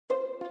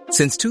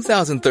Since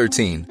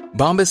 2013,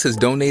 Bombas has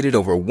donated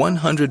over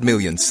 100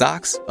 million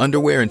socks,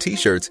 underwear, and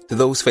T-shirts to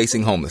those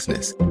facing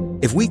homelessness.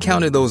 If we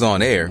counted those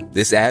on air,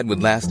 this ad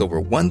would last over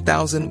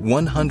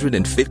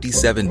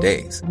 1,157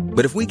 days.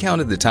 But if we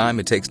counted the time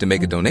it takes to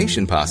make a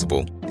donation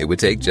possible, it would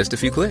take just a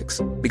few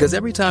clicks. Because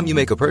every time you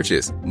make a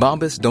purchase,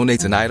 Bombas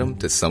donates an item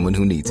to someone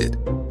who needs it.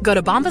 Go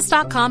to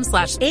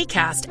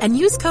bombas.com/ACAST and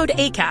use code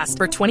ACAST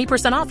for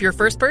 20% off your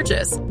first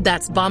purchase.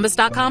 That's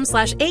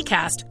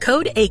bombas.com/ACAST,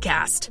 code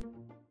ACAST.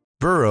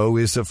 Burrow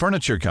is a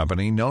furniture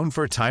company known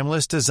for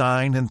timeless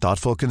design and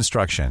thoughtful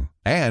construction,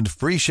 and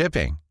free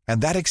shipping,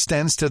 and that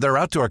extends to their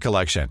outdoor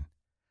collection.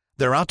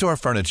 Their outdoor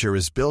furniture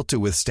is built to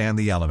withstand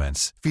the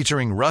elements,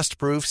 featuring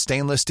rust-proof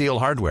stainless steel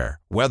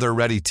hardware,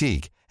 weather-ready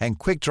teak, and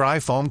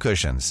quick-dry foam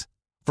cushions.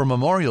 For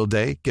Memorial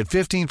Day, get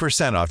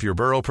 15% off your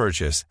Burrow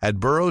purchase at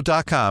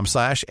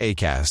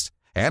burrow.com/ACAST,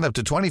 and up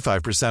to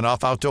 25%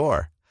 off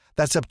outdoor.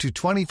 That's up to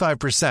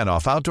 25%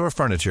 off outdoor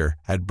furniture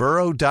at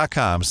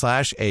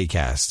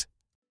burrow.com/ACAST.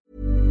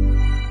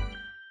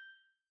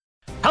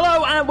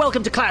 Hello and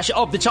welcome to Clash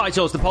of the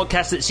Titles, the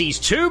podcast that sees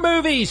two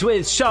movies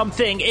with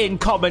something in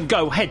common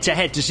go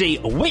head-to-head to see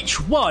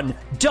which one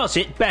does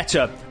it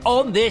better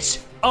on this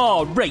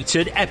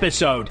R-rated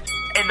episode.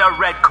 In the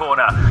red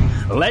corner,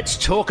 let's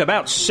talk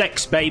about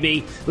sex,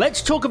 baby.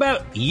 Let's talk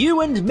about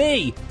you and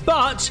me,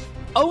 but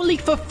only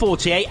for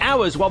 48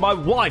 hours while my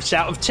wife's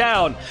out of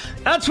town.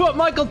 That's what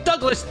Michael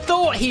Douglas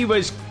thought he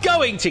was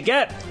going to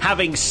get,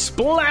 having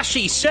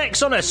splashy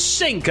sex on a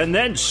sink and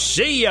then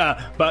see ya.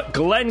 But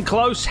Glenn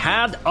Close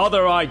had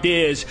other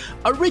ideas,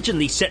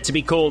 originally set to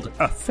be called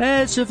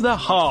Affairs of the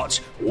Heart.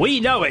 We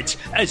know it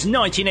as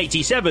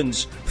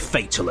 1987's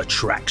Fatal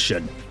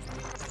Attraction.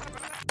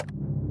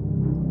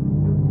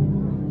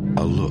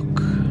 A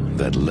look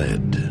that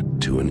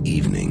led to an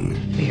evening.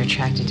 We were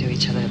attracted to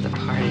each other at the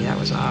party, that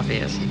was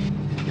obvious.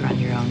 You're on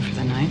your own for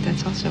the night,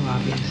 that's also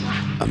obvious.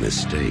 A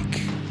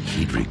mistake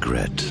he'd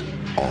regret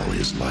all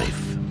his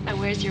life. Now,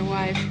 where's your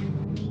wife?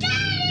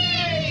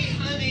 Hey,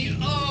 honey,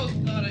 oh,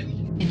 got it.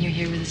 And you're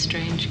here with a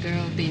strange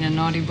girl, being a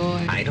naughty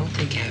boy. I don't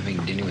think having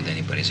dinner with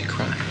anybody's a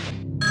crime.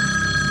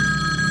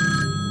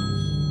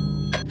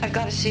 I've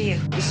got to see you.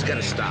 This is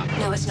gonna stop.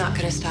 No, it's not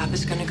gonna stop.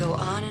 It's gonna go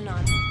on and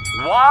on.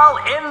 While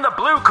in the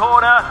blue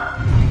corner,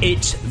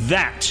 it's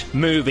that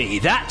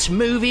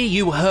movie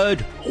you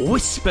heard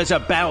whispers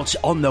about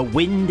on the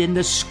wind in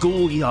the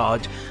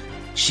schoolyard.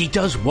 She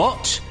does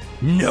what?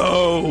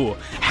 No!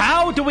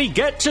 How do we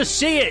get to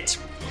see it?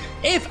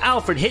 If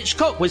Alfred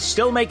Hitchcock was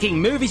still making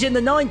movies in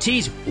the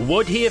 90s,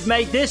 would he have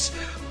made this?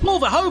 Paul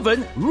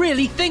Verhoeven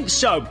really thinks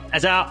so,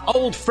 as our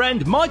old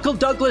friend Michael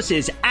Douglas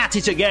is at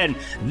it again,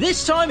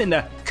 this time in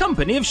the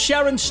company of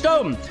Sharon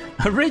Stone.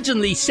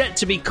 Originally set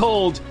to be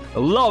called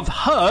Love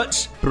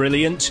Hurts,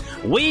 brilliant,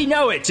 we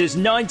know it as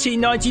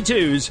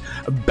 1992's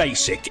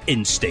Basic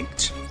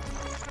Instinct.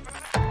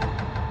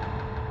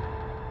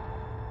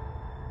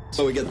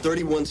 So we got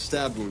 31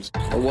 stab wounds.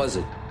 What was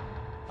it?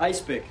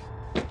 Ice pick.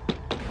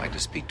 I'd like to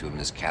speak to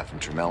Miss Catherine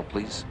Trammell,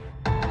 please.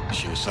 Is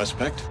she a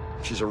suspect?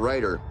 She's a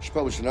writer. She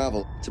published a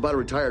novel. It's about a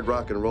retired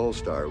rock and roll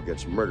star who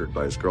gets murdered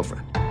by his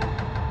girlfriend.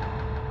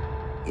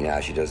 You know how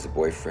she does the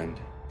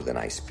boyfriend? With an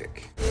ice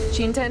pick.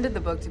 She intended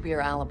the book to be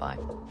her alibi.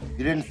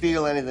 You didn't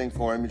feel anything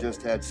for him, you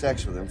just had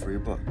sex with him for your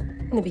book.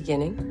 In the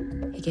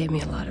beginning, he gave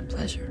me a lot of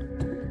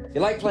pleasure.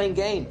 You like playing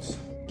games?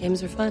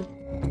 Games are fun.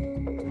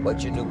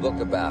 What's your new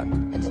book about?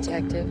 A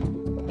detective.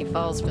 He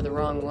falls for the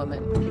wrong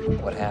woman.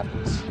 What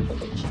happens?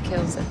 She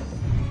kills him.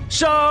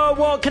 So,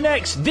 what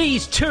connects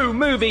these two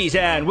movies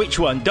and which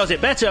one does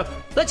it better?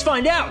 Let's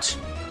find out.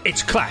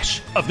 It's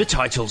Clash of the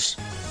Titles.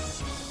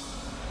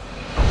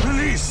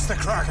 Release the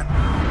Kraken!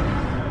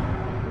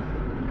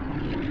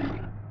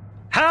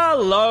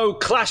 Hello,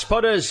 Clash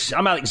Podders.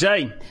 I'm Alex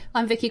Zane.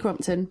 I'm Vicky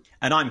Crompton.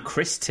 And I'm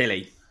Chris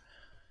Tilley.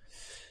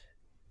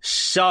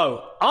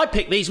 So, I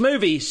picked these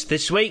movies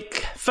this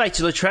week.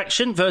 Fatal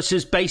Attraction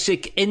versus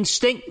Basic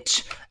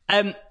Instinct.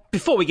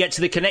 Before we get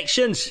to the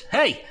connections,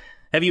 hey,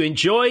 have you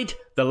enjoyed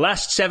the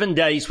last 7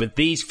 days with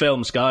these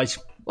films, guys?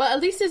 Well,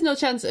 at least there's no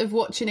chance of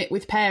watching it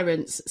with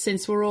parents,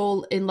 since we're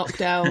all in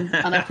lockdown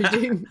and I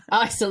presume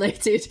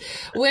isolated.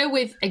 We're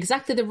with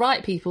exactly the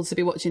right people to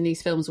be watching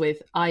these films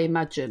with, I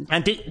imagine.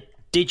 And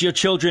did your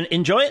children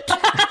enjoy it?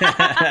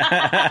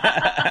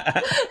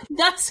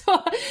 That's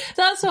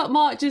what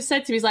Mark just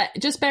said to me. He's like,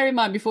 just bear in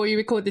mind before you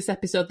record this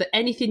episode that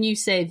anything you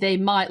say, they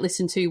might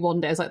listen to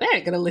one day. I was like, they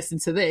ain't going to listen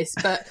to this,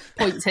 but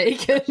point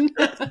taken.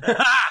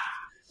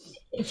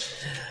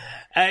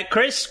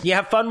 Chris, you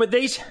have fun with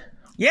these?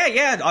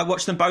 Yeah, I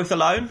watched them both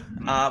alone,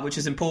 which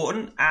is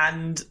important,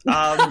 and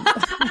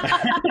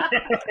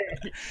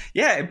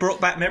yeah, it brought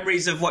back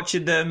memories of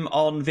watching them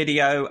on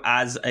video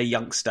as a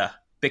youngster,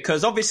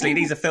 because obviously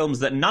these are films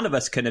that none of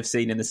us can have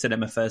seen in the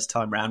cinema first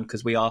time round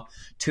because we are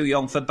too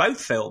young for both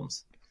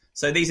films.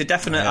 So these are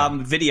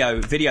definite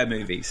video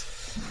movies.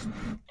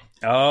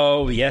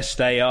 Oh, yes,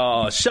 they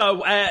are.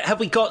 So, have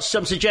we got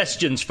some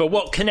suggestions for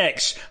what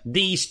connects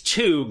these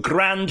two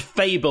grand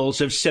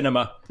fables of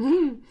cinema?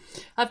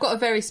 I've got a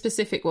very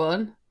specific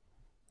one.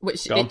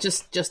 which it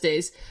just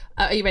is.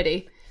 Are you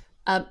ready?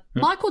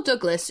 Michael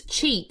Douglas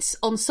cheats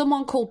on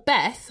someone called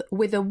Beth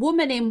with a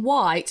woman in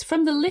white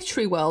from the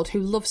literary world who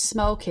loves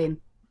smoking.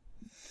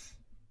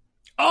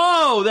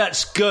 Oh,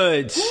 that's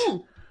good.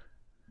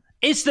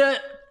 Is the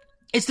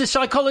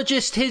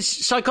psychologist his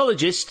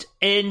psychologist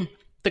in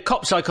The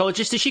Cop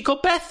Psychologist? Is she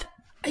called Beth?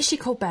 Is she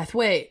called Beth?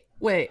 Wait.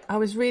 I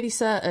was really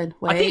certain.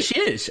 Wait. I think she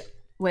is.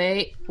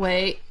 Wait.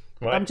 Right.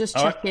 I'm just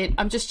checking.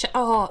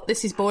 Oh,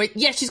 this is boring.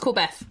 Yeah, she's called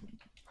Beth.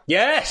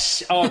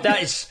 Yes. Oh,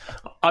 that is...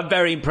 I'm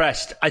very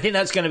impressed. I think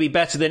that's going to be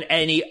better than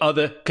any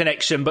other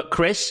connection. But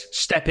Chris,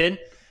 step in.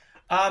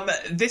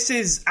 This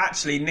is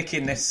actually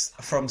nicking this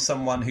from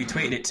someone who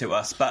tweeted it to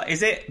us. But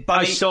is it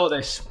Bunny? I saw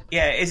this.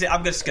 Yeah, is it?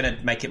 I'm just going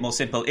to make it more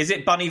simple. Is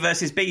it Bunny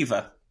versus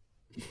Beaver?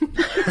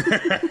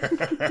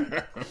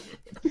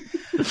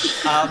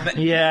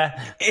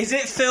 Yeah. Is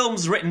it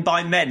films written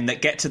by men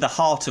that get to the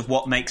heart of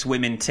what makes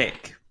women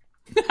tick?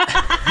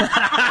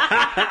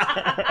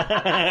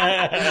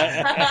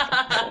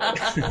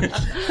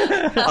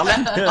 I'll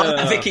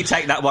let Vicky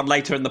take that one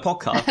later in the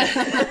podcast.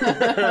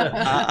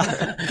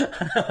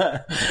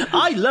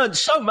 I learned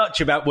so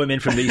much about women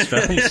from these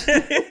films.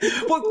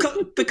 Well,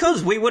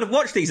 because we would have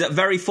watched these at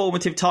very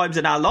formative times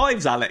in our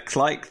lives, Alex.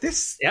 Like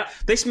this,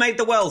 this made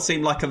the world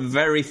seem like a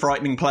very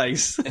frightening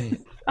place.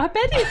 I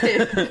bet it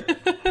did.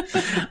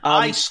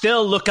 I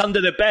still look under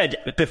the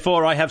bed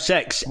before I have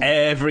sex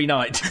every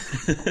night.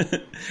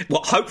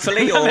 What,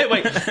 hopefully? Or...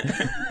 Wait. That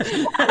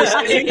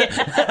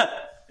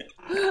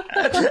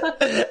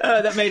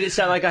made it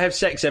sound like I have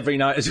sex every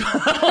night as well.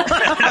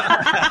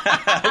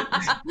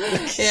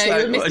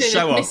 You're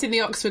missing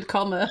the Oxford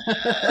comma.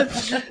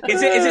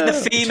 Is it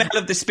the female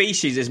of the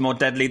species is more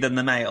deadly than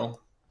the male?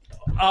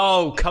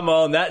 Oh, come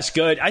on, that's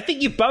good. I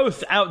think you've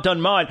both outdone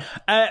mine.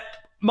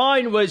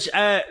 Mine was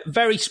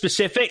very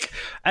specific.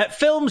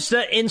 Films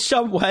that in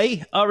some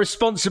way are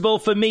responsible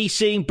for me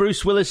seeing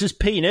Bruce Willis's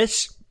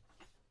penis.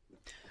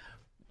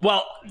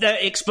 Well,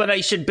 the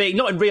explanation being,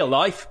 not in real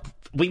life,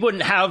 we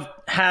wouldn't have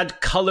had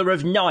Colour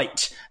of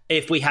Night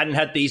if we hadn't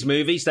had these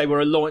movies. They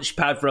were a launch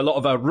pad for a lot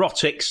of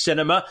erotic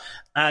cinema.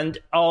 And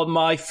on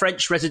my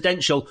French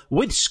residential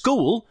with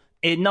school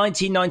in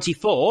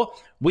 1994,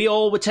 we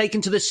all were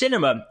taken to the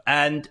cinema.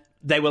 And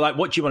they were like,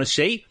 what do you want to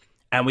see?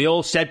 And we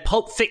all said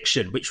Pulp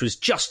Fiction, which was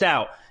just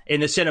out in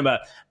the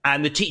cinema.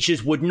 And the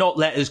teachers would not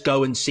let us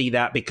go and see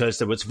that because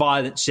there was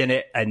violence in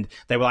it. And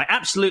they were like,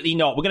 absolutely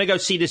not. We're going to go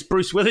see this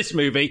Bruce Willis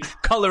movie,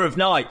 Colour of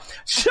Night.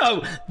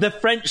 So the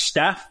French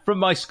staff from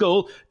my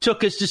school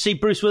took us to see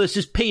Bruce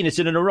Willis's penis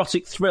in an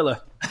erotic thriller.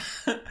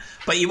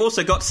 But you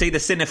also got to see The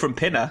Sinner from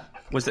Pinner.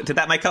 Did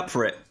that make up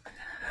for it?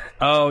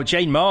 Oh,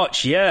 Jane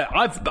March, yeah.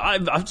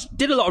 I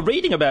did a lot of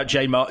reading about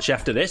Jane March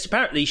after this.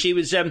 Apparently she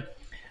was...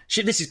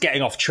 this is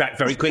getting off track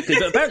very quickly,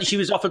 but apparently she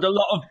was offered a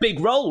lot of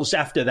big roles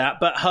after that.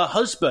 But her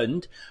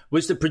husband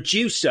was the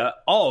producer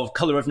of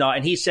Colour of Night,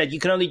 and he said, you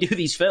can only do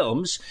these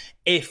films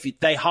if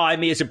they hire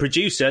me as a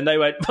producer. And they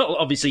went, well,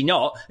 obviously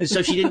not. And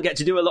so she didn't get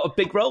to do a lot of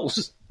big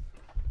roles.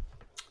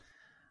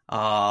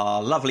 Ah,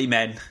 lovely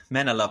men.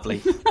 Men are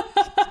lovely.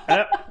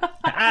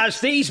 As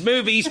these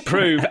movies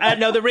prove.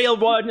 No, the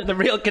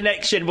real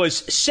connection was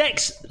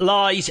sex,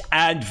 lies,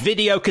 and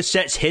video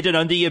cassettes hidden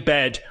under your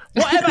bed.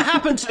 Whatever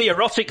happened to the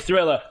erotic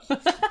thriller?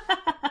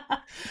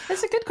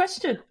 That's a good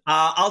question.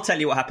 I'll tell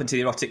you what happened to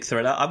the erotic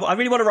thriller. I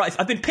really want to write...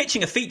 I've been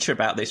pitching a feature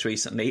about this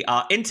recently.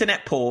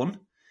 Internet porn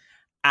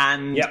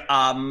and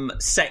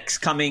sex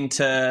coming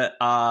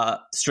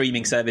to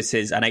streaming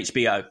services and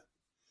HBO.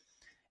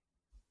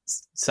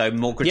 So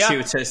more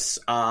gratuitous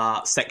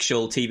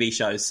sexual TV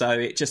shows.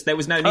 So there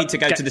was no need to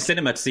go to the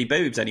cinema to see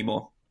boobs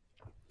anymore.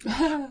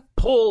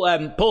 Paul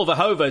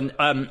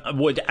Verhoeven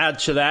would add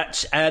to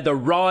that the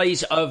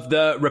rise of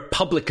the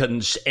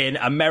Republicans in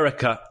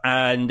America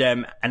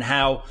and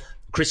how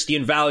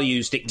Christian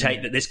values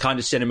dictate that this kind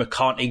of cinema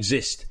can't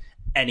exist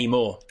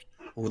anymore.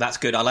 Oh, that's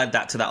good. I'll add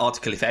that to that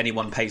article if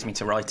anyone pays me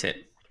to write it.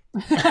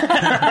 Not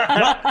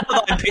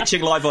that I'm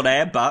pitching live on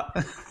air, but...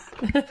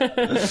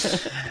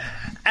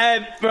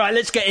 Right,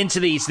 let's get into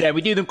these then.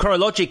 We do them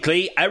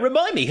chronologically.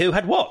 Remind me, who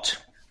had what?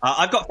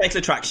 I've got Fatal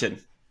Attraction.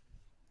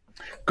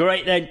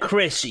 Great then,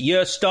 Chris,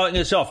 you're starting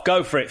us off.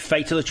 Go for it,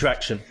 Fatal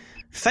Attraction.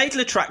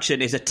 Fatal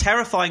Attraction is a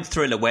terrifying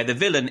thriller where the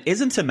villain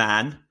isn't a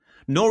man,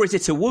 nor is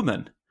it a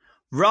woman.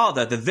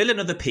 Rather, the villain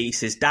of the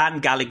piece is Dan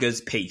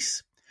Gallagher's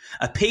penis,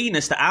 a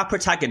penis that our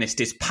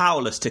protagonist is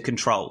powerless to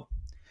control.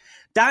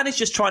 Dan is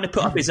just trying to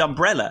put up his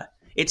umbrella.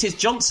 It's his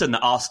Johnson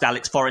that asked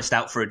Alex Forrest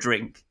out for a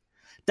drink.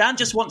 Dan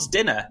just wants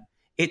dinner.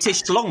 It's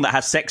his Schlong that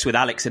has sex with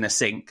Alex in a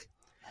sink.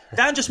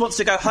 Dan just wants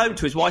to go home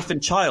to his wife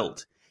and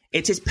child.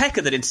 It's his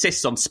pecker that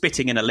insists on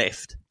spitting in a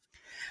lift.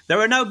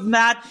 There are no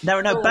bad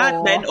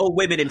men or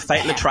women in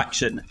Fatal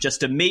Attraction,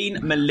 just a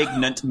mean,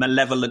 malignant,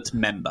 malevolent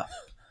member.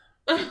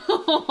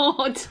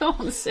 Oh,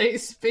 don't say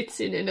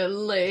spitting in a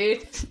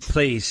lift.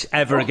 Please,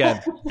 ever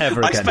again.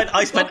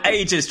 I spent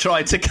ages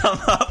trying to come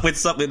up with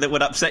something that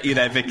would upset you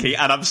there, Vicky,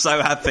 and I'm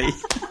so happy.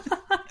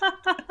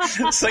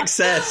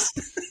 Success.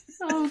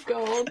 Oh, God.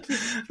 God.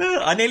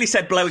 I nearly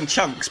said blowing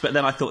chunks, but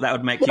then I thought that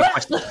would make you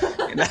question.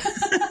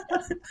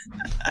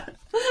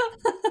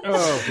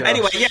 Oh, gosh.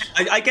 Anyway, yeah,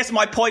 I guess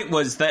my point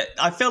was that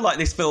I feel like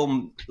this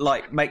film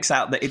makes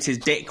out that it's his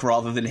dick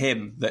rather than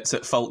him that's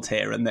at fault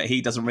here, and that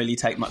he doesn't really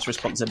take much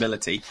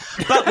responsibility.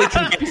 But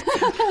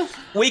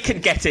we can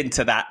get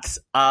into that.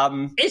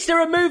 Is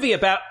there a movie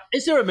about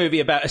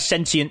a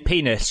sentient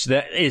penis?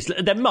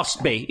 There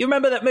must be. You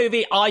remember that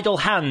movie Idle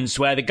Hands,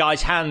 where the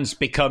guy's hands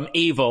become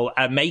evil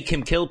and make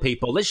him kill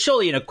people? There's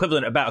surely an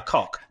equivalent about a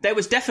cock. There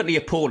was definitely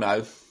a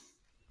porno.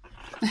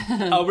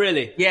 Oh,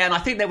 really? Yeah, and I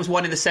think there was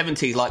one in the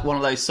 70s, like one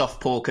of those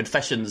softcore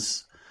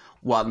confessions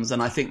ones,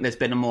 and I think there's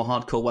been a more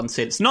hardcore one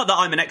since. Not that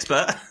I'm an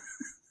expert.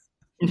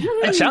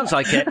 It sounds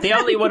like it. The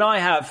only one I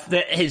have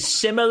that is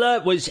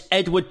similar was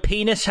Edward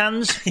Penis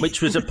Hands,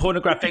 which was a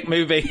pornographic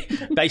movie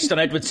based on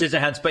Edward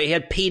Scissorhands, but he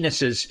had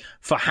penises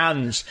for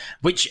hands,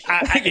 which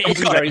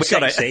isn't very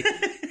sexy.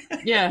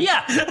 Yeah.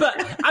 Yeah,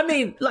 but I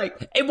mean,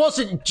 it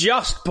wasn't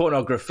just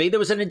pornography. There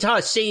was an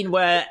entire scene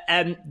where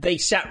they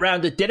sat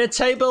round a dinner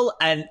table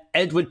and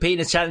Edward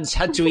Penis Hands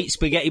had to eat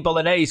spaghetti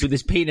bolognese with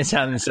his penis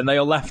hands, and they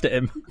all laughed at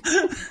him.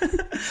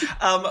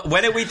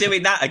 When are we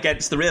doing that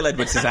against the real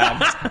Edward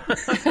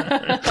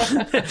Scissorhands?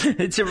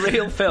 It's a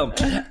real film.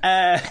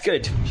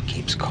 Good. She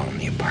keeps calling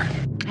the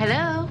apartment.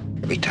 Hello?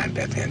 Every time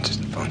Beth answers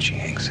the phone, she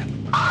hangs up.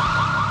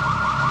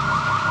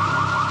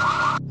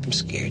 I'm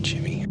scared,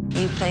 Jimmy.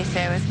 You play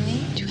fair with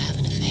me? Do you have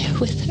an affair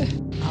with her?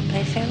 I'll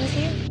play fair with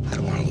you. I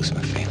don't want to lose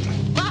my family.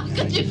 How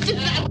could you do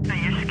that?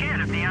 You're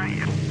scared of me, aren't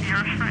you? You're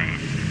afraid.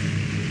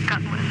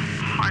 Gutless,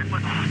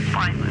 heartless,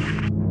 spineless.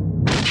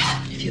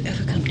 If you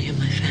ever come near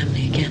my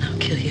family again, I'll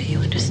kill you. You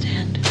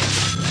understand?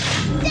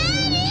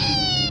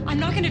 Daddy! I'm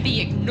not going to be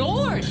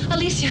ignored.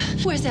 Alicia,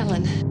 where's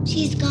Ellen?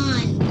 She's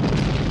gone.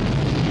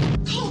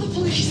 Call the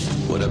police.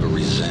 Whatever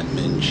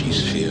resentment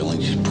she's feeling,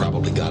 she's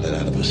probably got it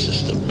out of her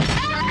system.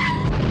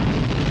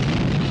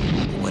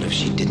 What if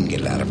she didn't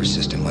get it out of her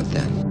system? What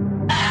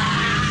then?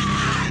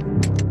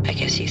 I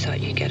guess you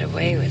thought you'd get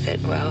away with it.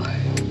 Well,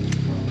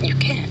 you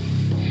can't.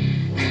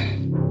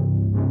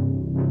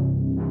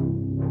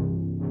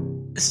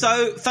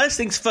 So, first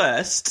things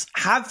first,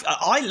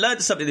 I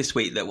learned something this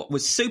week that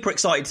was super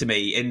exciting to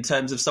me in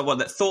terms of someone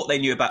that thought they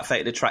knew about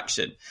Fatal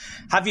Attraction.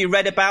 Have you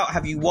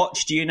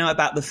watched, do you know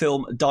about the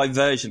film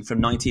Diversion from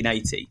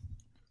 1980?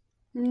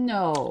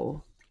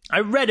 No.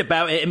 I read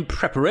about it in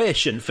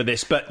preparation for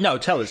this, but no,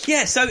 tell us.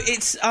 Yeah, so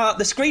it's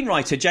the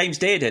screenwriter, James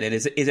Dearden,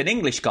 is an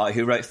English guy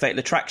who wrote Fatal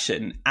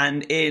Attraction.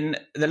 And in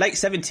the late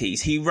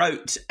 70s, he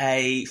wrote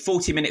a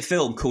 40-minute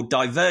film called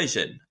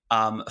Diversion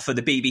for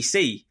the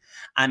BBC.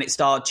 And it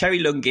starred Cherry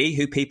Lungi,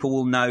 who people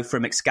will know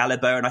from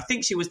Excalibur, and I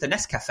think she was the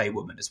Nescafe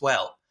woman as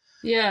well.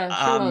 Yeah,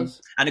 she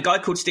was. And a guy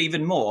called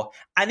Stephen Moore.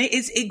 And it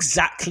is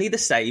exactly the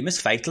same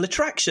as Fatal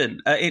Attraction,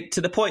 to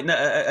the point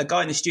that a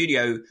guy in the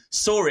studio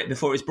saw it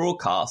before it was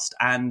broadcast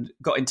and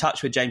got in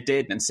touch with James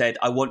Dearden and said,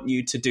 I want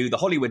you to do the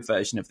Hollywood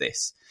version of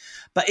this.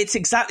 But it's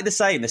exactly the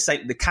same.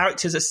 The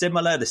characters are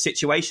similar. The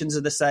situations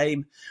are the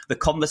same. The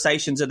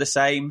conversations are the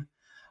same.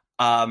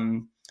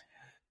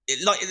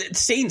 The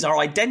scenes are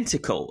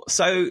identical.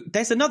 So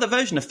there's another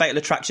version of Fatal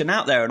Attraction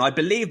out there, and I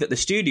believe that the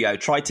studio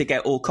tried to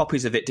get all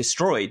copies of it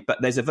destroyed,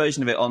 but there's a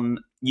version of it on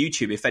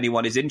YouTube if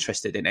anyone is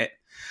interested in it.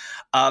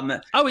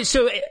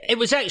 So it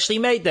was actually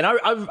made then.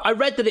 I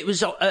read that it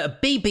was a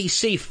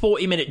BBC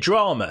 40-minute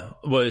drama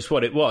was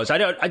what it was.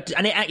 And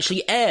it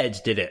actually aired,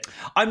 did it?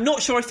 I'm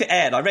not sure if it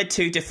aired. I read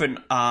two different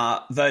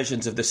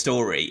versions of the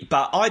story,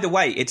 but either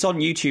way, it's on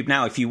YouTube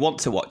now if you want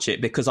to watch it,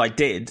 because I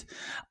did.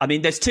 I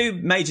mean, there's two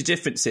major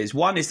differences.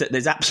 One is that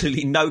there's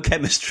absolutely no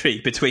chemistry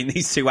between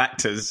these two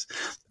actors.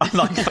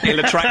 Unlike Fatal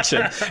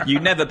Attraction, you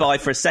never buy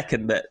for a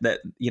second that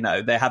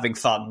they're having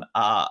fun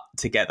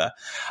together.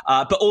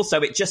 But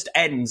also, it just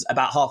ends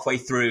about halfway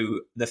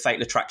through the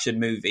Fatal Attraction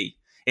movie.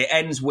 It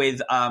ends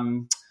with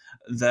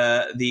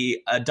the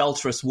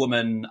adulterous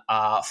woman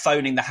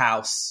phoning the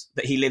house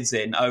that he lives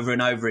in over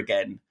and over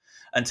again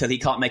until he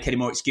can't make any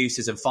more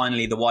excuses, and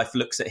finally the wife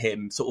looks at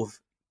him sort of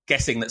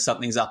guessing that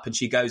something's up, and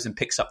she goes and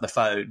picks up the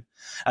phone,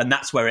 and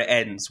that's where it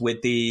ends,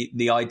 with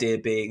the idea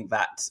being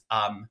that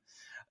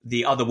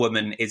the other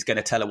woman is going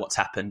to tell her what's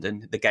happened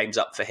and the game's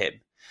up for him.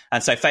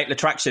 And so Fatal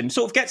Attraction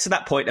sort of gets to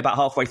that point about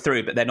halfway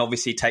through, but then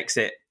obviously takes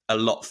it a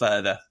lot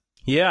further.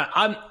 Yeah,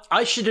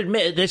 I should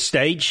admit at this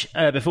stage,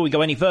 before we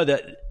go any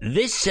further,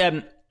 this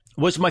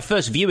was my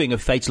first viewing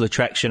of Fatal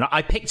Attraction.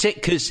 I picked it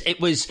because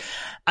it was,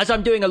 as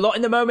I'm doing a lot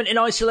in the moment in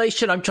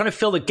isolation, I'm trying to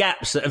fill the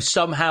gaps that have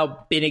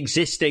somehow been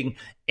existing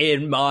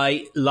in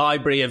my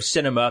library of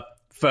cinema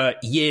for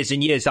years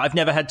and years that I've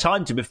never had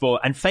time to before.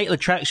 And Fatal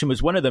Attraction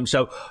was one of them.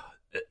 So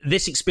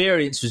this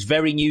experience was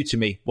very new to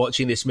me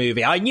watching this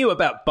movie. I knew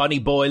about Bunny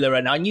Boiler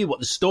and I knew what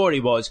the story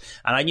was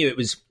and I knew it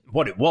was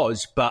what it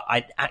was, but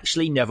I'd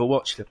actually never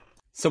watched it.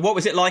 So what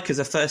was it like as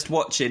a first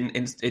watch in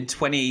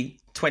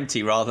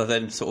 2020 rather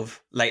than sort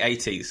of late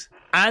 80s?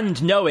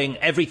 And knowing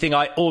everything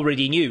I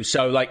already knew.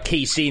 So like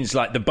key scenes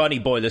like the Bunny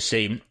Boiler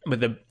scene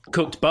with the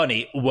cooked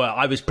bunny,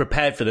 I was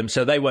prepared for them,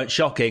 so they weren't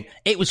shocking.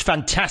 It was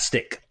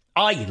fantastic.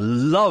 I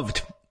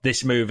loved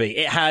this movie.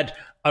 It had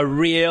a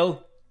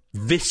real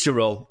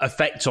visceral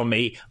effect on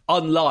me,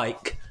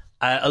 unlike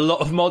a lot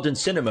of modern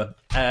cinema.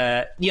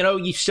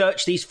 You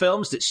search these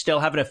films that still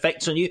have an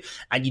effect on you,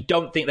 and you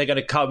don't think they're going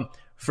to come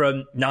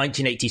from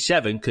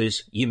 1987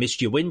 because you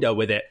missed your window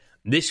with it.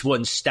 This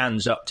one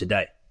stands up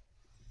today.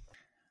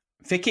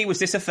 Vicky, was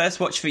this a first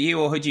watch for you,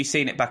 or had you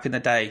seen it back in the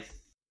day?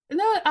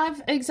 No,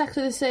 I've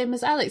exactly the same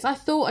as Alex. I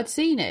thought I'd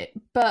seen it,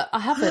 but I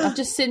haven't. I've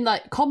just seen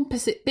like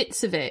composite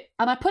bits of it,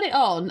 and I put it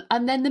on,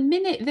 and then the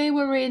minute they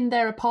were in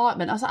their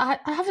apartment, I was like,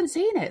 I haven't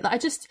seen it.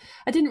 Like,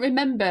 I didn't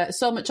remember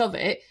so much of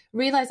it,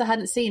 realised I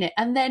hadn't seen it,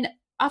 and then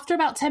after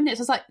about 10 minutes,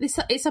 I was like,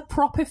 it's a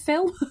proper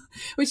film,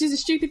 which is a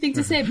stupid thing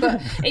to say,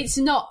 but it's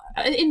not,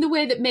 in the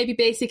way that maybe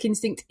Basic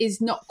Instinct is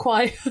not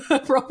quite a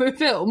proper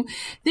film.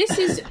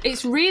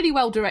 It's really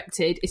well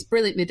directed. It's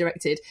brilliantly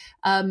directed.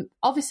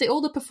 Obviously, all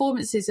the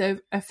performances are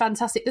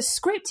fantastic. The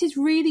script is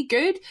really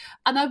good.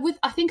 And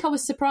I think I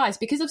was surprised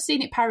because I've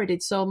seen it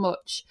parodied so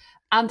much,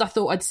 and I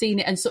thought I'd seen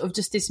it and sort of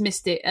just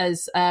dismissed it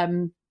as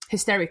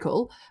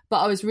hysterical. But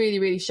I was really,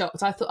 really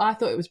shocked. I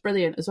thought it was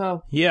brilliant as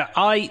well. Yeah,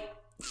 I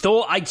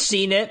thought I'd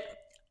seen it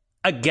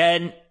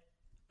again,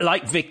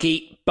 like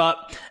Vicky,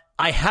 but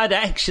I had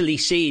actually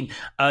seen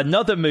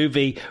another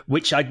movie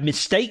which I'd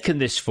mistaken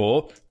this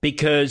for,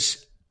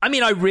 because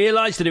I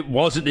realised that it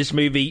wasn't this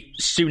movie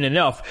soon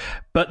enough,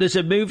 but there's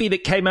a movie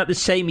that came out the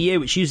same year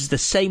which uses the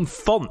same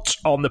font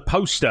on the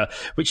poster,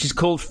 which is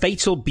called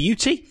Fatal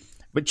Beauty,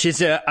 which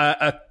is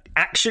a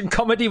action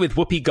comedy with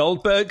Whoopi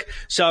Goldberg.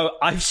 So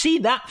I've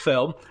seen that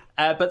film.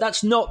 But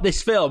that's not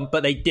this film,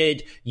 but they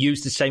did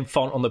use the same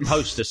font on the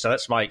poster, so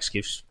that's my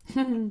excuse.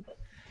 Well,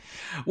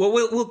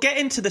 we'll get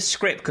into the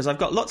script, because I've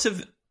got lots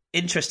of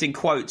interesting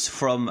quotes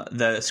from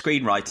the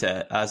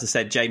screenwriter, as I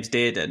said, James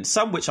Dearden,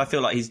 some which I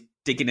feel like he's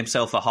digging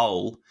himself a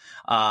hole,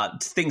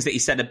 things that he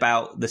said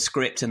about the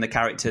script and the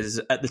characters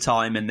at the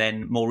time and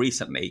then more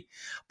recently.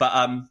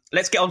 But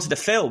let's get on to the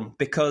film,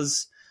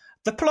 because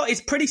the plot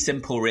is pretty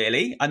simple,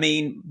 really.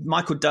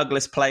 Michael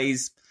Douglas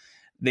plays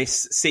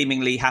this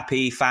seemingly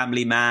happy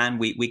family man.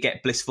 We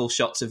get blissful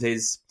shots of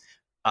his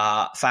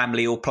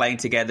family all playing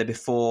together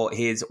before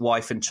his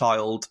wife and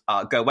child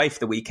go away for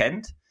the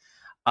weekend.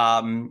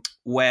 And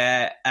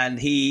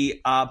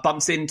he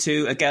bumps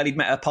into a girl he'd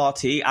met at a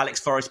party, Alex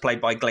Forrest, played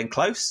by Glenn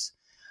Close.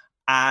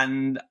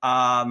 And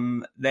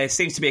there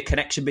seems to be a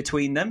connection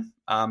between them.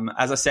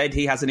 As I said,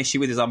 he has an issue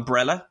with his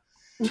umbrella.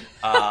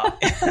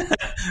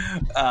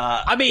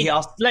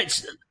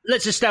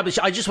 Let's establish,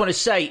 I just want to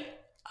say,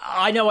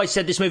 I know I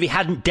said this movie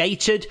hadn't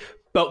dated,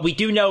 but we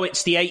do know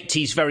it's the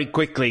 80s very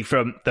quickly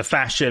from the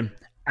fashion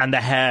and the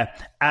hair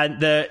and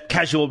the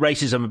casual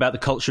racism about the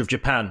culture of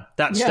Japan.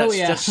 That's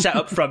just set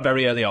up front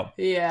very early on.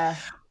 Yeah.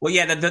 Well,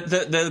 yeah,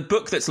 the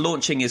book that's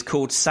launching is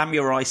called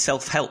Samurai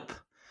Self-Help,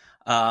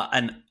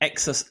 an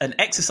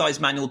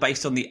exercise manual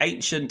based on the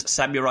ancient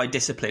samurai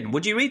discipline.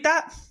 Would you read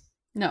that?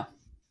 No.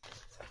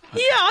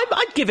 Yeah,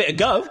 I'd give it a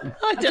go.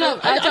 I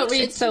don't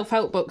read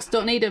self-help books.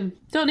 Don't need them.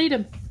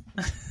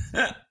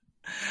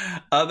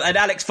 And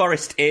Alex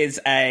Forrest is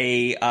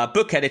a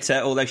book editor,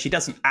 although she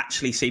doesn't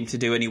actually seem to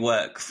do any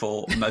work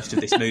for most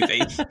of this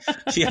movie.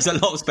 She has a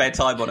lot of spare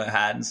time on her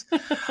hands.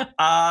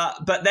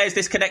 But there's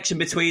this connection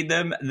between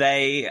them.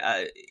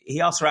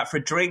 He asks her out for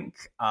a drink.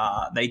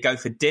 They go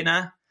for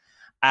dinner.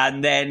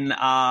 And then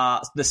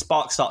the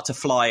sparks start to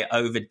fly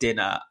over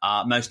dinner,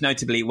 most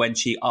notably when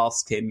she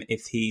asks him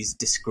if he's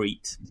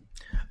discreet.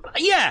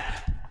 Yeah,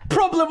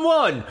 problem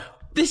one.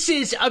 This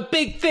is a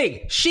big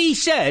thing. She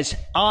says,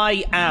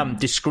 I am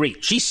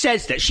discreet. She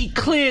says that. She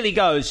clearly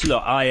goes,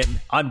 look,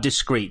 I'm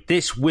discreet.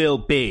 This will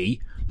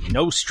be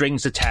no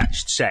strings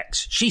attached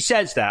sex. She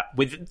says that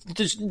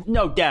there's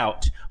no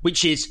doubt,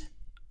 which is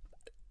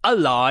a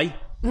lie.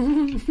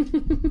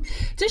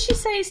 Does she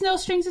say it's no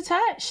strings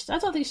attached? I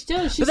don't think she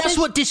does. But that's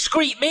what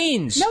discreet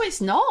means. No,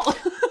 it's not.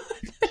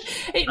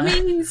 It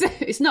means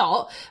it's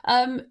not.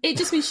 It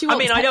just means she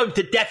wants... I know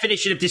the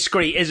definition of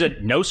discreet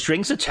isn't no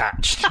strings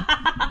attached.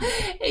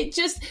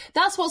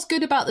 That's what's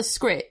good about the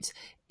script,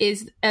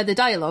 is the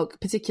dialogue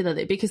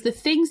particularly, because the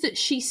things that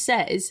she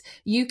says,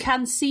 you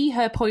can see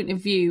her point of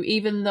view,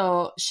 even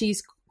though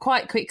she's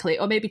quite quickly,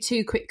 or maybe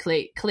too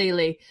quickly,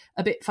 clearly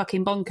a bit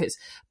fucking bonkers.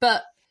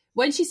 But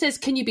when she says,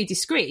 can you be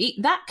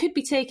discreet, that could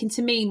be taken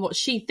to mean what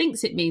she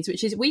thinks it means,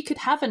 which is we could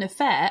have an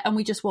affair and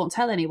we just won't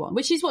tell anyone,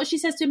 which is what she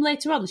says to him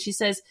later on. She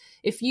says,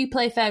 if you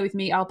play fair with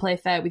me, I'll play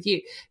fair with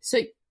you. So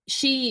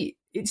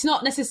it's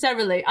not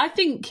necessarily, I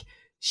think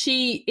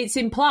it's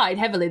implied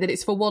heavily that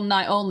it's for one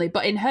night only,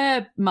 but in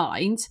her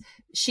mind,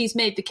 she's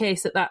made the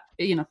case that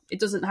it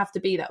doesn't have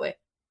to be that way.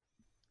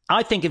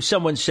 I think if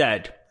someone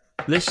said,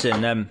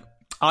 listen,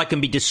 I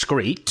can be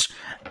discreet,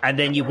 and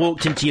then you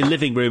walked into your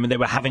living room and they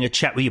were having a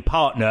chat with your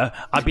partner,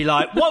 I'd be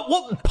like,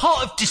 what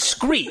part of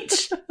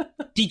discreet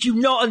did you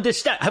not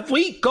understand? Have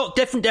we got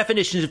different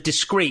definitions of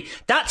discreet?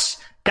 That's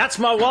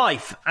my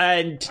wife,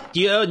 and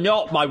you're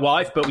not my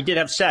wife, but we did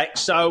have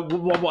sex, so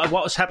what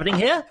was happening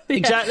here?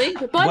 Exactly.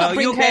 Why not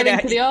bring her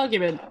into the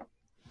argument?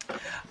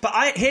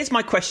 But here's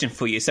my question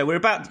for you. So we're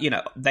about,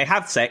 they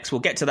have sex.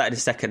 We'll get to that in a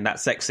second, that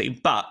sex scene.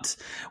 But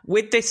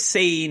with this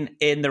scene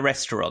in the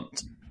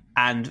restaurant,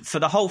 and for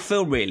the whole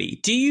film, really,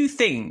 do you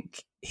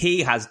think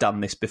he has done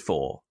this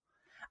before?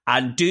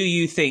 And do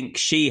you think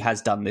she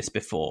has done this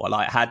before?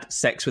 Like, had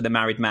sex with a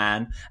married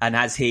man, and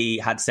has he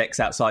had sex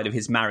outside of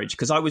his marriage?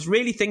 Because I was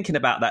really thinking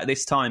about that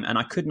this time, and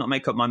I could not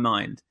make up my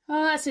mind.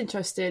 Oh, that's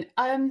interesting.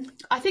 I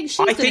think she's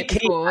done it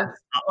before.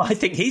 I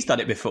think he's done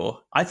it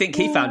before. I think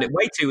he found it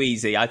way too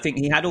easy. I think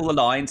he had all the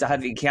lines. I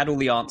think he had all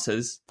the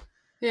answers.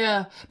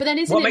 Yeah, but then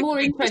isn't it more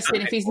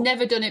interesting if he's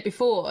never done it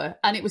before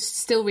and it was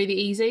still really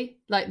easy?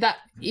 Like that,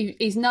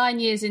 he's 9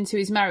 years into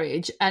his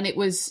marriage, and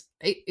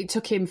it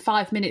took him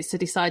 5 minutes to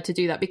decide to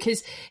do that,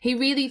 because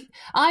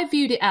I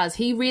viewed it as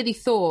he really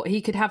thought he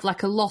could have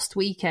like a lost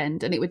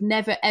weekend and it would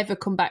never ever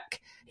come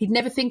back. He'd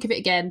never think of it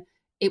again.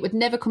 It would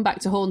never come back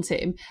to haunt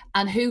him.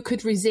 And who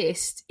could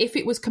resist? If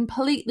it was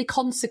completely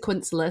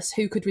consequenceless,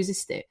 who could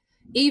resist it?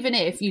 Even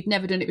if you'd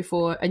never done it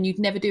before and you'd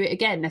never do it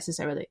again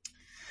necessarily.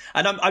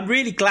 And I'm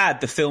really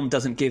glad the film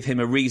doesn't give him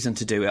a reason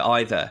to do it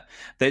either.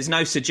 There's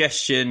no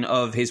suggestion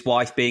of his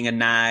wife being a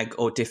nag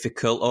or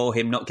difficult, or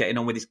him not getting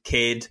on with his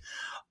kid.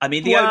 I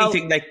mean, the only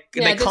thing they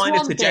kind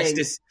of suggest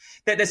is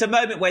that there's a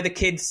moment where the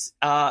kid's,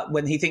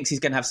 when he thinks he's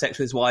going to have sex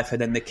with his wife,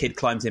 and then the kid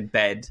climbs in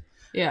bed.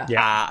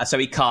 Yeah. So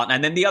he can't.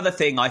 And then the other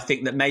thing I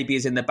think that maybe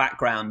is in the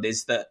background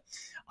is that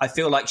I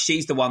feel like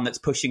she's the one that's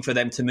pushing for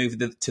them to move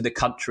to the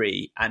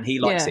country, and he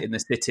likes it in the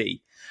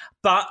city.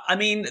 But I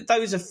mean,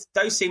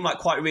 those seem like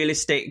quite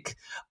realistic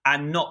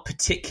and not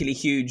particularly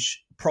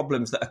huge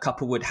problems that a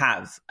couple would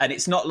have. And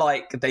it's not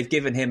like they've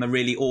given him a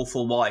really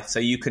awful wife, so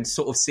you can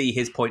sort of see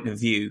his point of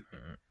view.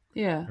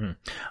 Yeah.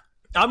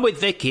 I'm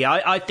with Vicky.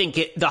 I think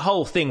the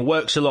whole thing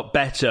works a lot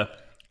better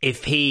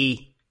if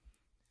he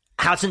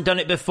hasn't done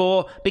it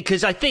before,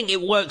 because I think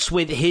it works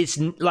with his,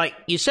 like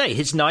you say,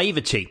 his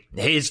naivety,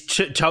 his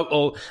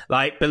total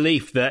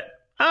belief that,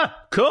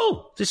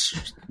 cool, this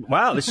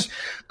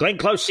Glenn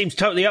Close seems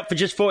totally up for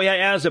just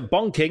 48 hours of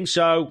bonking,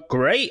 so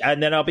great,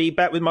 and then I'll be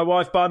back with my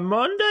wife by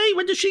Monday.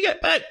 When does she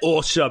get back?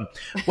 Awesome.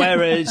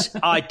 Whereas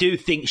I do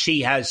think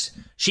she's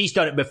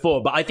done it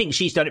before, but I think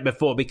she's done it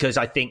before because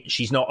I think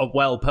she's not a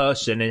well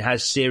person and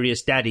has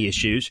serious daddy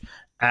issues,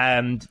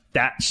 and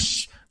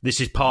this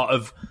is part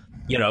of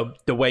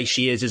the way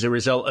she is as a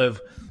result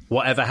of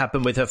whatever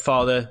happened with her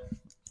father, ?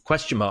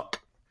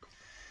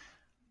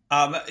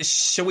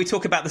 Shall we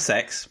talk about the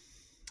sex?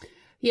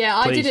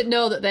 Yeah, Please. I didn't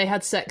know that they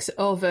had sex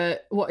over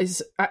what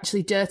is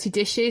actually dirty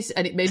dishes,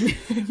 and it made me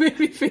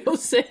feel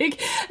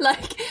sick.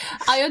 Like,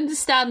 I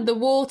understand the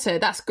water,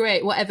 that's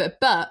great, whatever,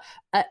 but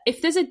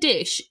if there's a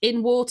dish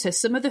in water,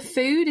 some of the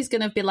food is going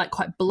to be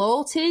quite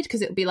bloated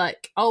because it'll be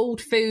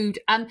old food,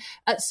 and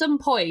at some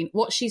point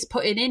what she's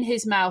putting in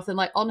his mouth and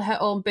on her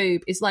own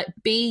boob is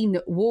bean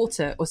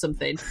water or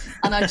something,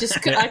 and I just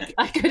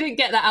I couldn't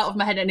get that out of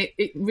my head, and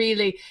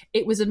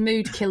it was a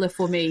mood killer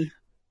for me.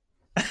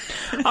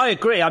 I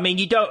agree. I mean,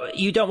 you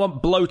don't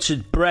want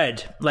bloated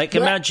bread.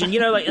 Imagine,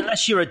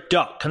 unless you're a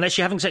duck, unless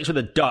you're having sex with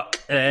a duck,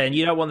 and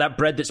you don't want that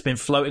bread that's been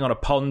floating on a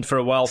pond for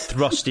a while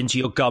thrust into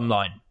your gum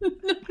line.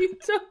 No, you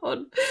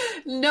don't.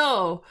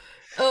 No.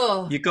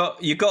 Oh. You got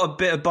a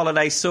bit of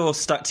bolognese sauce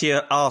stuck to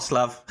your arse,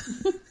 love.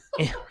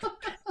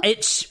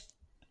 It's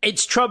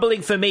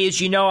troubling for me, as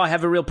you know. I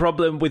have a real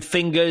problem with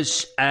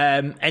fingers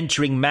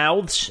entering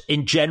mouths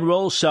in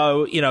general.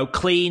 So,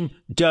 clean,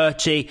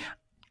 dirty.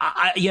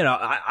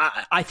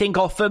 I think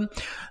often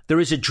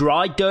there is a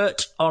dry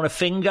dirt on a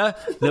finger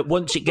that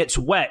once it gets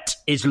wet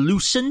is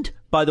loosened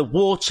by the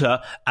water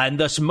and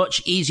thus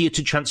much easier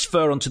to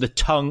transfer onto the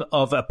tongue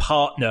of a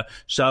partner.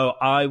 So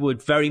I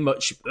would very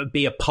much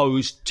be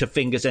opposed to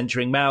fingers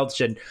entering mouths.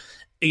 And,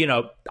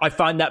 I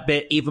find that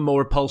bit even more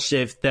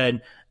repulsive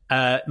than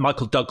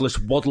Michael Douglas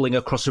waddling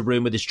across a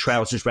room with his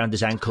trousers around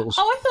his ankles.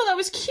 Oh, I thought that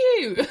was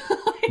cute.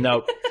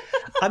 No.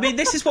 I mean,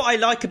 this is what I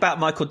like about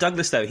Michael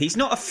Douglas, though. He's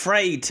not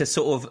afraid to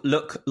sort of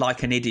look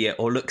like an idiot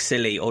or look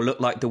silly or look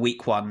like the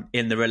weak one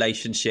in the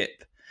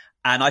relationship.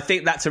 And I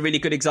think that's a really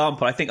good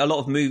example. I think a lot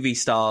of movie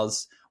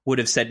stars would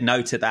have said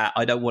no to that.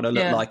 I don't want to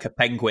look like a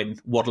penguin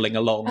waddling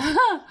along.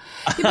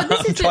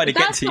 I'm trying to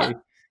get to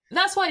you.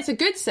 That's why it's a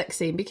good sex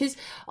scene, because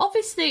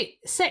obviously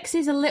sex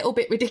is a little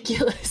bit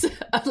ridiculous,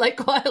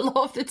 quite a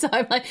lot of the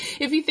time.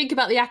 If you think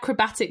about the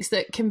acrobatics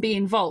that can be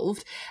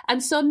involved,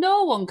 and so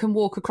no one can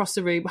walk across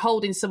the room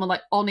holding someone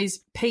on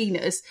his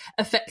penis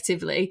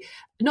effectively,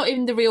 not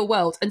even the real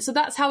world. And so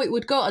that's how it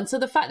would go. And so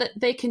the fact that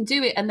they can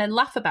do it and then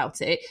laugh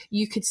about it,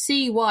 you could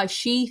see why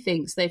she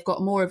thinks they've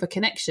got more of a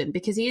connection,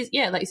 because he is,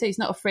 like you say, he's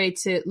not afraid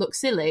to look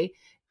silly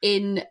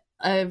in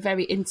a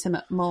very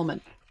intimate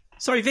moment.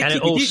 Sorry, Vicky,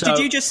 did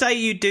you just say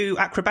you do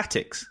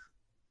acrobatics?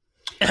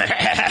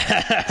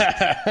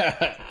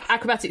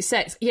 Acrobatic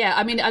sex. Yeah,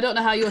 I mean, I don't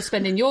know how you're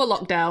spending your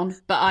lockdown,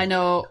 but I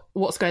know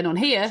what's going on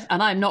here,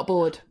 and I'm not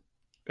bored.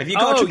 Have you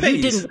got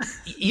trapeze?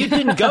 You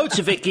didn't go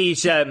to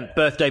Vicky's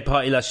birthday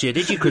party last year,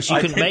 did you, Chris? You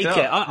couldn't make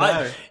it.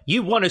 No.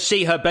 You want to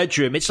see her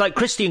bedroom. It's like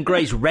Christian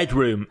Grey's Red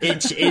Room.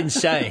 It's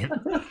insane.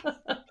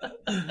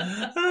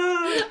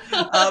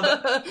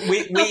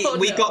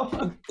 We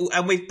got,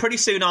 and we pretty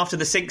soon after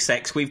the sink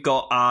sex, we've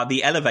got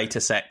the elevator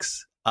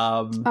sex.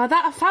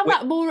 I found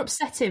that more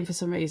upsetting for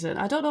some reason.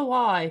 I don't know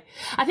why.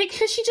 I think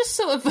because she just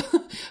sort of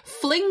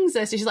flings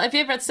her. So she's like, "Have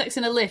you ever had sex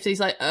in a lift?" And he's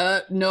like,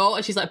 "No."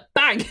 And she's like,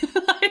 "Bang!"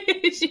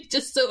 She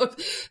just sort of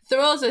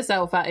throws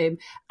herself at him.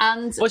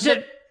 And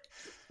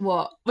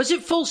what was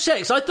it? Full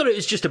sex? I thought it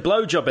was just a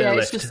blowjob in a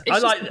lift. It's just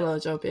a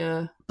blowjob,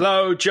 yeah.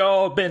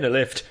 Blowjob in a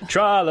lift.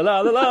 Tra la la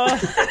la la.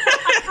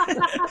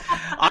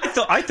 I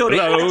thought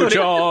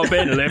blowjob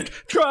in a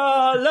lift. Tra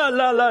la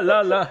la la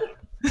la la.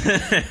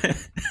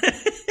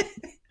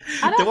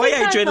 The way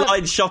Adrian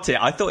Lyne shot it,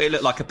 I thought it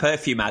looked like a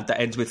perfume ad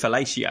that ends with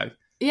fellatio.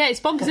 Yeah, it's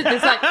bonkers.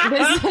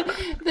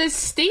 There's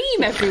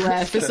steam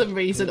everywhere for some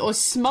reason, or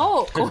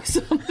smoke or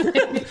something.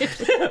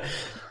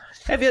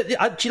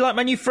 Do you like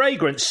my new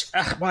fragrance?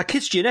 Well, I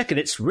kissed your neck and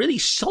it's really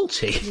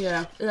salty.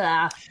 Yeah.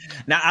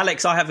 Now,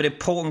 Alex, I have an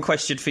important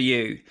question for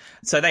you.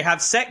 So they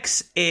have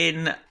sex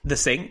in the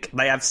sink,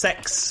 they have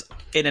sex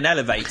in an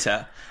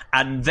elevator,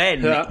 and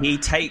then he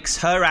takes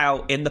her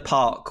out in the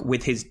park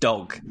with his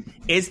dog.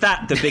 Is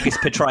that the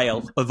biggest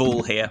betrayal of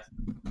all here?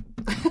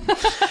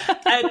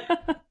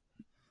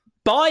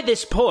 By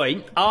this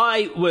point,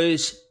 I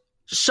was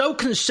so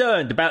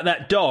concerned about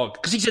that dog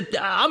because he said,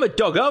 "I'm a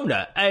dog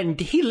owner," and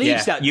he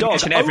leaves that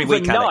dog every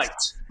overnight.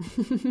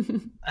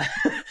 Week,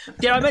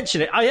 Yeah, I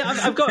mentioned it.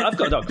 I've got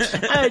a dog.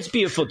 It's a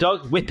beautiful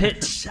dog.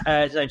 Whippet.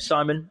 His name's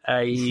Simon.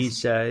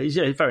 He's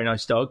a very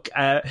nice dog.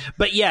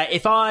 But yeah,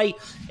 if I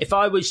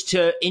was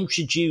to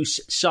introduce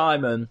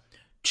Simon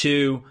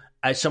to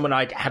someone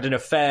I'd had an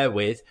affair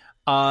with,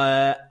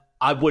 I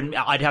wouldn't.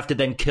 I'd have to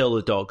then kill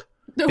the dog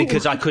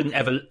because I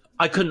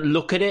couldn't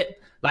look at it.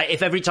 Like,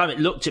 if every time it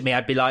looked at me,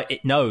 I'd be like,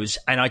 it knows,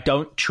 and I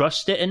don't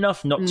trust it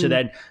enough not to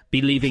then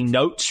be leaving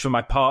notes for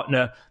my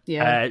partner,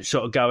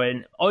 sort of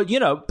going,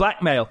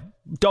 blackmail.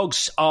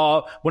 Dogs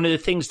are one of the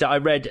things that I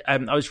read. I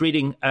was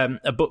reading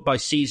a book by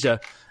Caesar,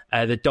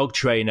 the dog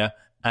trainer,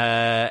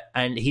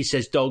 and he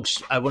says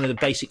dogs, one of the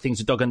basic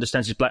things a dog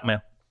understands is blackmail.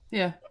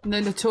 Yeah, and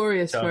they're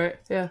notorious for it,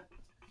 yeah.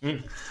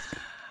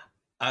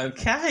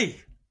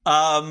 Okay.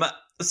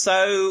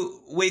 So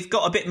we've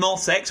got a bit more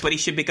sex when he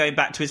should be going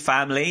back to his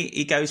family.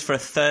 He goes for a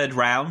third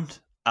round.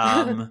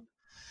 And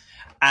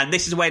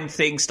this is when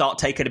things start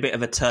taking a bit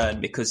of a turn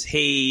because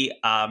he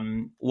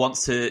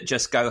wants to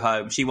just go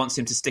home. She wants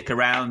him to stick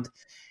around.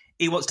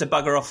 He wants to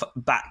bugger off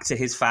back to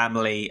his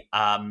family.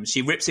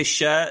 She rips his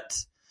shirt.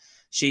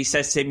 She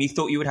says to him, "You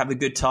thought you would have a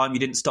good time. You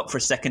didn't stop for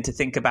a second to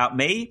think about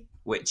me,"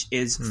 which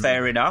is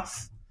fair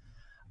enough.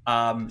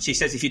 She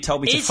says, "If you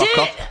told me to fuck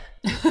off..."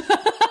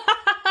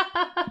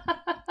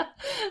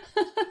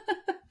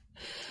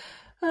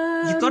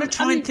 You've got to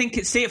try and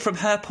see it from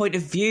her point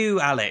of view,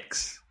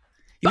 Alex.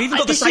 You've even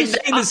got the same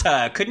name as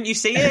her. Couldn't you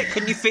see it?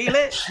 Couldn't you feel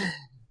it?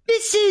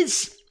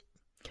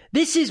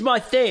 This is my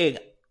thing.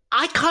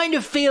 I kind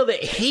of feel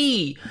that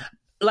he,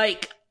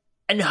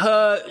 and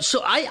her.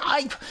 So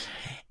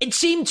it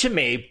seemed to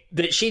me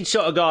that she'd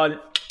sort of gone,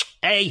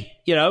 "Hey,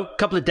 a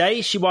couple of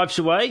days, she wipes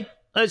away.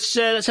 Let's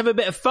have a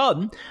bit of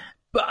fun."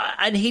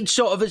 And he'd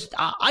sort of.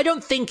 I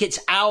don't think it's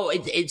out.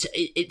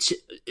 It's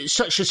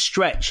such a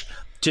stretch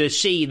to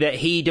see that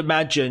he'd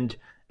imagined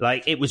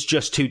it was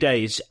just 2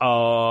 days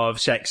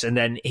of sex and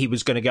then he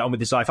was going to get on with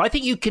his life. I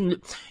think you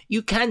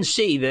can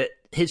see that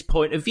his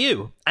point of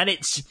view, and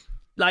it's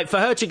for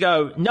her to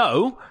go,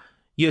 "No,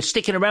 you're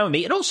sticking around with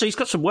me." And also he's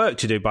got some work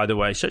to do, by the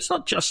way. So it's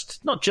not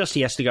just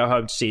he has to go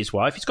home to see his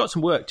wife. He's got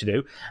some work to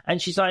do.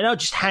 And she's like, "No,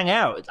 just hang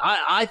out."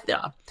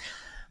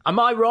 Am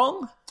I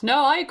wrong?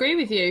 No, I agree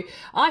with you.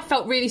 I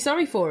felt really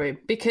sorry for him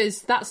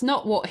because that's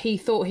not what he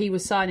thought he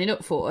was signing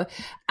up for.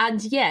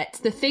 And yet,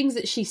 the things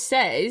that she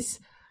says,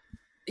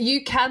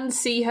 you can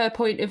see her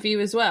point of view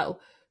as well.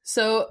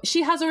 So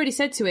she has already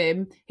said to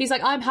him, he's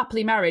like, "I'm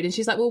happily married." And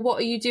she's like, "Well, what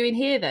are you doing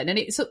here then?" And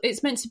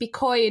it's meant to be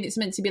coy and it's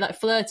meant to be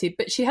flirty,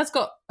 but she has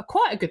got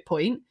quite a good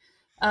point.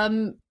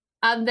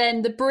 And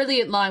then the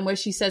brilliant line where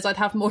she says, "I'd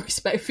have more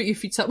respect for you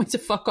if you told me to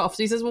fuck off."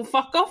 So he says, "Well,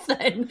 fuck off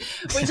then,"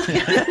 which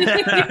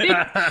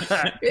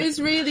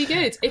is really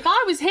good. If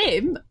I was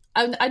him,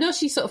 and I know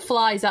she sort of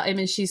flies at him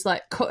and she's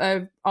cut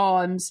her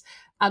arms,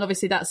 and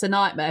obviously that's a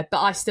nightmare,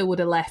 but I still would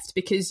have left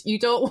because you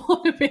don't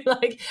want to be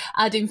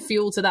adding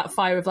fuel to that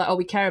fire of "Oh,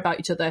 we care about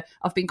each other.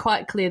 I've been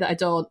quite clear that I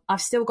don't.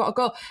 I've still got to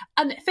go."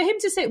 And for him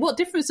to say, "What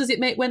difference does it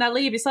make when I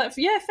leave?" It's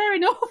yeah, fair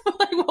enough.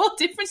 What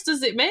difference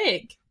does it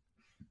make?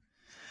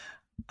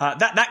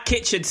 That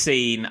kitchen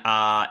scene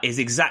is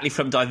exactly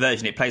from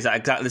Divergent. It plays out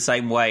exactly the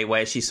same way,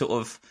 where she sort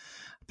of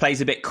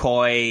plays a bit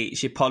coy.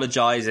 She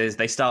apologises.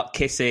 They start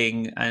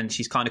kissing, and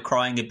she's kind of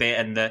crying a bit.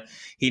 And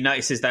he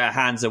notices that her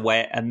hands are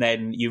wet, and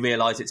then you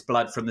realise it's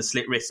blood from the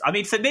slit wrist. I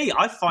mean, for me,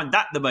 I find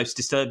that the most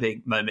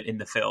disturbing moment in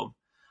the film.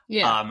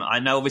 Yeah. I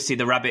know, obviously,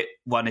 the rabbit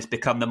one has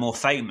become the more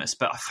famous,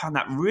 but I found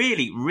that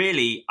really,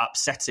 really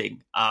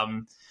upsetting.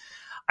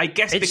 I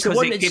guess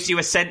because it gives you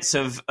a sense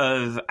of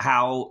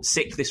how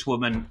sick this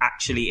woman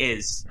actually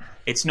is.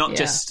 It's not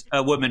just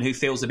a woman who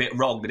feels a bit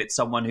wrong, but it's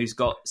someone who's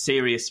got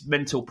serious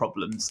mental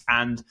problems.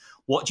 And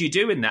what do you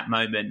do in that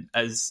moment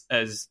as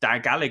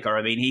Dan Gallagher?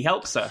 I mean, he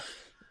helps her.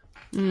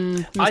 For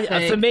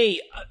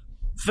me,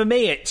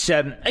 it's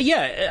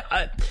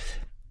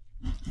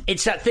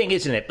it's that thing,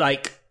 isn't it?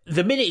 Like,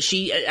 the minute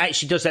she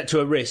actually does that to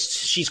her wrists,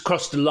 she's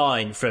crossed the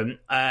line from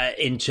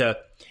into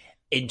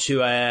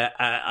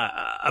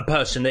a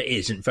person that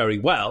isn't very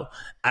well.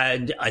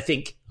 And I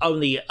think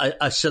only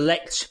a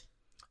select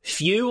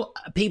few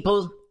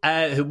people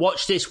who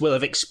watch this will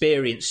have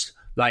experienced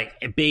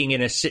like being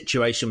in a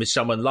situation with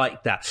someone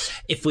like that.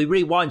 If we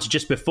rewind to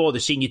just before the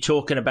scene you're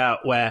talking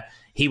about where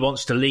he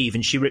wants to leave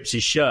and she rips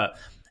his shirt,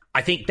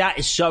 I think that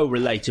is so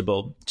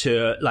relatable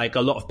to like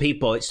a lot of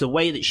people. It's the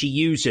way that she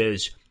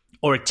uses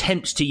or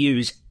attempts to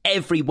use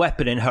every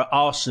weapon in her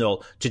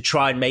arsenal to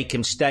try and make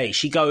him stay.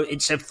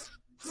 It's a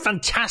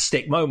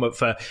fantastic moment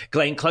for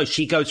Glenn Close.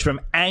 She goes from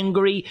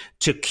angry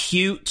to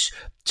cute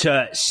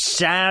to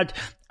sad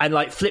and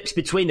like flips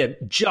between them,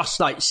 just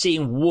like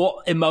seeing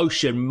what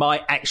emotion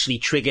might actually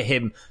trigger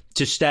him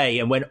to stay.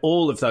 And when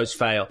all of those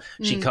fail,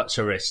 she cuts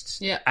her wrists.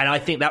 Yeah. And I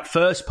think that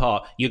first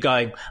part, you're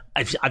going,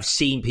 I've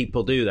seen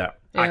people do that.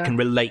 Yeah. I can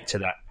relate to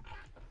that.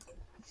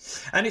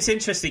 And it's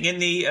interesting, in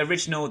the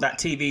original, that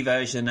TV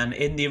version, and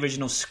in the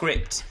original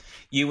script,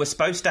 you were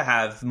supposed to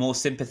have more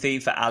sympathy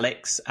for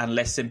Alex and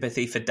less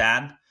sympathy for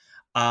Dan.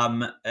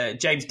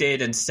 James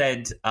did and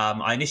said,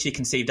 I initially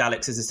conceived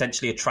Alex as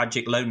essentially a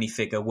tragic, lonely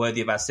figure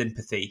worthy of our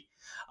sympathy.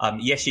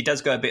 Yes, she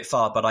does go a bit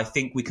far, but I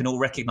think we can all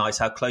recognise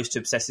how close to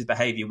obsessive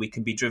behaviour we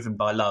can be driven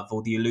by love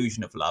or the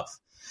illusion of love.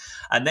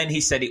 And then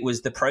he said it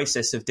was the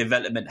process of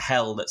development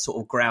hell that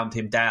sort of ground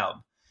him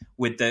down,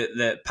 with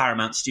the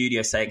Paramount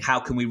studio saying, how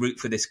can we root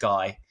for this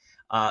guy?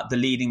 The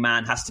leading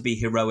man has to be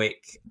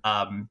heroic.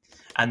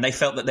 And they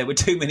felt that there were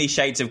too many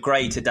shades of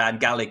grey to Dan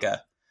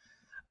Gallagher.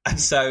 And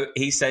so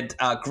he said,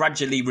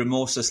 gradually,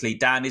 remorselessly,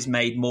 Dan is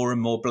made more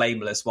and more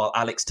blameless while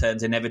Alex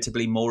turns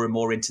inevitably more and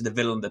more into the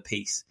villain of the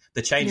piece.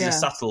 The changes are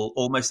subtle,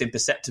 almost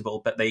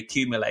imperceptible, but they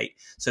accumulate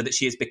so that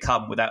she has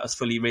become, without us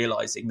fully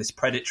realising, this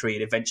predatory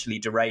and eventually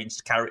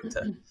deranged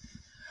character.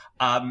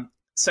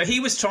 So he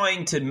was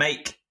trying to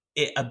make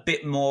it a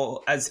bit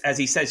more, as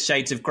he says,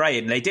 shades of grey.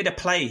 And they did a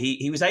play.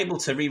 He was able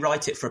to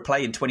rewrite it for a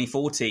play in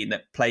 2014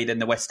 that played in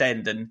the West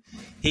End. And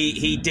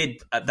he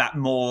did that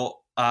more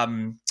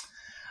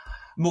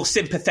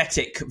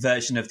sympathetic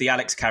version of the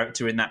Alex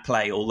character in that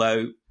play,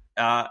 although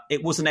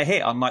it wasn't a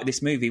hit, unlike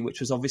this movie, which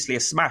was obviously a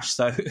smash.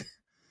 So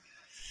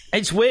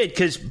it's weird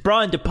because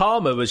Brian De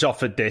Palma was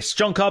offered this.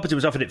 John Carpenter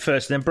was offered it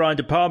first, and then Brian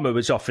De Palma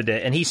was offered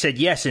it, and he said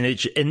yes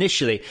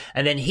initially,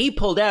 and then he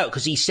pulled out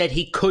because he said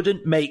he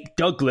couldn't make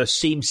Douglas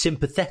seem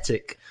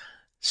sympathetic.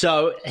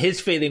 So his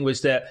feeling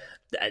was that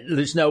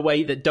there's no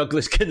way that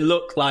Douglas can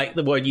look like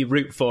the one you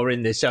root for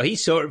in this. So he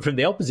saw it from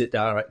the opposite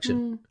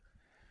direction.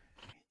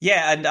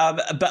 Yeah,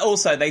 and but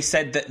also they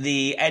said that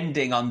the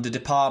ending under De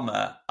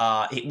Palma,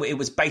 it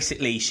was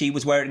basically she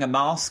was wearing a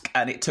mask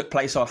and it took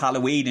place on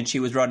Halloween and she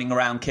was running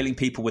around killing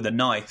people with a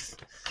knife.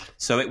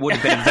 So it would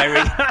have been a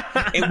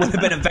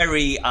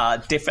very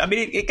different. I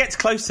mean, it gets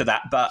close to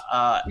that, but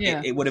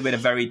it would have been a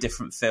very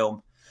different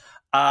film.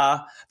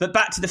 But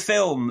back to the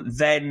film,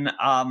 then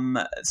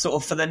sort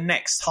of for the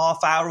next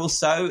half hour or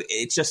so,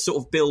 it just sort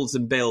of builds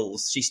and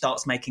builds. She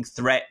starts making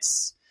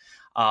threats.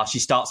 She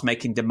starts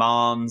making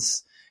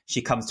demands.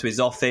 She comes to his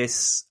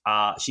office.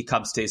 She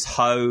comes to his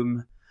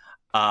home,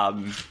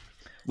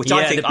 which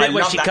I think the bit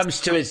where she comes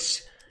to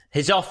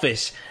his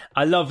office.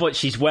 I love what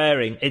she's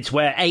wearing. It's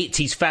where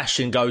 80s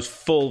fashion goes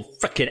full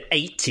freaking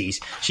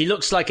 80s. She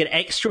looks like an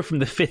extra from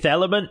The Fifth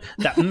Element.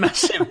 That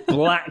massive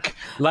black,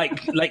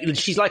 like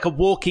she's like a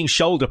walking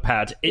shoulder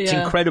pad. It's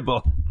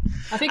incredible.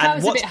 I think I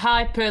was a bit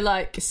hyper,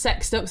 like,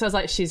 sexed up, so I was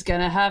like, she's going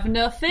to have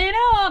nothing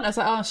on. I was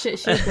like, oh, shit,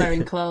 she's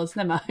wearing clothes.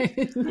 Never mind.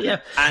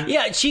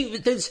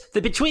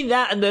 Between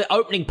that and the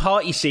opening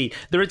party scene,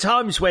 there are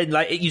times when,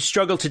 like, you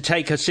struggle to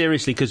take her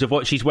seriously because of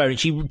what she's wearing.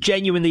 She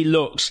genuinely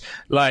looks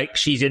like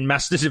she's in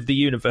Masters of the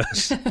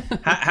Universe.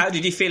 How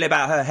did you feel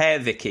about her hair,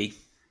 Vicky?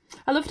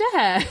 I loved her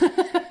hair.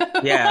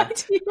 Yeah. Why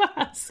do you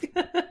ask?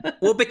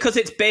 Well, because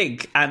it's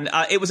big, and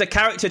it was a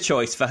character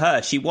choice for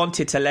her. She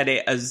wanted to let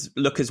it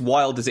look as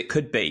wild as it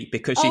could be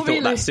because she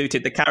thought that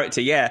suited the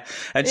character. Yeah,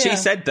 and she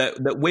said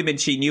that women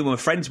she knew and were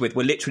friends with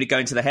were literally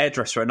going to the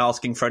hairdresser and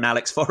asking for an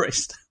Alex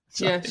Forrest.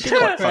 Yeah, she's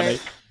quite funny.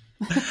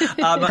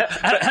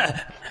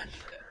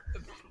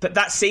 But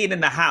that scene in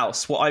the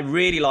house, what I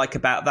really like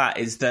about that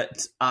is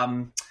that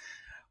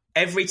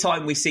every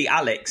time we see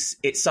Alex,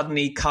 it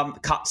suddenly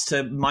cuts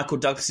to Michael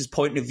Douglas's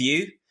point of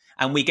view,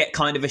 and we get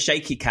kind of a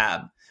shaky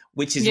cam,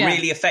 which is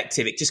really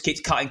effective. It just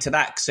keeps cutting to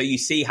that, so you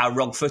see how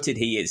wrong-footed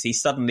he is.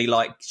 He's suddenly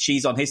like,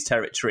 she's on his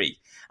territory,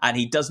 and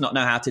he does not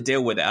know how to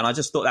deal with it. And I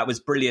just thought that was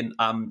brilliant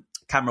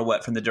camera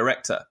work from the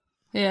director.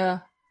 Yeah.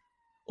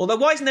 Although,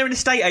 why isn't there an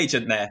estate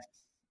agent there?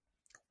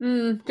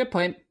 Good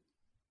point.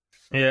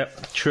 Yeah,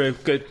 true.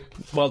 Good.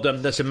 Well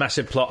done. That's a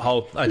massive plot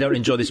hole. I don't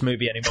enjoy this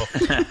movie anymore.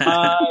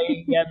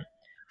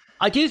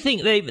 I do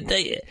think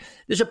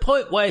there's a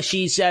point where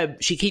she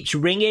keeps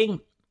ringing,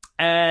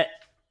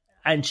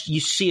 and you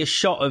see a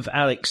shot of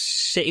Alex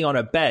sitting on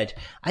a bed,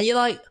 and you're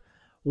like,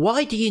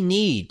 why do you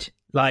need,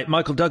 like,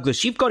 Michael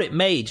Douglas? You've got it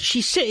made.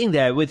 She's sitting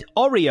there with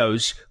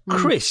Oreos,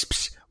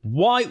 crisps,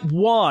 white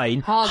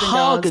wine,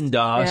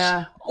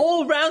 Haagen-Dazs,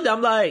 all round.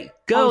 I'm like,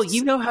 girl,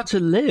 you know how to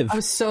live. I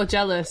was so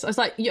jealous. I was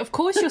like, of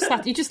course you're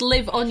sat. You just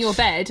live on your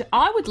bed.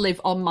 I would live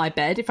on my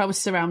bed if I was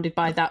surrounded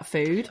by that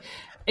food.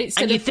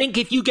 And you think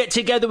if you get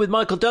together with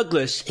Michael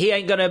Douglas, he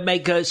ain't going to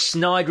make a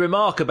snide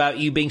remark about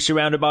you being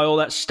surrounded by all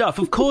that stuff?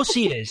 Of course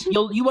he is.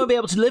 You won't be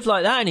able to live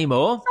like that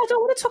anymore. I don't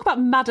want to talk about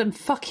Madam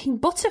fucking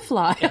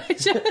Butterfly. I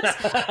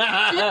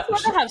just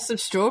want to have some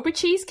strawberry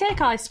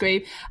cheesecake ice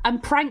cream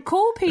and prank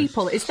call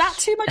people. Is that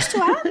too much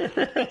to add?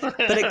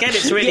 But again,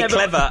 it's really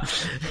clever.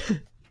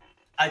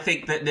 I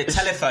think that the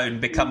telephone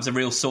becomes a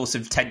real source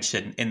of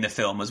tension in the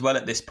film as well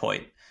at this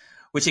point.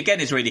 Which, again,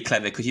 is really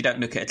clever because you don't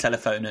look at a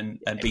telephone and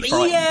be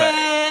frightened.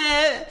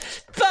 Yeah,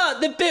 but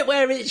the bit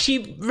where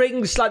she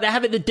rings, like they're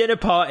having the dinner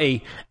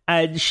party,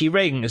 and she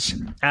rings,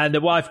 and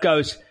the wife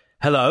goes,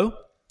 hello?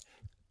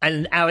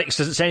 And Alex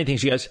doesn't say anything.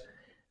 She goes,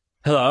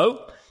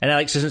 hello? And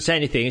Alex doesn't say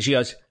anything, and she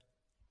goes,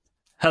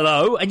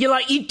 hello? And you're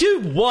like, you do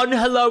one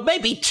hello,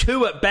 maybe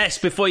two at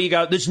best before you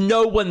go, there's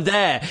no one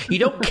there. You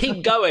don't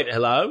keep going,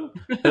 hello?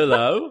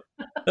 Hello?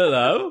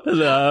 Hello?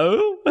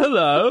 Hello?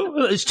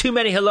 Hello? There's too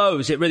many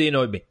hellos. It really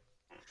annoyed me.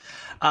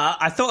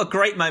 I thought a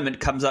great moment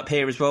comes up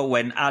here as well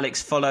when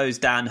Alex follows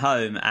Dan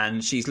home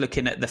and she's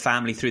looking at the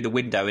family through the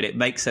window and it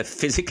makes her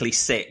physically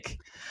sick.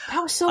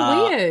 That was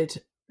so weird.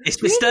 It's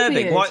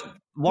disturbing. Really weird.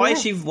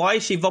 Why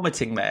is she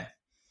vomiting there?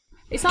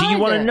 Do you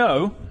want to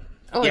know?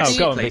 Oh, yes,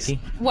 go on, please. Vicky.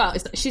 Well,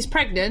 she's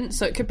pregnant,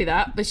 so it could be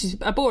that, but she's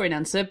a boring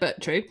answer,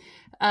 but true.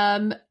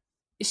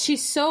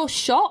 She's so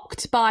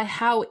shocked by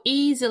how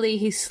easily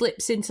he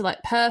slips into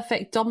like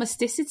perfect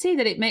domesticity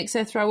that it makes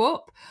her throw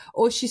up,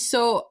 or she's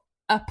so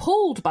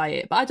appalled by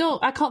it, but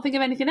I can't think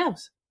of anything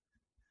else.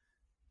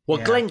 Well,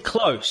 yeah. Glenn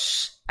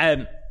Close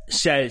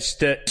says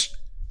that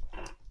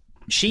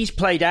she's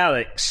played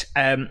Alex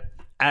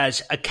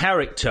as a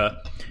character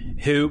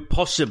who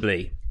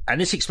possibly, and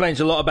this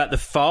explains a lot about the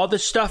father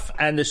stuff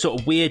and the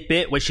sort of weird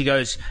bit where she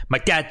goes, my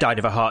dad died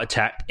of a heart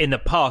attack in the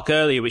park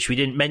earlier, which we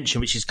didn't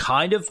mention, which is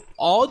kind of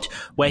odd,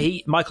 where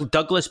Michael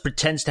Douglas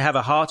pretends to have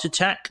a heart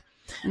attack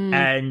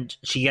and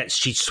she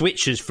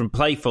switches from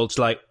playful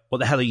to like, what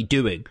the hell are you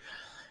doing?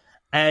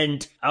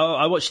 And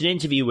I watched an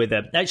interview with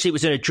her. Actually, it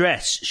was an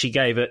address she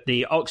gave at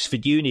the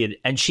Oxford Union.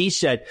 And she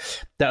said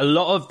that a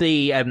lot of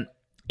the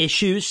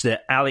issues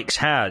that Alex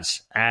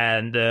has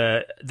and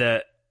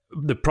the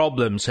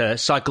problems, her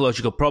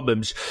psychological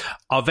problems,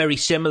 are very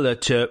similar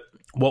to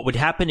what would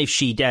happen if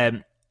she'd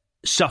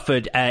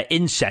suffered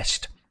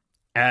incest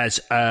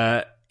as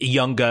a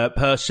younger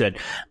person.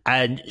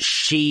 And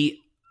she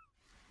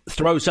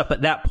throws up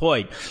at that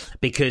point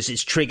because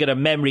it's triggered a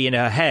memory in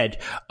her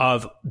head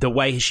of the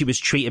way she was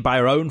treated by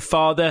her own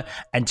father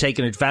and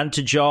taken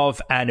advantage of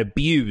and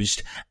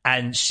abused,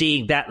 and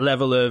seeing that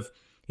level of,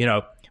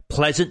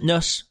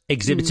 pleasantness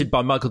exhibited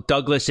by Michael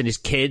Douglas and his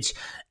kids,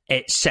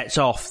 it sets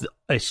off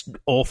this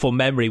awful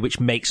memory which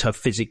makes her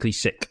physically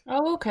sick.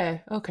 Oh,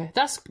 okay.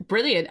 That's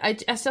brilliant.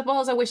 I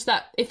suppose I wish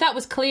that if that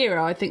was clearer,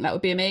 I think that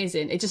would be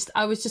amazing.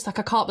 I was just like,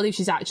 I can't believe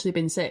she's actually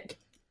been sick.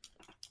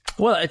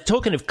 Well,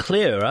 talking of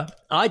clearer,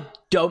 I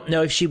don't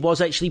know if she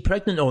was actually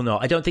pregnant or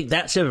not. I don't think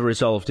that's ever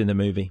resolved in the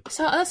movie.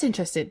 So that's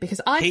interesting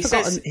because I've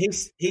forgotten.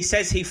 He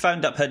says he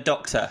phoned up her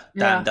doctor,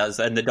 Dan does,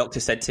 and the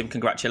doctor said to him,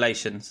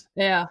 congratulations.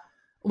 Yeah.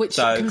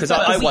 Because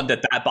I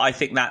wondered that, but I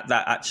think that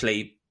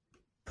actually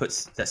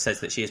says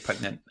that she is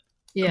pregnant.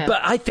 Yeah.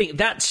 But I think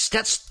that's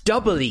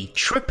doubly,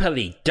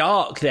 triply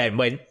dark then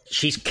when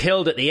she's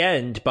killed at the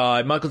end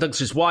by Michael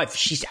Douglas's wife.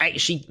 She's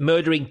actually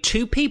murdering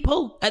two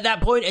people at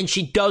that point, and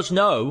she does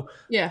know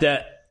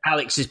that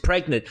Alex is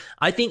pregnant.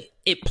 I think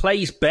it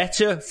plays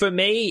better for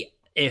me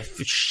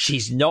if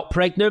she's not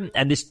pregnant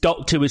and this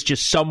doctor was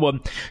just someone.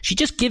 She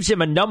just gives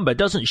him a number,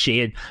 doesn't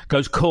she, and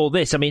goes, call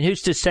this. I mean,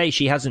 who's to say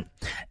she hasn't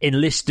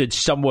enlisted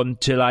someone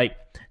to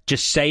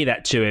just say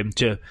that to him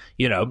to,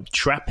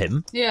 trap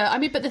him. Yeah, I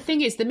mean, but the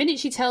thing is, the minute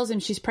she tells him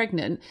she's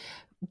pregnant,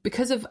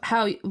 because of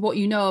what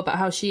you know about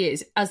how she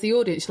is, as the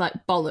audience, you're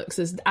like, bollocks,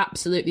 there's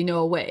absolutely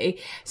no way.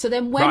 So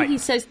then when he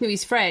says to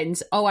his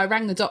friends, oh, I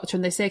rang the doctor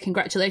and they say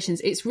congratulations,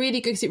 it's really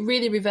good because it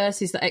really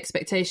reverses the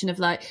expectation of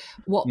like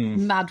what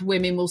mad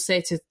women will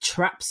say to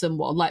trap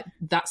someone, like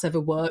that's ever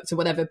worked or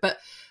whatever. But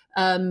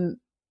I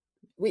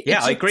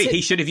agree.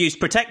 He should have used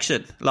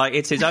protection. Like,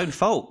 it's his own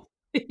fault.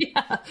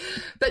 Yeah,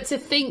 but to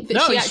think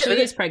that she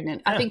actually is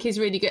pregnant, I think is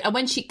really good.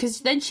 And because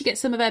then she gets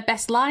some of her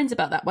best lines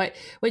about that.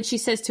 When she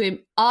says to him,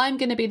 "I'm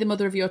going to be the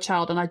mother of your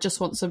child, and I just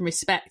want some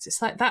respect."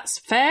 It's like, that's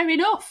fair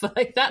enough.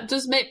 Like, that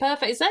does make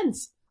perfect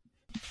sense.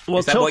 Well,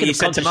 is that what you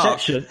said to Mark?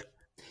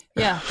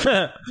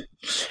 Yeah.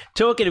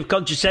 Talking of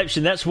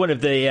contraception, that's one of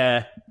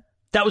the.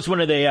 That was one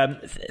of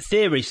the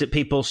theories that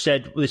people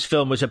said this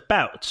film was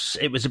about.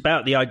 It was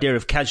about the idea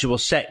of casual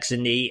sex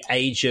in the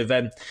age of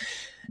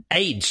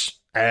AIDS.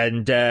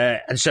 And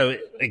so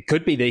it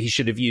could be that he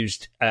should have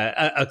used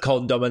a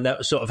condom, and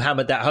that sort of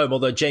hammered that home.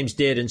 Although James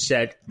Dearden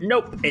said,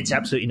 nope, it's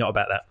absolutely not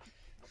about that.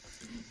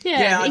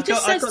 Yeah, he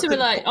just says to her,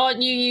 like,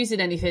 aren't you using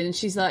anything? And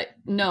she's like,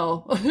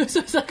 no.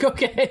 So it's like,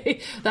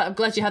 okay, I'm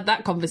glad you had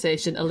that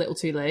conversation a little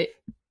too late.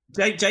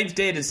 James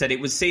Dearden said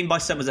it was seen by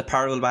some as a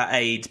parable about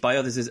AIDS, by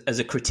others as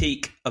a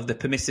critique of the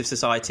permissive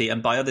society,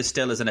 and by others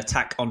still as an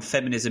attack on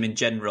feminism in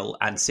general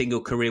and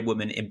single career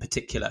women in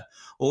particular,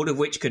 all of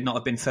which could not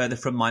have been further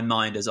from my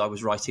mind as I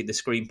was writing the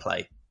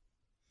screenplay.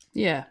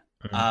 Yeah.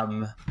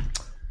 Can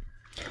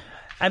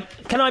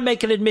I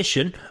make an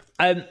admission?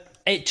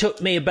 It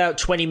took me about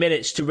 20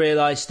 minutes to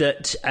realise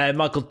that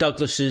Michael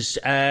Douglas's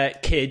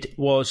kid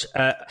was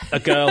a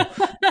girl.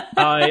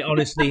 I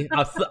honestly,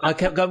 I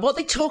kept going, what are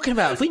they talking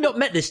about? Have we not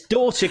met this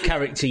daughter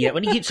character yet?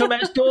 When he keeps talking about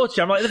his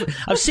daughter, I'm like,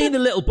 I've seen the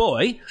little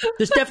boy.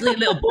 There's definitely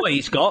a little boy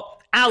he's got.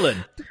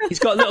 Alan. He's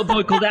got a little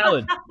boy called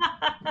Alan.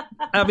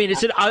 I mean,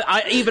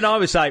 I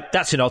was like,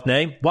 that's an odd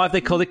name. Why have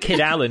they called the kid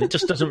Alan? It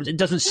just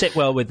doesn't sit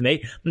well with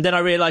me. And then I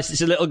realised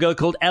it's a little girl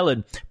called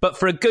Ellen. But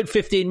for a good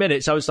 15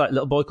 minutes, I was like,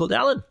 little boy called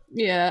Alan.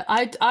 Yeah,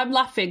 I'm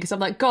laughing because I'm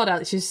like, God,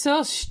 Alex, you're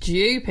so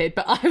stupid.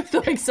 But I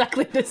thought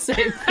exactly the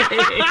same thing.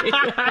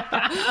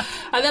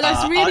 And then I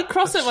was really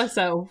cross at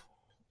myself.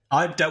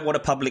 I don't want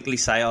to publicly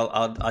say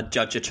I'll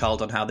judge a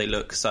child on how they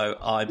look, so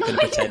I'm going to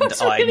pretend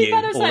I knew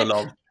all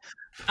along.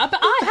 But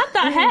I had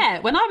that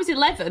hair when I was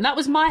 11. That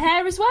was my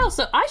hair as well,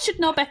 so I should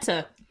know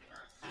better.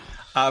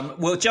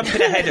 Well,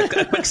 jumping ahead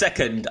a quick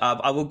second,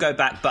 I will go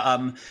back,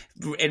 but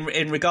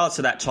in regards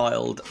to that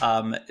child,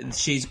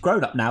 she's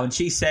grown up now, and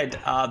she said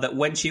that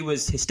when she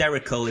was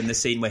hysterical in the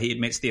scene where he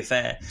admits the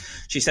affair,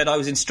 she said, I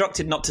was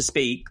instructed not to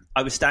speak.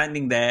 I was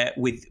standing there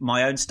with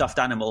my own stuffed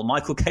animal.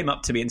 Michael came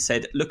up to me and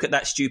said, look at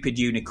that stupid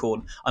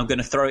unicorn. I'm going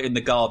to throw it in the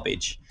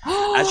garbage.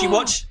 As you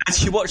watch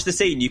the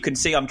scene, you can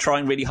see I'm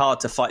trying really hard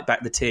to fight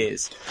back the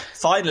tears.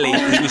 Finally,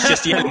 he was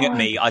just yelling at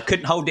me. I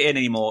couldn't hold it in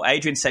anymore.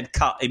 Adrian said,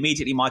 cut.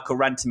 Immediately, Michael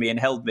ran to me and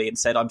held me and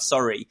said, I'm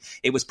sorry.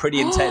 It was pretty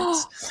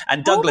intense.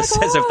 And Douglas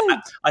says of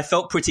that, I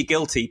felt pretty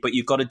guilty, but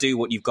you've got to do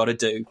what you've got to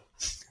do.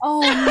 Oh,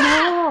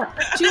 no.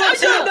 Do you want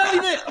to know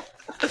that?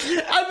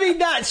 I mean,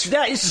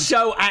 that is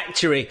so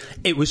accurate.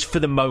 It was for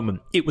the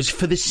moment. It was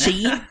for the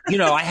scene. You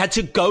know, I had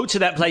to go to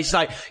that place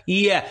like,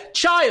 yeah,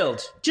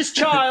 child, just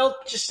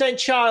saying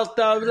child,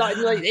 though. Like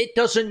it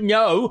doesn't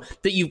know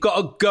that you've got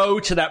to go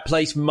to that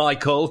place,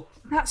 Michael.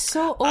 That's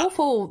so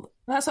awful.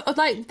 That's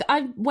like,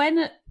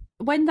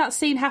 when that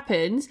scene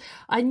happened,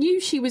 I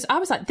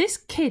was like, this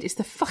kid is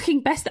the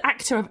fucking best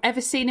actor I've ever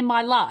seen in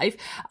my life.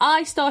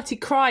 I started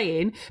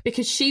crying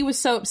because she was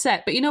so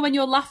upset. But you know, when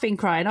you're laughing,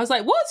 crying, I was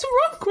like, what's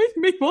wrong with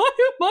me? Why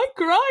am I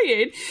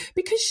crying?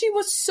 Because she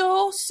was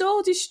so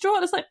distraught.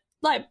 I was like,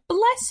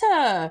 bless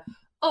her.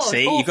 Oh,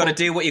 see, you've got to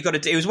do what you've got to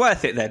do. It was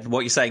worth it then,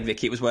 what you're saying,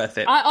 Vicky. It was worth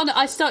it.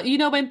 I start, you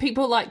know, when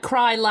people like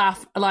cry,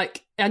 laugh,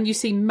 like, and you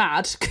seem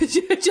mad because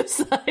you're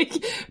just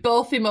like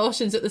both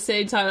emotions at the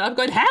same time. And I'm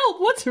going, help,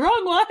 what's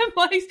wrong? Why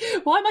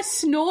am I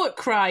snort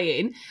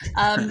crying?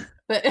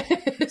 But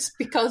it's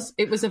because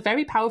it was a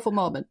very powerful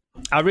moment.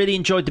 I really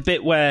enjoyed the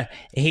bit where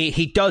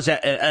he does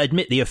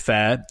admit the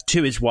affair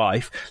to his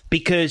wife,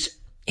 because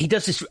he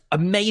does this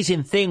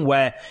amazing thing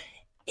where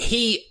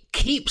he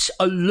keeps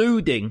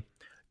alluding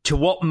to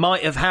what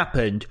might have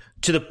happened,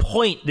 to the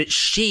point that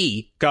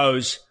she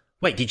goes,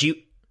 wait, did you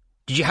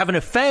have an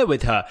affair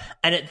with her?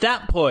 And at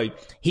that point,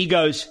 he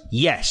goes,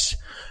 yes.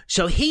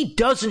 So he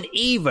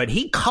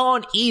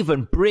can't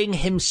even bring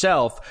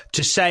himself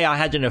to say I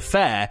had an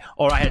affair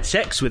or I had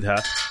sex with her.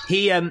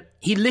 He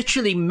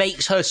literally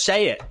makes her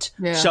say it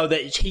so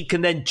that he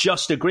can then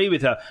just agree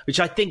with her, which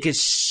I think is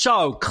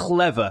so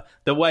clever,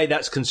 the way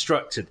that's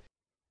constructed.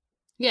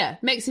 Yeah,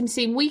 makes him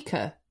seem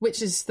weaker,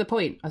 which is the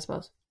point, I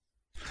suppose.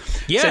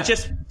 Yeah.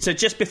 So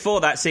just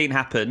before that scene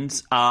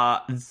happened, I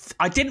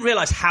didn't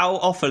realise how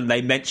often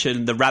they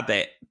mentioned the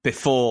rabbit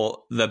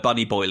before the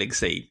bunny boiling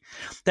scene.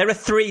 There are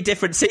 3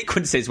 different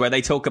sequences where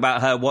they talk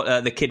about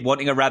her, the kid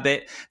wanting a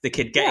rabbit, the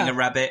kid getting a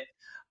rabbit,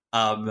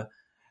 the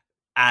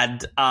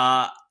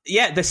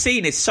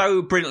scene is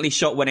so brilliantly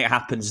shot when it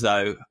happens,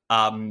 though.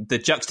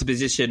 The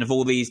juxtaposition of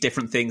all these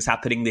different things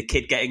happening, the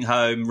kid getting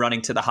home,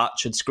 running to the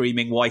hutch and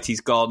screaming,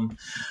 Whitey's gone,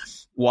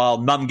 while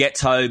Mum gets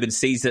home and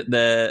sees that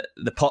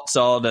the pot's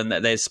on and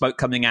that there's smoke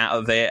coming out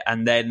of it,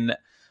 and then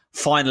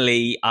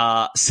finally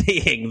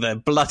seeing the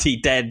bloody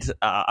dead,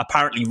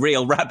 apparently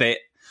real rabbit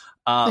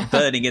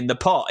burning in the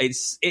pot.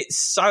 It's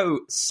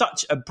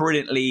such a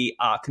brilliantly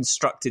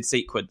constructed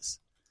sequence.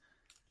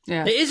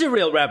 Yeah. It is a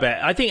real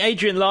rabbit. I think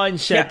Adrian Lyne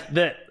said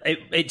that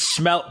it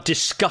smelt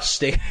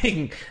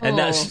disgusting, and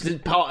that's the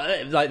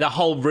part, like the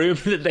whole room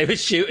that they were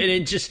shooting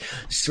in just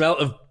smelt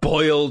of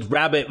boiled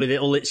rabbit with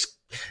it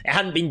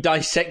hadn't been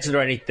dissected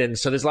or anything,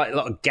 so there's like a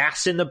lot of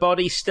gas in the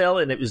body still,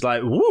 and it was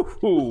like,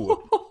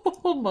 woohoo!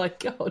 Oh my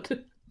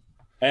God.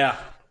 Yeah.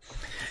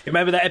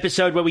 Remember that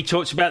episode where we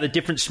talked about the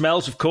different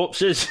smells of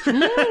corpses?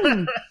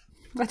 I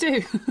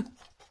do.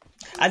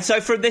 And so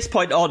from this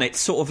point on,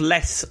 it's sort of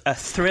less a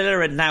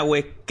thriller, and now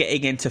we're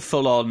getting into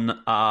full-on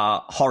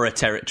horror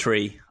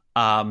territory.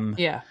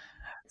 Yeah.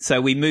 So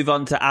we move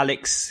on to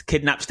Alex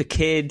kidnaps the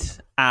kid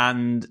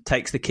and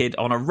takes the kid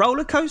on a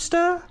roller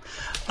coaster.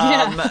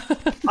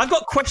 I've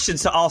got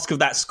questions to ask of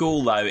that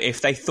school, though,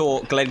 if they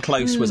thought Glenn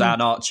Close was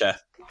Anne Archer.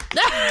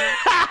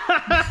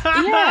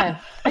 Yeah.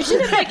 I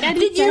didn't make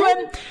any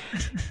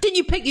Did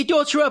you pick your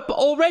daughter up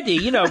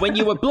already, when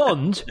you were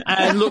blonde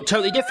and looked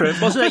totally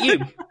different? Wasn't that you?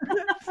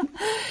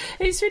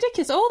 It's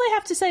ridiculous. All they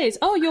have to say is,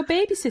 your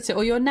babysitter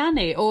or your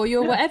nanny or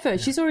your whatever.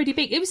 She's already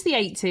big. It was the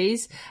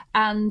 80s,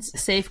 and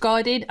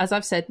safeguarding, as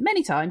I've said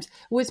many times,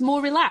 was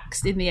more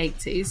relaxed in the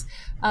 80s.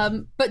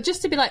 But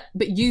just to be like,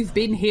 but you've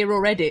been here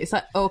already. It's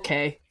like,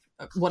 okay,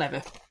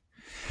 whatever.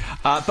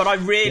 But I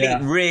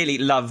really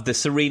love the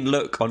serene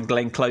look on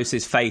Glenn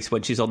Close's face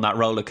when she's on that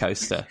roller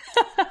coaster.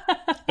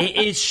 It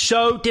is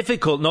so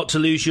difficult not to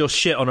lose your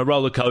shit on a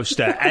roller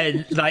coaster,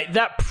 and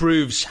that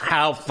proves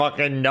how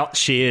fucking nuts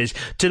she is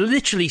to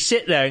literally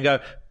sit there and go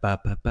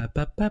ba ba ba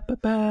ba ba ba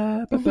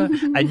ba ba ba,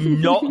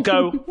 and not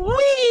go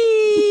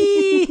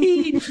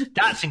wee.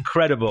 That's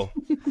incredible.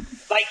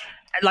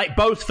 Like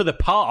both for the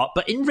part,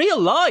 but in real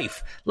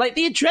life,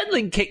 the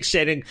adrenaline kicks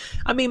in. And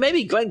I mean,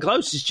 maybe Glenn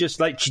Close is just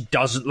she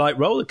doesn't like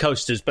roller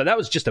coasters, but that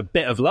was just a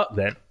bit of luck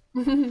then.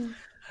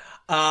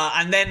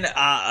 And then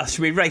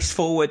should we race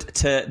forward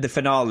to the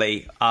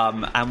finale?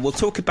 And we'll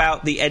talk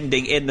about the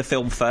ending in the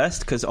film first,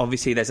 because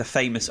obviously there's a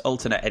famous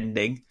alternate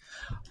ending.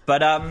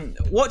 But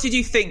what did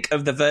you think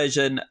of the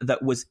version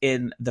that was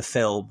in the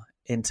film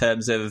in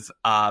terms of,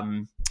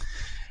 I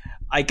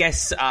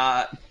guess,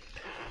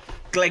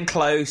 Glenn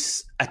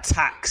Close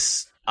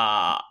attacks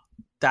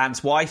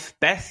Dan's wife,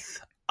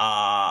 Beth.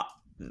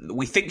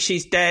 We think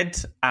she's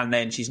dead, and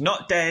then she's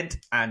not dead,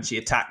 and she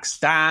attacks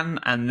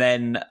Dan, and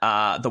then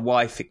the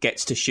wife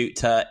gets to shoot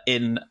her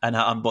and her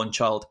unborn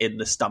child in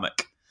the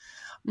stomach.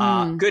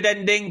 Good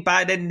ending,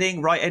 bad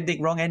ending, right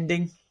ending, wrong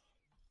ending?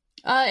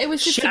 It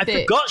was just a bit...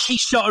 I forgot she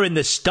shot her in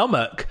the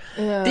stomach.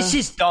 This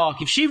is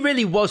dark. If she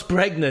really was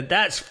pregnant,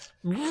 that's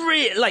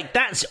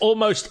that's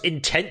almost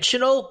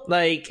intentional.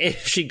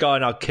 If she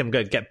going, I'm going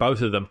to get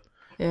both of them.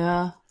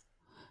 Yeah.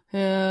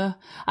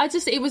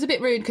 It was a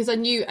bit rude because I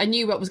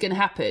knew what was going to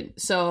happen,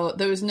 so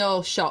there was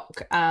no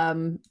shock,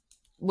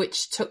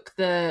 which took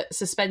the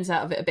suspense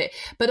out of it a bit.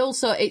 But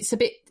also,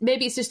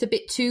 maybe it's just a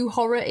bit too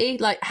horror-y.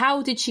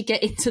 How did she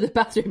get into the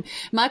bathroom?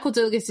 Michael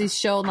Douglas is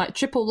shown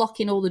triple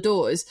locking all the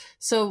doors,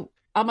 so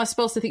am I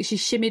supposed to think she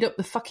shimmied up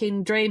the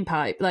fucking drain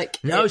pipe?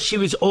 No, she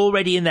was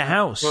already in the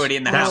house.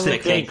 That's the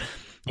thing.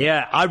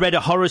 Yeah, I read a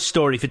horror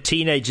story for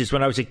teenagers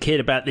when I was a kid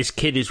about this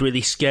kid who's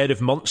really scared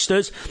of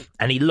monsters,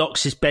 and he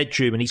locks his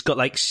bedroom, and he's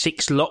got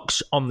 6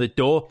 locks on the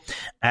door,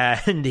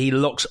 and he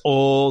locks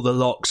all the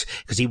locks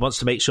because he wants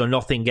to make sure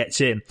nothing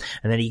gets in.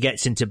 And then he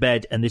gets into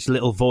bed, and this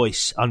little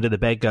voice under the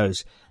bed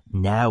goes,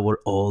 "Now we're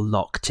all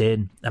locked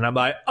in." And I'm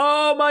like,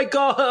 oh my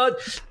God,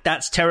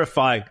 that's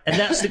terrifying. And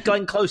that's the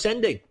Glenn Close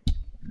ending.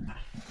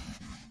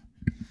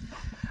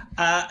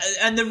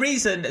 And the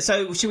reason,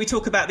 so should we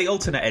talk about the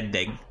alternate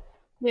ending?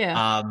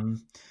 Yeah.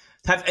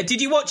 Did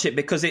you watch it?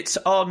 Because it's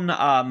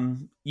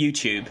on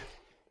YouTube.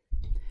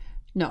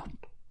 No.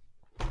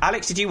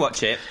 Alex, did you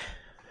watch it?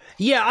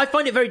 Yeah, I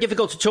find it very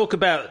difficult to talk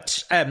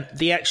about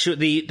the actual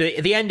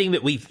the ending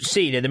that we've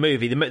seen in the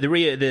movie,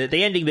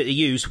 the ending that they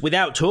use,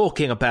 without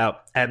talking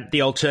about the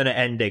alternate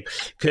ending,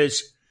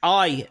 because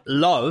I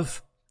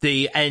love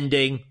the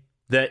ending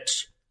that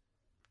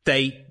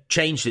they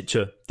changed it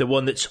to, the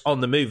one that's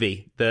on the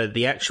movie,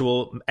 the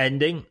actual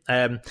ending,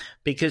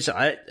 because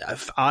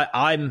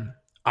I'm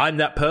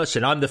that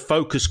person. I'm the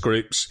focus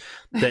groups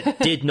that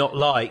did not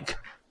like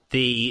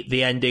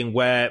the ending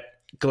where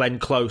Glenn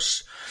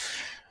Close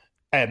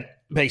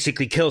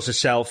basically kills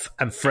herself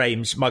and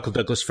frames Michael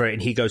Douglas for it,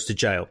 and he goes to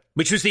jail,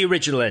 which was the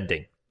original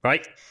ending,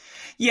 right?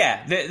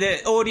 Yeah,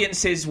 the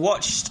audiences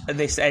watched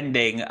this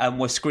ending and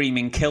were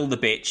screaming, kill the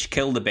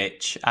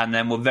bitch, and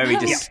then were very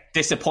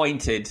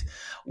disappointed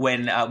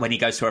when he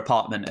goes to her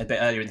apartment a bit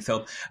earlier in the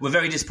film. We're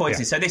very disappointed.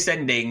 Yeah. So this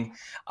ending,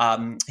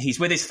 he's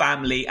with his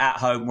family at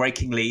home,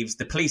 raking leaves.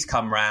 The police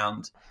come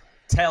round,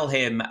 tell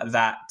him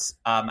that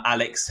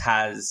Alex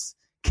has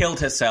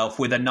killed herself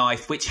with a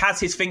knife, which has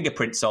his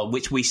fingerprints on,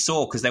 which we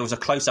saw because there was a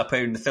close-up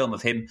here in the film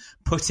of him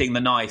putting the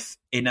knife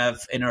in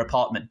her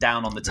apartment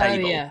down on the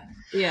table. Oh,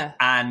 yeah.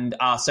 And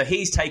so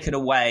he's taken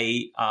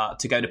away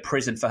to go to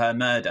prison for her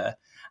murder.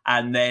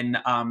 And then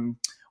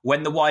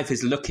when the wife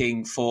is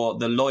looking for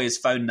the lawyer's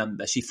phone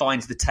number, she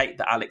finds the tape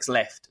that Alex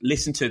left.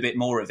 Listen to a bit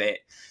more of it.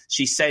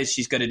 She says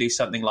she's going to do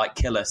something like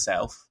kill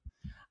herself.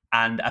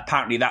 And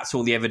apparently that's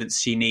all the evidence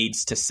she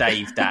needs to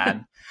save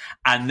Dan.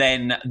 And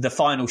then the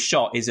final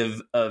shot is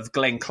of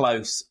Glenn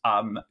Close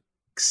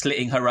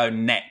slitting her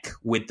own neck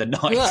with the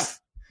knife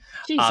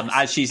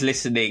as she's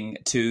listening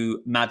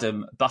to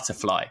Madame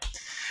Butterfly.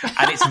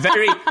 And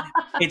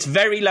it's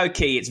very low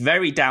key. It's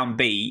very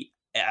downbeat.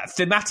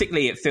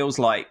 Thematically, it feels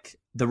like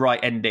the right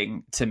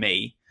ending to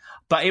me.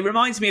 But it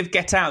reminds me of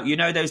Get Out. You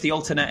know, there's the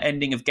alternate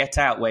ending of Get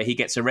Out where he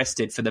gets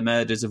arrested for the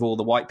murders of all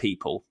the white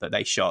people that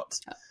they shot.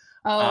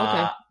 Oh,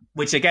 okay.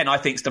 Which, again, I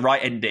think is the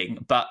right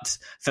ending. But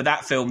for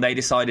that film, they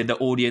decided that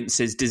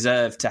audiences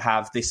deserve to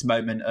have this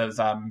moment of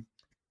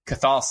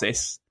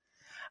catharsis.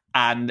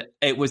 And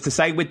it was the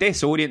same with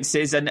this.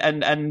 Audiences and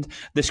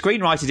the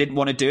screenwriter didn't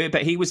want to do it,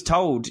 but he was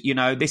told,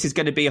 this is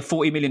going to be a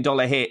 $40 million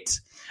hit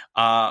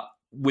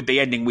with the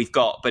ending we've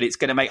got, but it's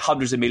going to make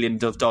hundreds of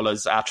millions of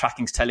dollars, our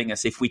tracking's telling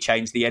us, if we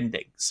change the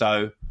ending.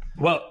 So,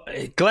 well,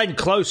 Glenn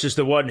Close is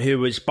the one who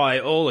was, by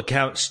all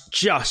accounts,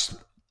 just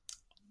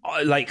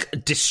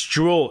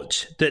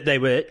distraught that they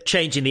were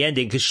changing the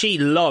ending, because she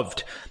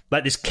loved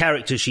this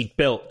character she'd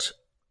built,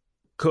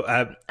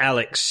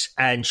 Alex,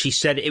 and she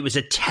said it was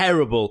a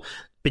terrible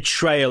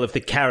betrayal of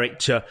the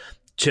character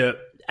to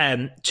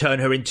turn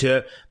her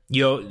into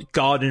your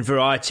garden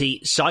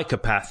variety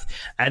psychopath.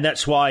 And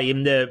that's why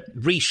in the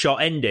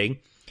reshot ending,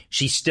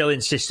 she still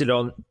insisted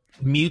on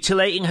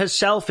mutilating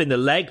herself in the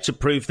leg to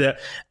prove that,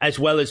 as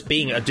well as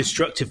being a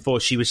destructive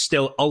force, she was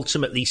still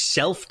ultimately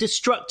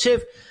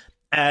self-destructive.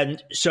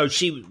 And so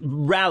she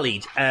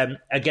rallied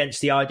against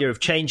the idea of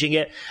changing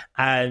it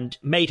and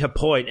made her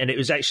point. And it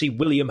was actually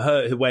William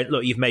Hurt who went,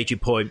 look, you've made your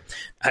point,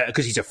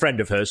 because he's a friend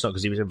of hers, not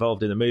because he was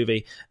involved in the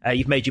movie.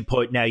 You've made your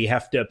point. Now you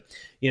have to,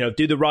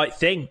 do the right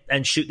thing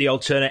and shoot the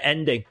alternate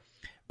ending.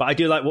 But I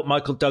do like what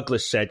Michael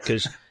Douglas said,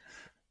 because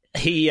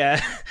he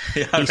said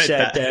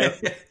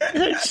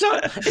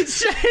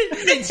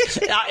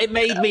it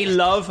made me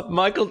love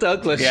Michael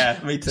Douglas. Yeah,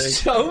 me too.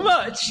 So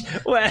much.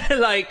 Where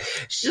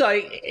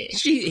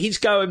he's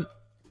going,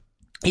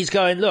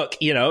 look,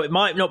 it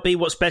might not be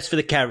what's best for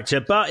the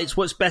character, but it's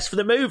what's best for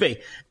the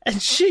movie.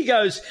 And she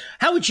goes,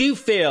 how would you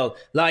feel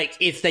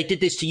if they did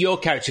this to your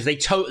character, if they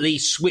totally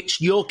switched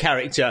your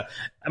character?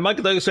 And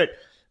Michael Douglas said,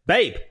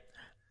 babe,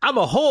 I'm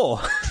a whore.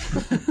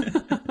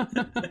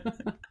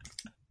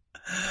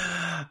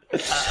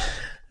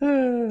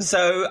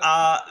 So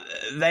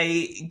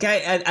they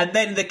get, and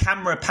then the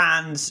camera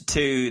pans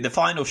to the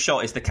final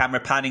shot. Is the camera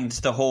panning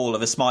to the hall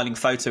of a smiling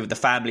photo of the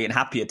family in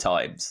happier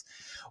times,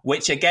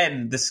 which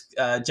again, this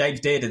James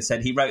Dearden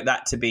said he wrote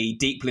that to be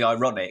deeply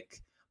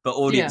ironic, but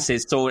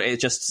audiences saw it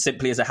just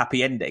simply as a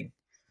happy ending.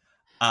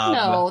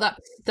 No,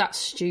 that's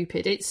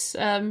stupid.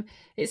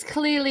 It's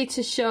clearly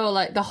to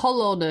show the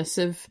hollowness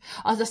of.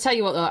 I'll just tell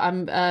you what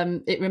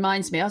though. It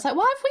reminds me. I was like,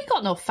 why have we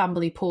got no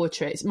family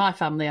portraits? My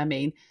family, I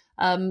mean.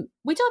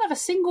 We don't have a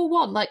single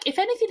one. If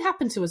anything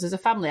happened to us as a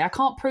family, I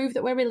can't prove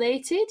that we're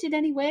related in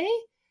any way.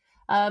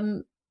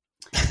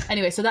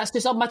 Anyway, so that's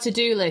just on my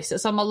to-do list.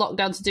 That's on my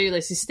lockdown to-do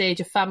list, is stage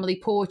a family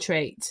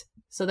portrait.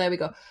 So there we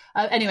go.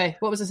 Anyway,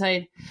 what was I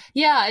saying?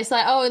 Yeah, it's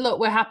oh, look,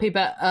 we're happy,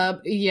 but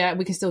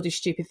we can still do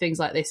stupid things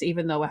like this,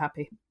 even though we're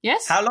happy.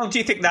 Yes? How long do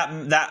you think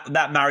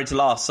that marriage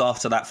lasts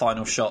after that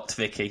final shot,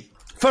 Vicky?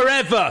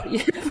 Forever.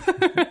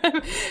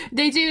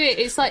 They do it.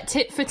 It's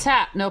tit for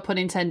tat, no pun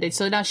intended.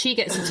 So now she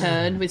gets a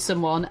turn with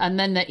someone, and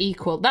then they're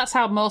equal. That's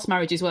how most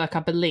marriages work, I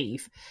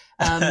believe.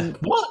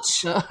 What?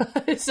 So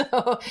he's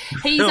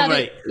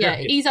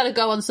he's had a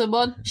go on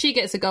someone. She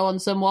gets a go on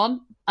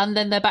someone, and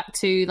then they're back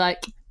to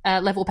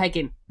level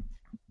pegging.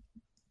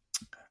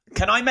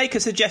 Can I make a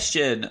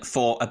suggestion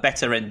for a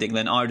better ending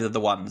than either of the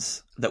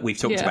ones that we've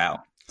talked about?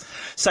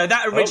 So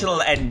that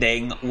original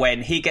ending,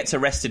 when he gets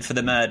arrested for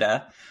the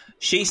murder,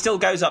 she still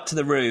goes up to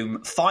the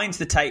room, finds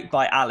the tape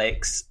by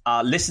Alex,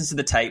 listens to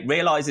the tape,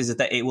 realises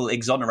that it will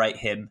exonerate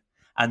him,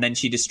 and then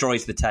she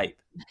destroys the tape.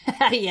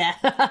 Yeah,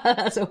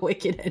 that's a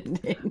wicked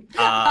ending.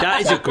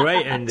 That is a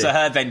great ending. So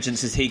her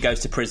vengeance is he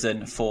goes to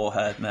prison for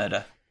her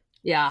murder.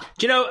 Yeah.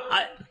 Do you know,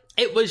 I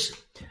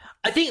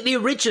think the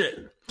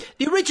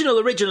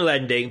original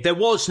ending, there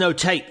was no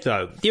tape,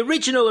 though. The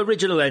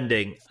original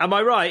ending, am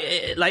I right?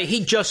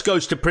 He just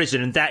goes to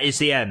prison and that is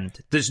the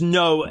end. There's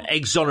no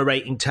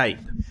exonerating tape.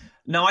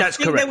 No, I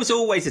think there was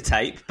always a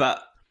tape,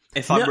 but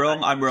if I'm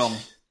wrong, I'm wrong.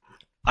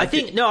 I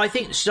think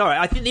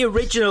the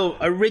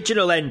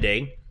original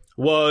ending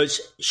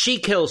was she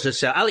kills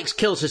herself. Alex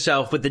kills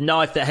herself with the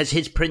knife that has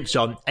his prints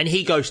on, and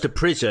he goes to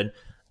prison,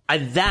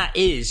 and that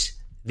is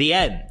the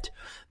end.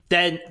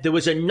 Then there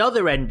was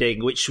another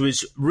ending, which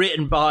was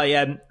written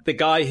by the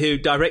guy who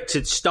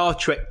directed Star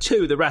Trek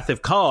II, The Wrath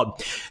of Khan,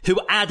 who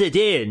added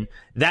in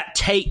that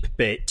tape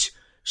bit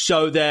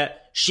so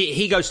that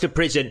he goes to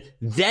prison.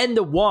 Then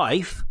the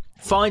wife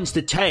finds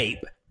the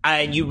tape,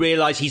 and you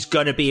realise he's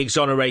going to be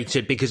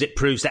exonerated because it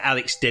proves that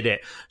Alex did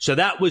it. So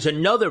that was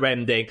another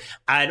ending,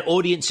 and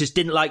audiences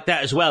didn't like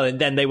that as well, and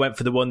then they went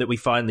for the one that we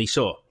finally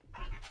saw.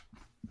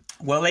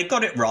 Well, they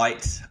got it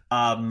right,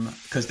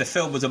 because the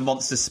film was a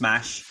monster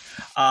smash.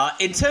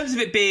 In terms of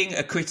it being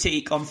a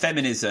critique on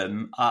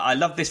feminism, I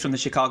love this from the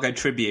Chicago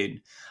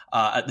Tribune.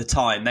 At the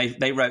time,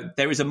 they wrote,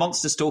 "There is a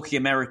monster stalking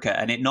America,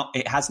 and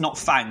it has not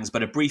fangs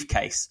but a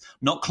briefcase,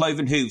 not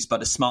cloven hooves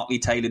but a smartly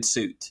tailored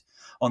suit.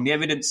 On the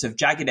evidence of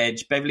Jagged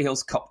Edge, Beverly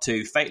Hills Cop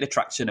 2, Fatal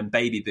Attraction, and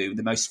Baby Boo,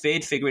 the most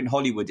feared figure in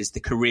Hollywood is the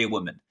career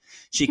woman.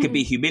 She can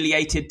be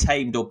humiliated,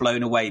 tamed, or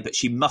blown away, but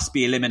she must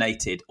be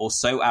eliminated, or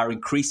so our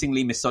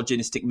increasingly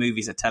misogynistic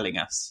movies are telling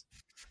us."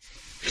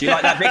 Do you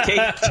like that, Vicky?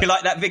 Do you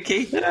like that,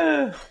 Vicky?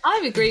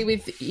 I agree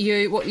with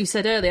what you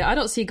said earlier. I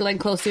don't see Glenn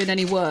Close doing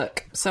any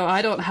work, so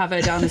I don't have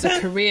her down as a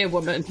career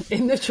woman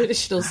in the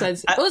traditional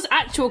sense. Us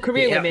actual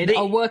career women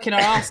are working our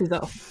asses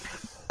off.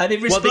 And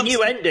the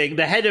new ending,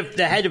 the head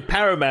of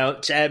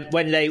Paramount,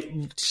 when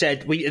they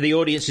said the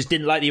audiences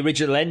didn't like the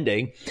original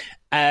ending,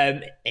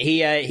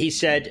 he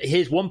said,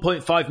 "Here's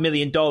 $1.5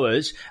 million.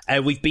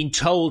 We've been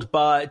told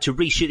to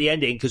reshoot the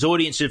ending because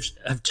audiences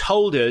have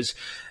told us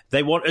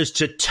they want us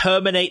to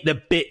terminate the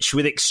bitch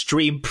with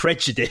extreme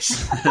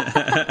prejudice."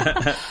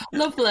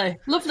 Lovely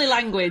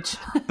language.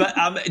 But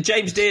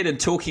James Dearden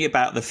talking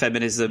about the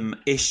feminism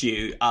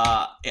issue,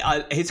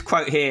 his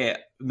quote here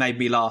made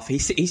me laugh.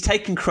 He's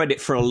taken credit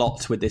for a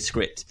lot with this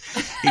script.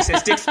 He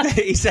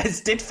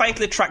says, "Did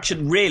Fatal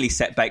Attraction really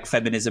set back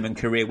feminism and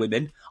career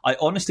women? I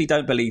honestly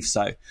don't believe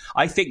so.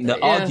 I think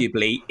that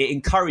arguably it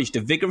encouraged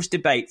a vigorous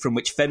debate from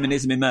which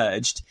feminism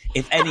emerged,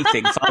 if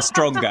anything, far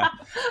stronger.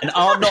 And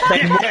are not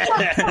there more..."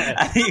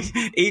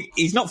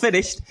 He's not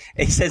finished.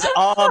 He says,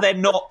 "Are there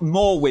not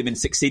more women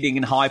succeeding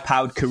in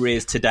high-powered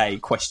careers today? ?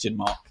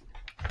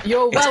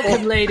 You're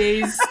welcome,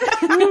 ladies."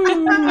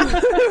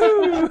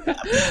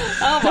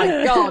 Oh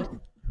my god.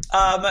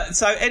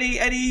 So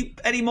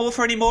any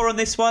more on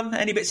this one?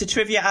 Any bits of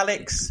trivia,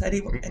 Alex?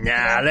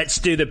 Nah, let's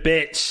do the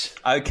bits.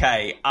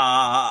 Okay.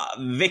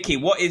 Vicky,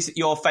 what is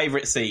your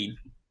favourite scene?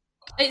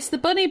 It's the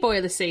bunny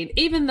boiler scene.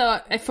 Even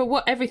though,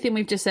 for everything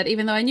we've just said,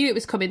 even though I knew it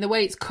was coming, the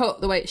way it's cut,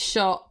 the way it's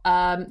shot,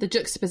 the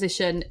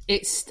juxtaposition,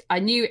 I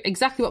knew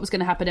exactly what was going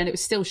to happen, and it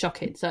was still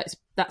shocking. So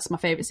that's my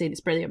favourite scene.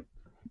 It's brilliant.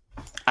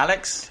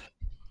 Alex?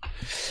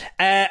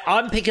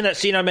 I'm picking that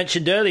scene I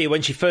mentioned earlier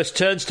when she first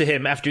turns to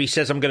him after he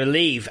says, "I'm going to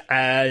leave,"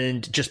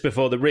 and just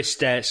before the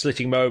wrist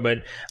slitting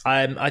moment.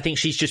 I think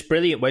she's just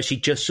brilliant, where she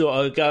just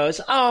sort of goes,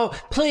 "Oh,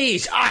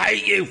 please, I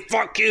hate you,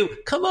 fuck you,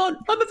 come on,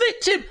 I'm a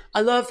victim,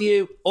 I love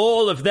you,"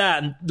 all of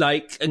that,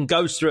 and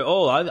goes through it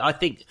all. I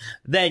think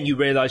then you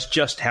realise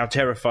just how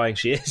terrifying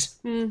she is.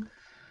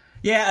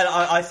 Yeah, and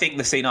I think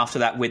the scene after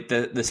that with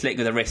the slitting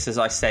of the wrist, as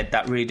I said,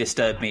 that really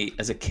disturbed me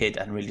as a kid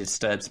and really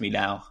disturbs me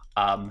now.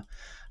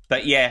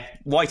 But yeah,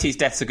 Whitey's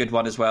death's a good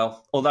one as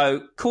well.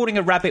 Although calling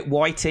a rabbit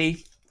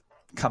Whitey,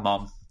 come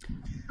on.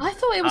 I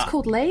thought it was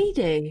called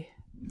Lady.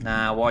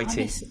 Nah,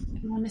 Whitey.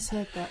 I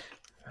misheard that.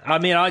 I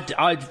mean,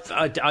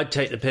 I'd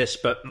take the piss,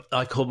 but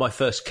I called my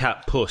first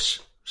cat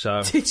Puss.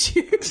 So did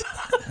you?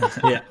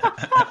 Yeah.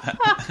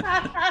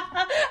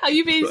 Are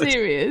you being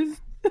serious?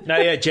 No,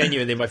 yeah,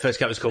 genuinely, my first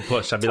cat was called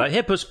Puss. I'd be like,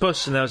 "Here, Puss,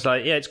 Puss," and I was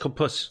like, "Yeah, it's called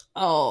Puss."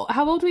 Oh,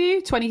 how old were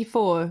you?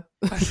 24.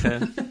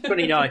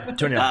 29.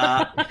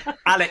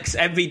 Alex,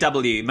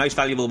 MVW, most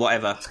valuable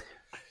whatever.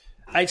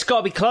 It's got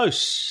to be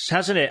close,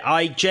 hasn't it?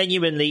 I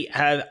genuinely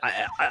have,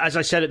 as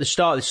I said at the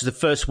start, this is the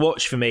first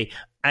watch for me,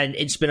 and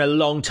it's been a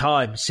long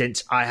time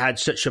since I had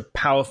such a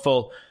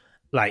powerful,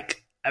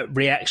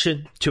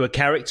 reaction to a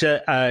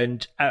character,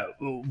 and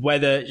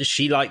whether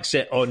she likes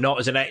it or not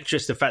as an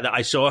actress, the fact that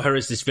I saw her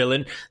as this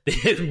villain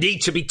that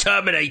need to be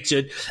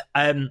terminated,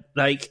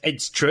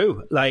 it's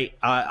true.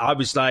 I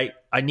was like,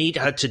 I need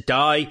her to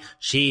die.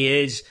 She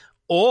is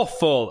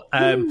awful,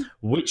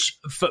 which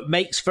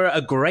makes for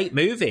a great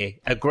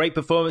movie, a great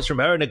performance from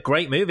her, and a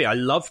great movie. I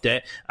loved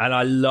it, and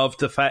I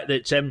loved the fact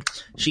that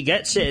she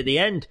gets it at the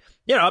end.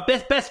 You know,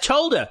 Beth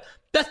told her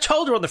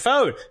on the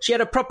phone. She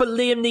had a proper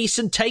Liam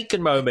Neeson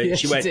Taken moment. Yeah,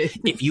 she went, did.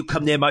 "If you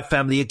come near my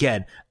family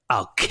again,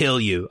 I'll kill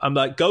you." I'm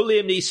like, go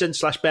Liam Neeson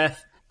 /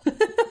 Beth.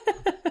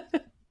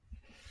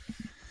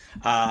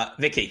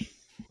 Vicky.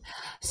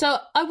 So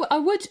I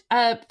would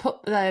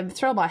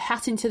throw my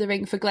hat into the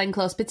ring for Glenn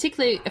Close,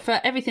 particularly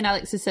for everything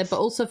Alex has said, but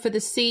also for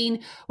the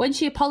scene when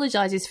she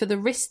apologises for the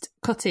wrist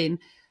cutting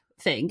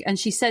thing, and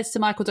she says to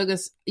Michael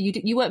Douglas,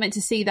 "You weren't meant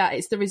to see that.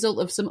 It's the result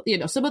of some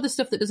other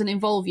stuff that doesn't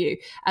involve you,"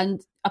 and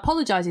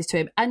apologises to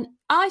him. And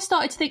I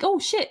started to think, oh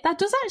shit, that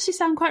does actually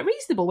sound quite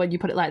reasonable when you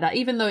put it like that,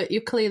 even though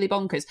you're clearly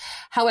bonkers.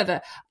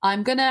 However,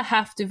 I'm gonna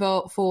have to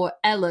vote for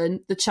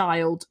Ellen, the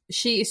child.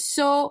 She is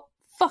so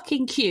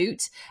fucking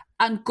cute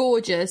and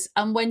gorgeous,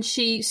 and when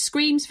she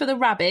screams for the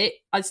rabbit,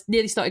 I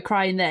nearly started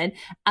crying then.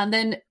 And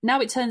then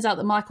now it turns out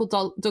that Michael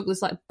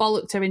Douglas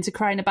bollocked her into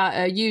crying about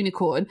a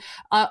unicorn.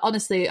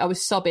 Honestly, I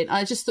was sobbing.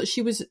 I just thought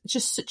she was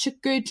just such a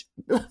good,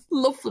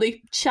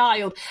 lovely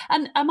child.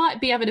 And I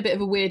might be having a bit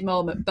of a weird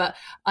moment, but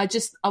I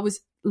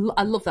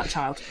love that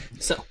child.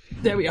 So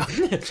there we are.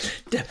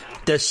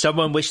 Does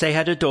someone wish they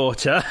had a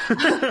daughter?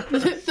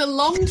 The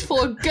longed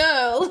for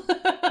girl.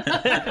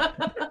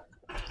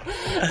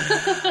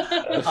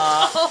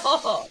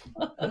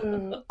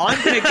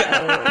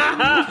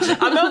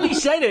 I'm only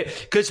saying it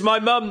because my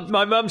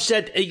mum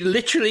said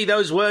literally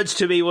those words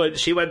to me once.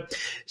 She went,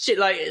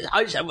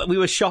 we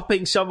were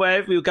shopping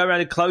somewhere, we were going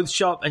around a clothes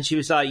shop, and she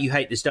was like, "You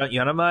hate this, don't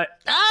you?" And I'm like,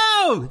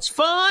 "Oh, it's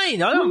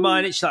fine, I don't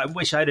mind it." She's like, "I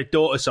wish I had a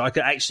daughter so I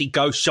could actually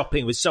go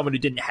shopping with someone who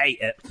didn't hate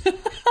it."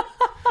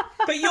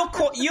 But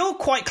you're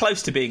quite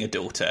close to being a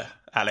daughter,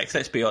 Alex,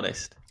 let's be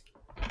honest.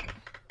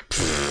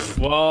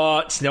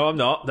 What? No, I'm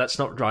not. That's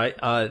not right.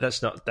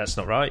 That's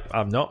not right.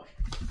 I'm not.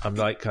 I'm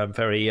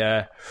very.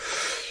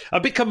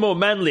 I've become more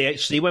manly,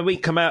 actually, when we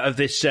come out of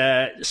this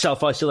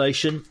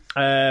self-isolation.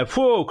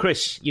 Whoa,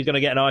 Chris, you're going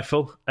to get an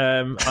eyeful.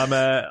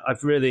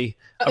 I've really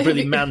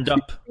manned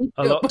up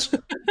a lot.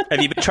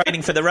 Have you been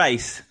training for the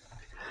race?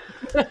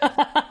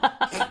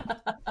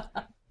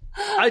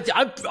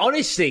 I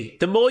honestly,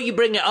 the more you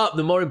bring it up,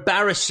 the more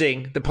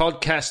embarrassing the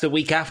podcast the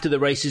week after the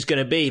race is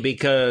going to be,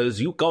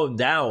 because you're going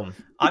down.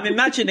 I'm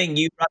imagining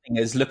you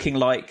running as looking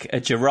like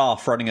a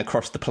giraffe running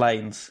across the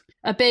plains.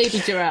 A baby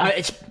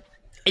giraffe.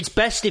 It's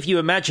best if you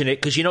imagine it,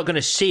 because you're not going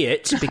to see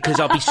it, because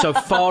I'll be so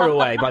far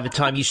away by the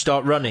time you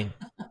start running.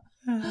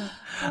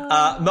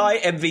 My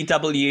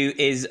MVW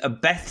is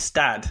Beth's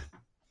dad.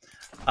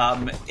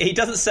 He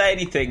doesn't say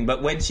anything,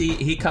 but when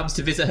he comes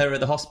to visit her at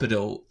the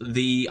hospital,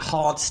 the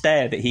hard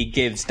stare that he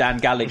gives Dan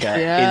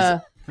Gallagher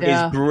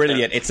is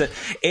brilliant.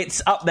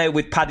 It's up there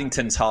with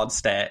Paddington's hard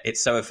stare. It's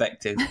so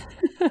effective.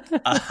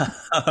 But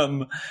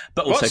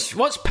also,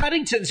 what's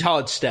Paddington's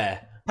hard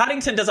stare?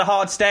 Paddington does a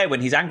hard stare when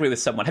he's angry with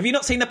someone. Have you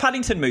not seen the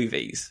Paddington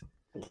movies?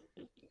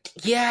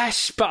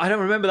 Yes, but I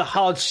don't remember the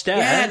hard stare.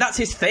 Yeah, that's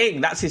his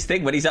thing. That's his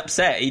thing. When he's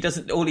upset,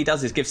 all he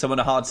does is give someone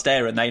a hard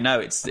stare, and they know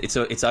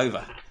it's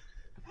over.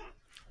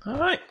 All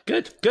right,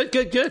 good.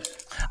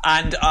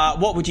 And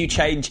what would you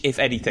change, if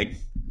anything,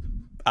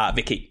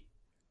 Vicky?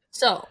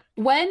 So,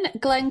 when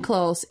Glenn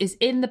Close is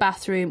in the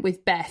bathroom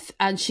with Beth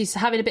and she's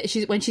having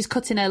when she's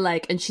cutting her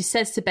leg, and she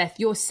says to Beth,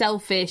 "You're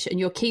selfish and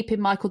you're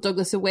keeping Michael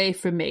Douglas away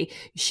from me.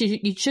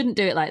 You shouldn't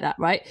do it like that,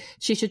 right?"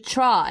 She should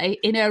try,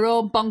 in her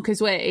own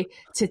bonkers way,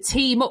 to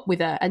team up with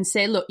her and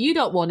say, "Look, you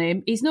don't want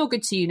him. He's no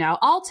good to you now.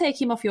 I'll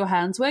take him off your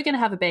hands. We're going to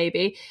have a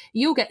baby.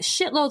 You'll get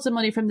shitloads of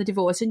money from the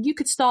divorce and you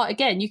could start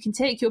again. You can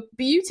take your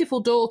beautiful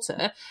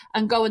daughter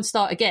and go and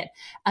start again."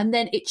 And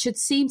then it should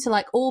seem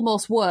to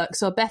almost work.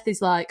 So Beth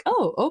is like,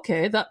 "Oh,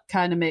 okay, that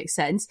kind of makes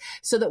sense,"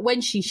 so that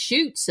when she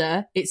shoots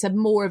her, it's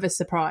more of a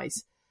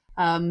surprise.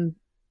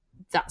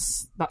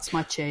 That's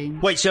my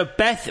change. Wait, so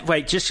Beth,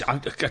 I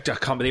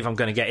can't believe I'm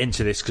going to get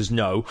into this, because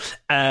no.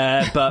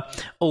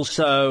 But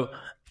also,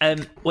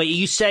 wait, are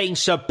you saying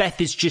so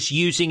Beth is just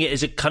using it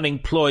as a cunning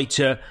ploy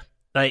to,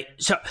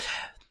 so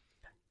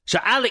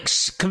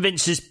Alex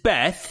convinces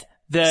Beth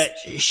that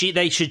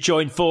they should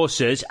join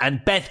forces,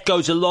 and Beth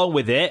goes along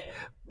with it,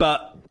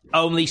 but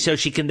only so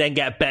she can then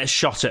get a better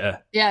shot at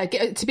her. Yeah,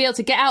 to be able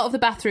to get out of the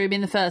bathroom in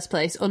the first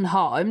place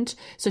unharmed.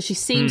 So she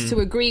seems to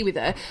agree with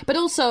her. But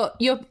also,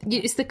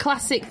 it's the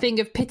classic thing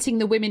of pitting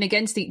the women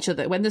against each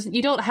other. When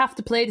you don't have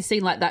to play the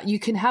scene like that. You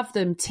can have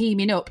them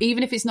teaming up,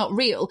 even if it's not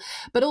real.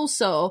 But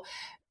also,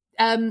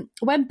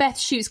 when Beth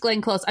shoots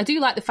Glenn Close, I do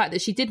like the fact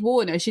that she did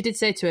warn her. She did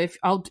say to her,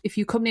 if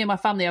you come near my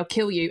family, I'll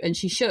kill you. And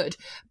she should.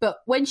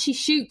 But when she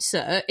shoots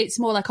her, it's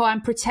more like,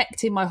 I'm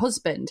protecting my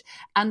husband.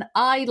 And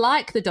I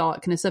like the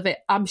darkness of it.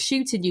 I'm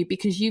shooting you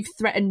because you've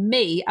threatened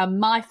me and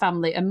my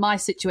family and my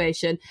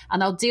situation.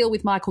 And I'll deal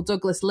with Michael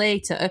Douglas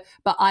later.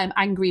 But I'm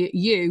angry at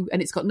you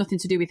and it's got nothing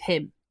to do with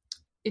him.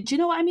 Do you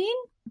know what I mean?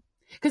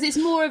 Because it's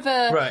more of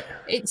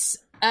it's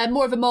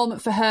more of a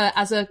moment for her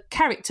as a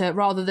character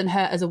rather than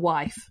her as a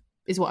wife.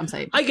 Is what I'm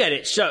saying. I get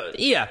it. So,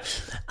 yeah.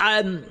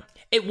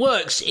 It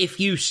works if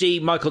you see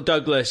Michael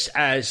Douglas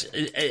as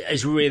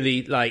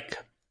really,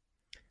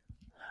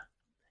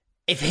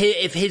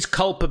 if his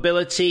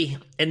culpability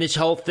in this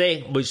whole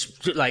thing was,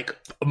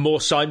 more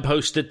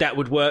signposted, that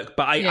would work.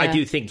 But I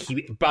do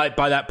think by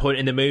that point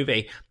in the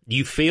movie,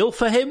 you feel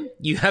for him.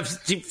 You have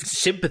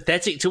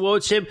sympathetic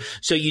towards him.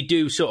 So you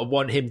do sort of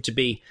want him to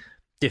be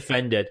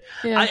defended.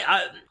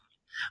 Yeah.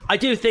 I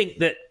do think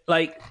that,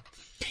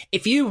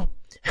 if you...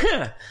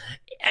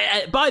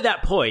 by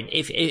that point,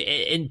 if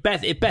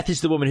Beth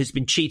is the woman who's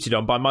been cheated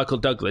on by Michael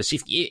Douglas,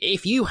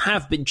 if you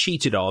have been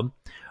cheated on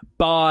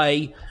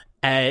by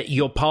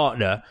your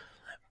partner,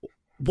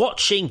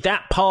 watching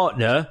that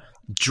partner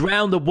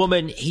drown the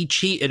woman he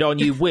cheated on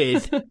you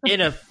with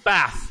in a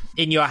bath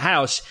in your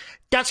house,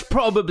 that's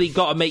probably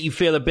got to make you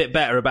feel a bit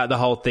better about the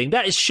whole thing.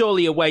 That is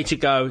surely a way to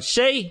go,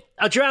 see,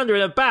 I drowned her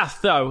in a bath,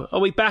 though. Are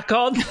we back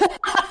on?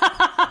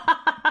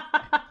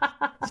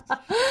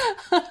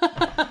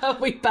 Are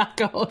we back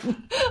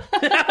on?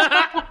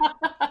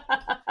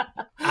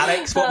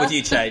 Alex, what would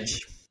you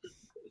change?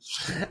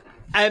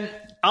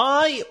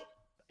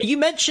 You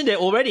mentioned it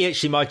already,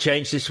 actually, my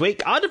change this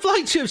week. I'd have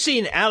liked to have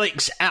seen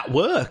Alex at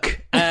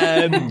work.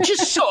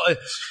 Just sort of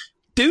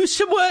do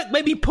some work,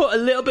 maybe put a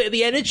little bit of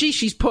the energy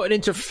she's putting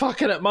into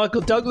fucking up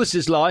Michael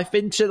Douglas's life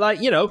into,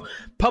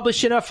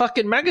 publishing her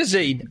fucking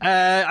magazine.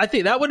 I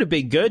think that would have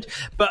been good.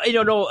 But,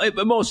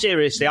 more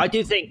seriously, I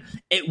do think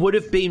it would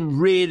have been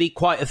really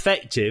quite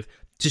effective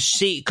to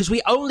see, because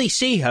we only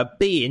see her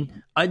being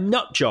a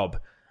nut job.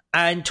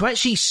 And to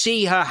actually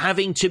see her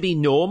having to be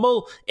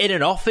normal in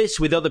an office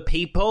with other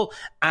people,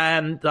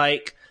 and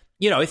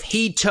if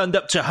he turned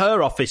up to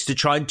her office to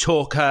try and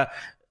talk to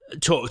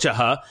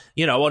her,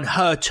 on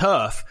her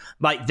turf,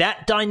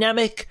 that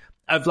dynamic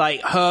of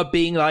her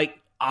being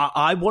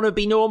I want to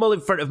be normal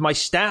in front of my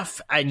staff,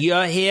 and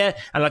you're here,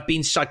 and I've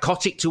been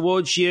psychotic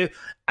towards you,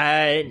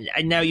 and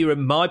now you're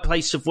in my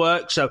place of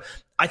work. So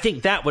I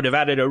think that would have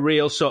added a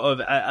real sort of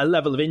a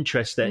level of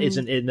interest that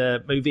isn't in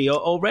the movie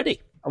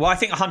already. Well, I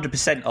think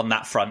 100% on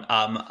that front.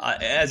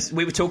 As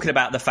we were talking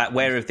about the fact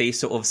where have these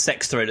sort of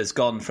sex thrillers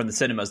gone from the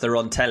cinemas, they're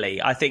on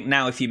telly. I think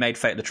now if you made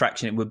Fatal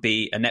Attraction, it would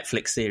be a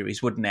Netflix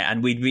series, wouldn't it?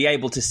 And we'd be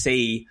able to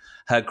see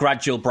her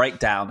gradual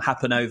breakdown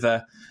happen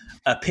over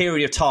a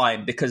period of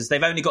time, because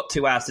they've only got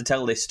 2 hours to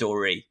tell this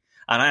story.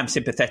 And I am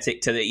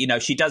sympathetic to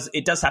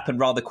it does happen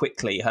rather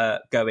quickly,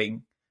 her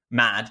going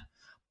mad,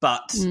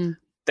 but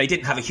they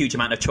didn't have a huge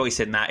amount of choice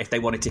in that if they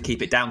wanted to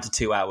keep it down to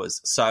 2 hours.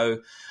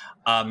 So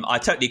I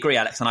totally agree,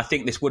 Alex, and I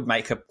think this would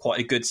make quite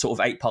a good sort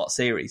of 8-part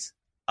series.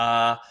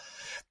 My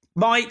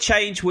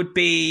change would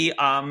be,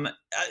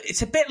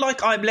 it's a bit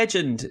like I'm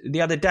Legend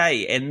the other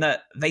day, in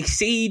that they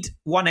seed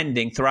one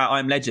ending throughout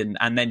I'm Legend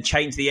and then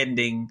change the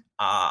ending,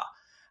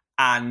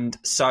 and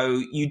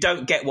so you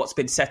don't get what's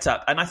been set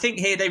up. And I think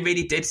here they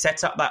really did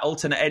set up that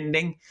alternate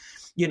ending.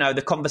 You know,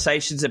 the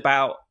conversations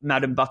about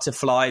Madame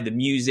Butterfly, the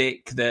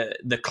music,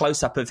 the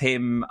close-up of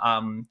him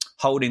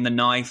holding the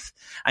knife.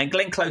 And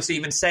Glenn Close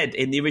even said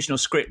in the original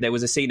script there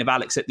was a scene of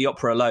Alex at the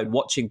opera alone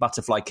watching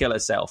Butterfly kill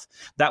herself.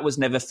 That was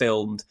never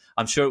filmed.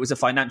 I'm sure it was a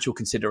financial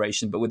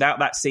consideration, but without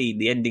that scene,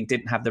 the ending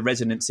didn't have the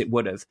resonance it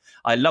would have.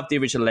 I loved the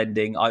original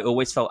ending. I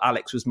always felt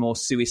Alex was more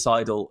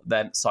suicidal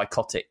than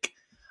psychotic.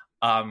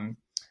 I'm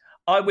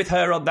with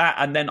her on that,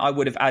 and then I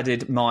would have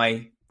added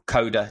my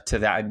coda to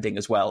that ending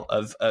as well,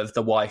 of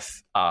the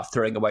wife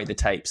throwing away the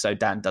tape, so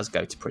Dan does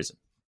go to prison.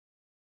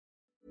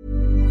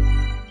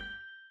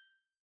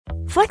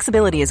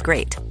 Flexibility is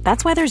great.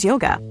 That's why there's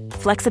yoga.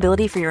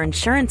 Flexibility for your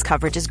insurance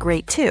coverage is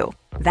great too.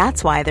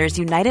 That's why there's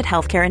United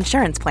Healthcare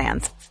Insurance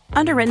Plans.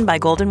 Underwritten by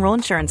Golden Rule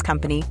Insurance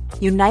Company,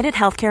 United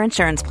Healthcare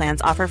Insurance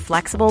Plans offer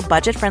flexible,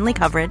 budget-friendly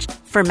coverage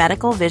for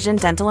medical, vision,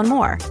 dental, and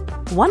more.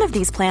 One of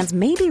these plans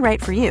may be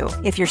right for you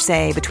if you're,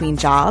 say, between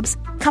jobs,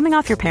 coming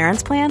off your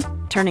parents' plan,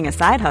 turning a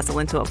side hustle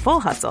into a full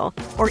hustle,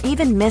 or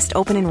even missed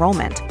open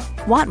enrollment.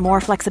 Want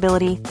more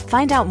flexibility?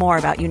 Find out more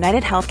about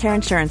United Healthcare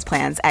Insurance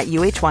Plans at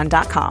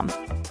uh1.com.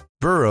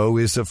 Burrow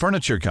is a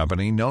furniture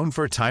company known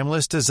for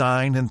timeless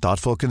design and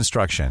thoughtful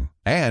construction,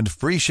 and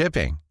free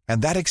shipping,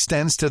 and that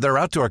extends to their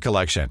outdoor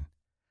collection.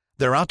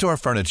 Their outdoor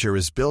furniture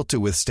is built to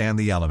withstand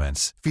the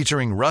elements,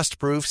 featuring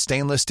rust-proof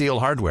stainless steel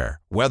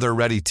hardware,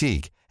 weather-ready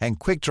teak, and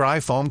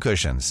quick-dry foam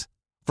cushions.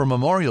 For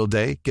Memorial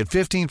Day, get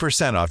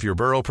 15% off your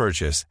Burrow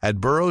purchase at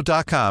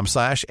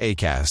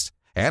burrow.com/ACAST,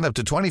 and up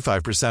to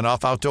 25%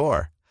 off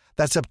outdoor.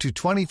 That's up to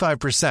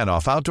 25%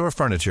 off outdoor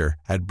furniture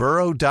at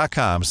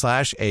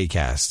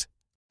burrow.com/ACAST.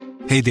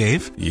 Hey,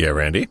 Dave. Yeah,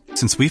 Randy.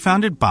 Since we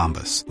founded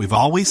Bombas, we've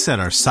always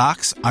said our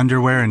socks,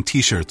 underwear, and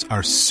T-shirts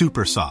are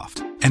super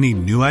soft. Any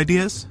new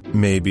ideas?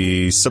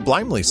 Maybe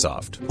sublimely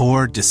soft.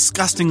 Or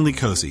disgustingly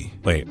cozy.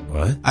 Wait,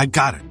 what? I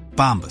got it.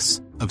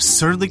 Bombas.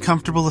 Absurdly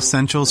comfortable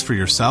essentials for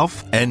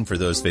yourself and for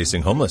those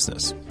facing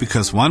homelessness.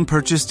 Because one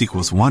purchased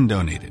equals one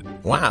donated.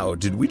 Wow,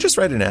 did we just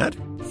write an ad?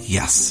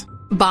 Yes.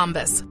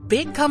 Bombas.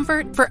 Big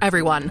comfort for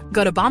everyone.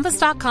 Go to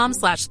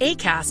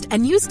bombas.com/ACAST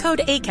and use code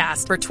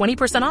ACAST for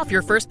 20% off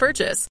your first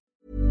purchase.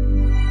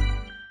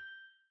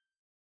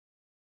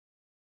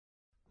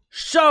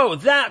 So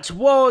that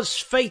was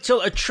Fatal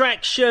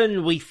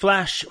Attraction. We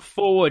flash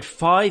forward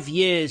 5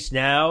 years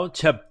now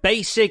to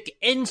Basic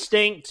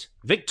Instinct,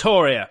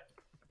 Victoria.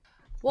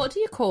 What do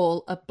you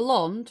call a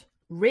blonde,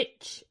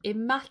 rich,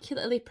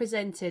 immaculately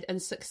presented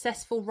and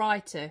successful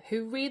writer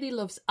who really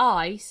loves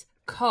ice,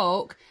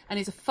 Coke, and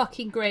is a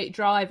fucking great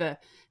driver?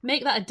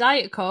 Make that a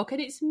Diet Coke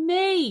and it's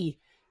me!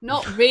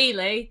 Not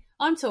really.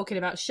 I'm talking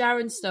about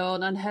Sharon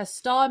Stone and her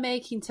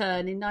star-making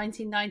turn in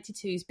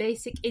 1992's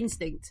Basic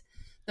Instinct,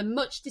 the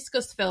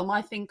much-discussed film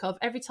I think of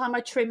every time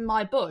I trim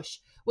my bush,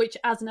 which,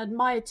 as an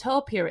admired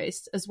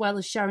topiarist, as well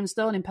as Sharon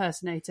Stone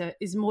impersonator,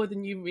 is more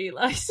than you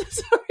realise.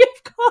 Sorry,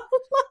 I've got to laugh.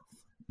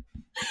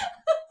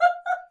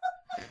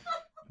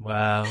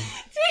 Wow. Do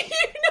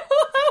you know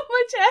how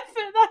much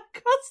effort that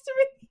cost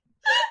me?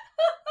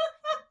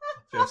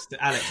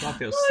 Alex, I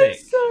feel sick.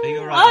 Sorry. Are you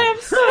all right? I am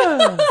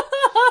so...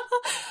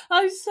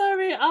 I'm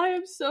sorry, I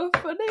am so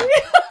funny.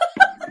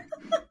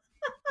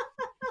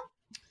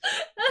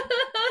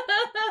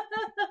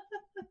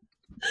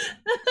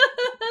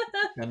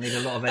 I need a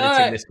lot of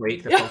editing this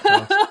week. The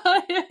podcast.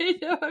 I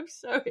know, I'm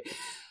sorry.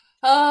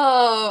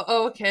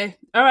 Oh, okay.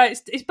 All right,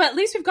 but at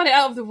least we've got it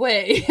out of the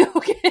way.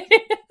 Okay.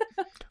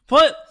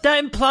 But that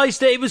implies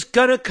that it was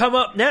going to come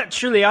up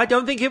naturally. I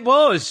don't think it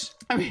was.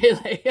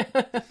 Really?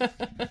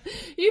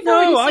 You've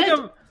already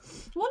said...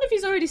 One of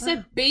you's already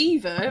said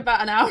beaver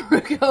about an hour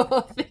ago,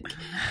 I think.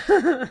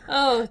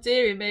 Oh,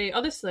 dearie me.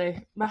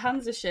 Honestly, my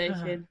hands are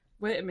shaking.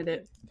 Wait a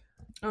minute.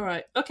 All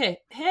right. Okay.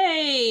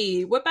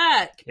 Hey, we're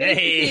back.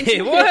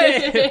 Hey, what?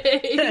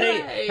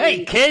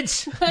 Hey,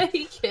 kids.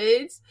 Hey,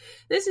 kids.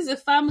 This is a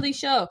family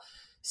show.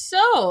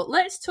 So,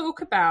 let's talk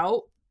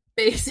about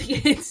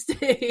Basic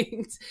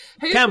Instinct.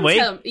 Can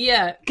we?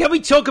 Yeah. Can we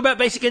talk about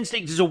Basic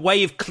Instinct as a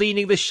way of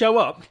cleaning the show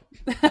up?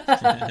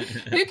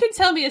 Who can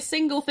tell me a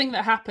single thing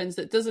that happens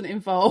that doesn't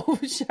involve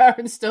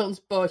Sharon Stone's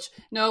bush?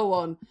 No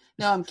one.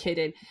 No, I'm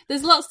kidding.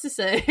 There's lots to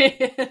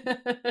say.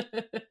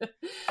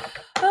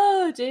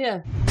 Oh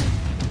dear.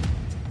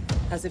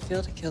 How's it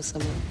feel to kill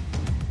someone?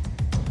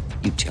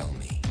 You tell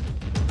me.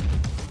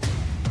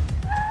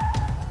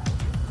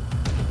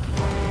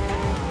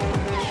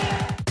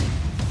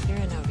 You're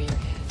in over your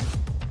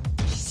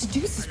head. She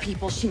seduces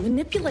people. She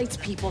manipulates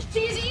people.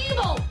 She's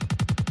evil.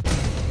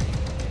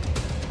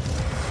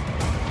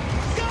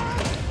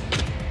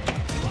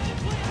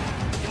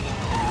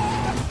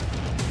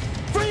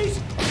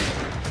 Freeze!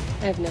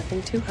 I have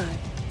nothing to hide.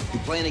 You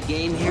playing a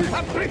game here?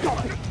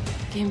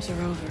 Games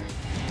are over.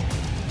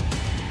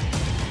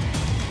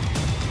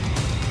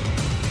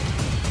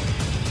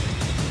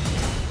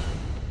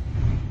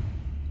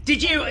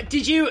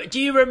 Do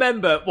you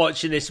remember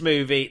watching this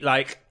movie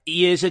like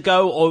years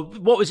ago, or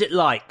what was it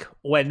like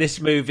when this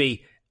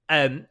movie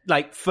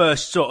like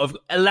first sort of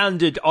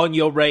landed on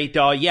your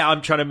radar? Yeah,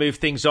 I'm trying to move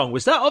things on.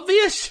 Was that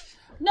obvious?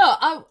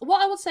 No,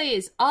 what I would say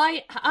is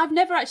I've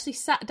never actually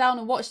sat down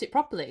and watched it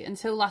properly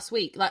until last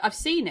week. Like, I've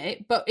seen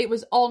it, but it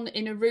was on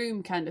in a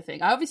room kind of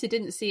thing. I obviously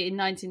didn't see it in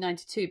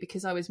 1992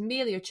 because I was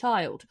merely a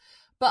child.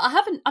 But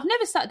I've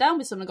never sat down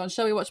with someone and gone,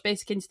 shall we watch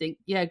Basic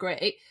Instinct? Yeah,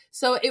 great.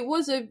 So it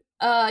was a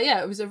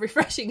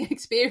refreshing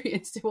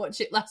experience to watch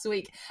it last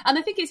week. And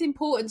I think it's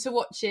important to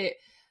watch it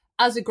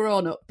as a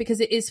grown-up because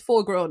it is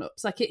for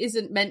grown-ups. Like, it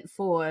isn't meant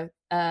for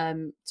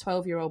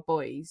 12-year-old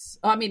boys.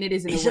 I mean, it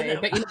is in a way,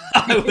 but you know.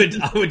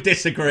 I would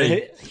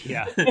disagree.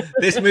 Yeah.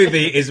 This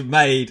movie is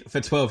made for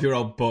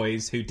 12-year-old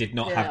boys who did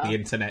not have the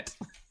internet.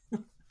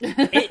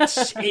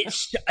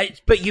 It's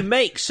but you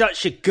make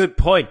such a good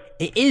point.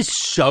 It is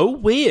so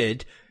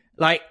weird,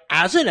 like,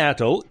 as an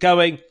adult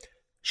going,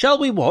 shall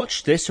we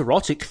watch this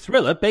erotic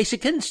thriller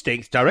Basic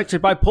Instinct,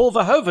 directed by Paul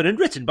Verhoeven and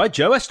written by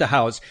Joe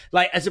Esterhaus?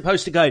 Like, as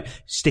opposed to going,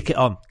 stick it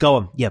on, go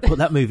on, yeah, put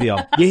that movie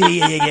on.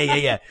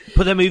 Yeah.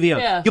 Put that movie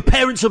on. Yeah. Your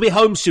parents will be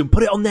home soon,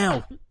 put it on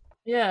now.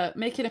 Yeah,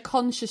 making a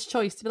conscious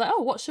choice to be like,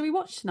 oh, what shall we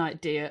watch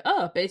tonight, dear?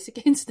 Oh,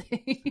 Basic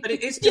Instinct. But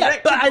it is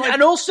yeah, but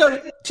and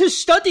also to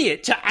study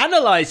it, to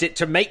analyse it,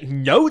 to make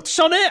notes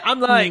on it. I'm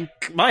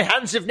like, my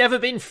hands have never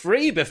been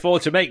free before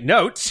to make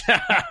notes.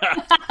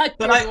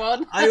 But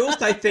I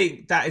also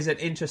think that is an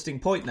interesting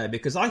point, though,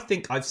 because I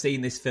think I've seen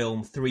this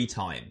film 3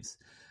 times.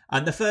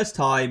 And the first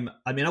time,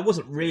 I mean, I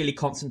wasn't really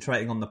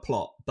concentrating on the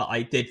plot, but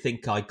I did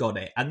think I got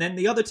it. And then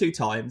the other 2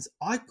 times,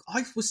 I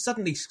was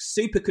suddenly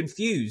super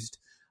confused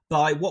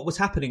by what was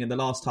happening in the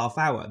last half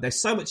hour. There's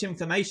so much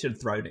information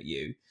thrown at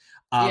you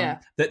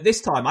that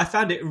this time I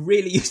found it a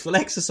really useful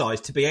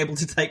exercise to be able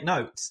to take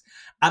notes.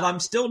 And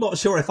I'm still not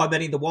sure if I'm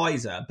any the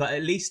wiser, but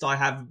at least I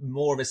have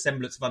more of a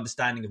semblance of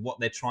understanding of what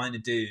they're trying to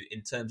do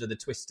in terms of the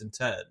twists and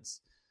turns.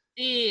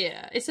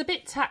 Yeah, it's a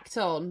bit tacked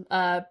on,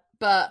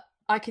 but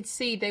I could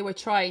see they were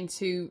trying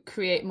to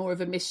create more of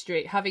a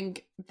mystery, having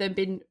there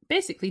been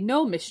basically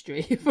no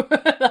mystery for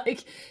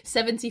like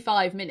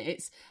 75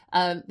 minutes.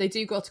 They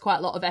do go to quite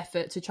a lot of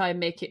effort to try and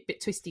make it a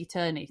bit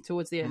twisty-turny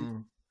towards the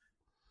end.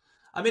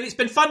 I mean, it's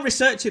been fun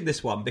researching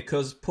this one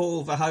because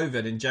Paul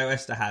Verhoeven and Joe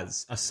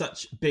Esterhaus are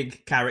such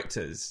big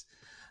characters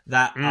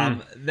that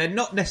they're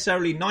not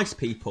necessarily nice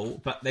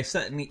people, but they're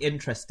certainly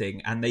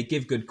interesting and they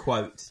give good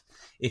quotes.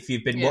 If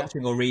you've been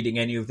watching or reading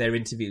any of their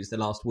interviews the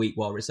last week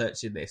while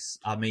researching this,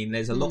 I mean,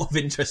 there's a lot of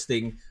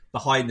interesting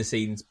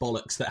behind-the-scenes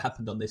bollocks that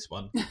happened on this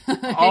one.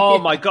 Oh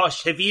my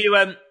gosh! Have you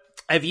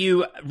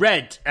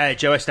read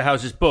Joe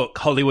Esterhaus's book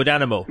Hollywood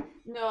Animal?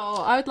 No,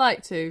 I would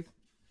like to.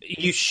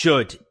 You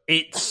should.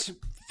 It's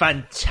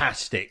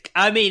fantastic.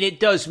 I mean, it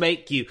does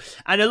make you,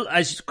 and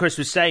as Chris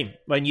was saying,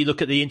 when you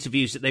look at the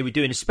interviews that they were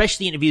doing,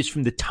 especially interviews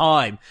from the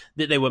time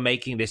that they were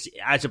making this,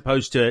 as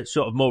opposed to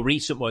sort of more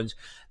recent ones,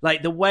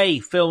 like the way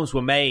films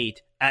were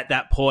made at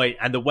that point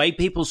and the way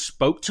people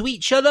spoke to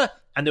each other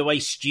and the way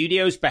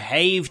studios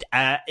behaved,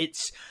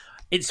 it's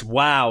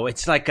wow.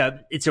 It's like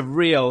it's a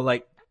real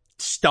like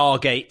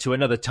Stargate to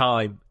another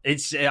time.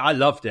 I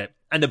loved it.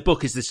 And the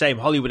book is the same,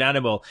 Hollywood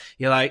Animal.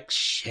 You're like,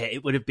 shit,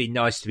 it would have been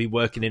nice to be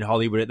working in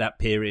Hollywood at that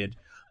period.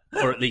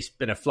 Or at least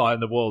been a fly on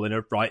the wall in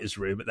a writer's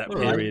room at that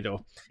period.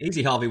 Or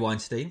easy, Harvey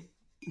Weinstein.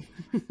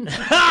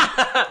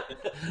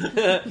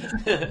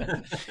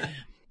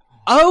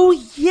 Oh,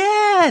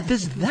 yeah,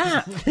 there's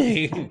that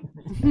thing.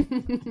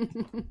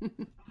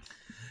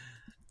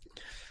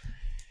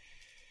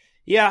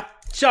 Yeah.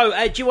 So,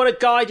 do you want to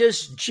guide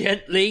us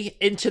gently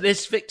into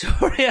this,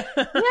 Victoria?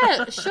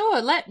 Yeah,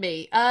 sure, let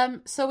me.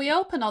 So we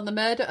open on the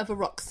murder of a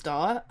rock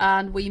star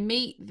and we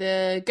meet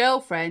the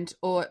girlfriend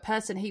or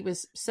person he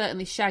was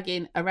certainly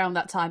shagging around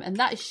that time, and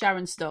that is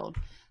Sharon Stone.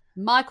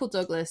 Michael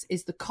Douglas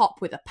is the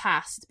cop with a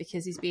past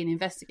because he's being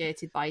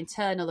investigated by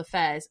Internal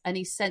Affairs and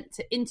he's sent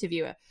to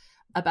interview her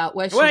about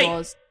where she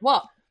was.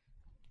 What?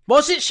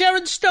 Was it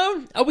Sharon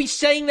Stone? Are we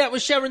saying that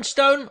was Sharon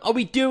Stone? Are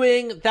we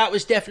doing that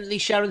was definitely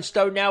Sharon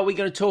Stone? Now we're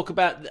going to talk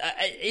about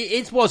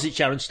was it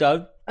Sharon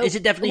Stone? Is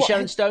it definitely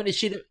Sharon Stone? Is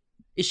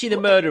she the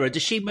murderer?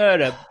 Does she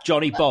murder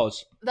Johnny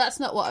Boz?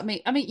 That's not what I mean.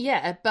 I mean,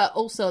 yeah, but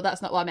also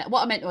that's not what I meant.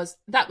 What I meant was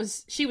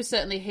she was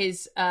certainly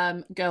his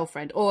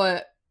girlfriend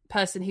or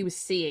person he was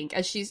seeing.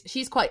 And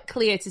she's quite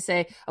clear to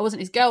say, I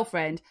wasn't his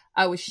girlfriend,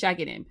 I was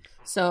shagging him.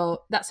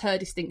 So that's her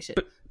distinction.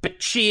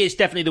 But she is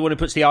definitely the one who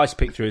puts the ice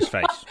pick through his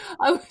face.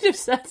 I would have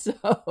said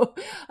so.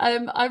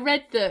 I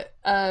read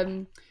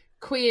that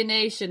Queer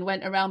Nation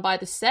went around by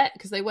the set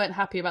because they weren't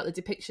happy about the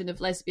depiction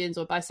of lesbians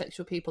or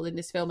bisexual people in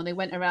this film, and they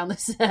went around the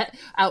set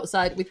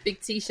outside with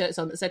big T-shirts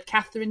on that said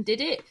 "Catherine did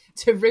it"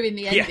 to ruin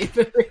the ending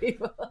for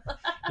people.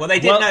 Well, they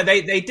did. No,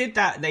 they did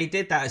that. They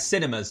did that at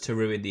cinemas to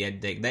ruin the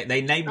ending.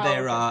 They named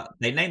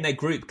their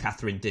group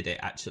 "Catherine Did It"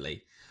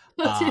 actually.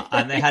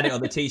 And they had it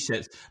on the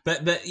T-shirts.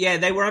 But yeah,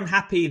 they were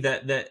unhappy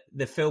that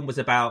the film was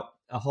about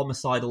a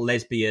homicidal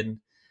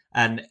lesbian,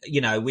 and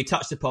we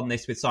touched upon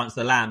this with Silence of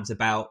the Lambs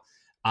about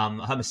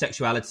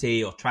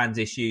homosexuality or trans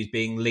issues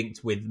being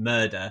linked with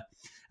murder,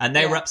 and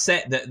they were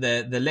upset that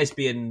the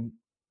lesbian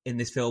in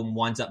this film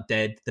winds up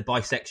dead, the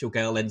bisexual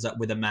girl ends up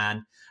with a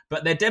man.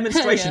 But their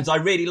demonstrations I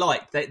really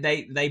liked.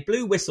 They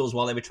blew whistles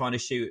while they were trying to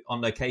shoot on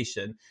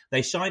location.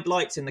 They shined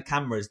lights in the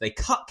cameras. They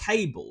cut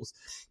cables,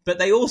 but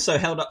they also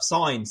held up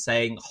signs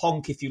saying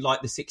 "honk if you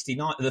like the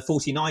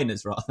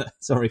 49ers." Rather,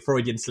 sorry,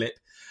 Freudian slip.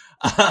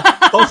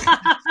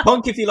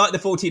 Honk if you like the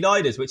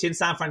 49ers, which in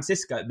San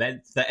Francisco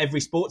meant that every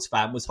sports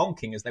fan was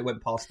honking as they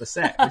went past the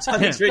set, which I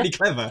think is really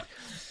clever.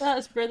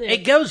 That's brilliant.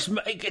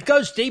 It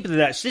goes deeper than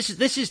that. So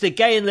this is the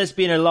Gay and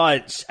Lesbian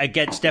Alliance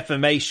Against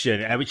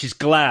Defamation, which is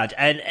GLAAD,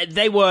 and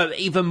they were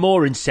even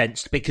more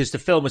incensed because the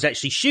film was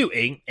actually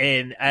shooting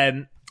in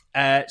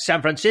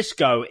San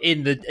Francisco,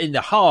 in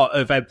the heart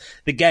of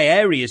the gay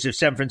areas of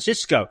San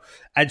Francisco,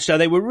 and so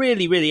they were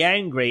really, really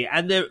angry.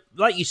 And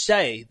like you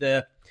say,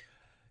 the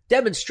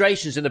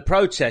demonstrations and the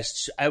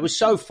protests were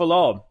so full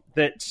on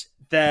that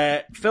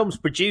the film's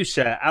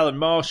producer, Alan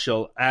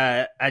Marshall,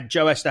 and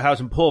Joe Esterhaus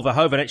and Paul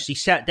Verhoeven actually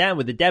sat down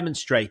with the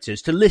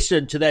demonstrators to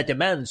listen to their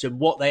demands and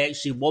what they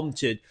actually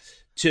wanted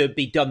to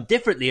be done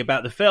differently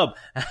about the film.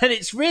 And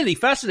it's really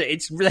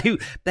fascinating.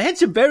 They had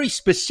some very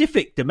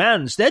specific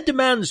demands. Their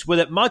demands were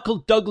that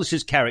Michael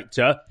Douglas's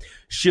character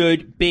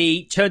should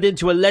be turned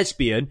into a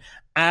lesbian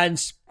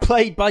and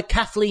played by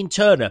Kathleen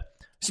Turner.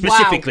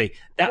 Specifically,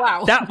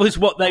 that was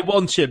what they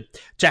wanted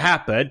to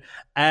happen.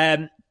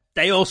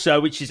 They also,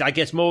 which is, I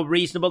guess, more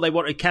reasonable, they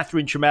wanted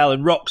Catherine Trammell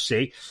and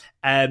Roxy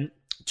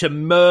to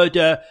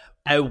murder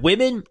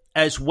women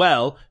as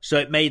well, so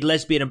it made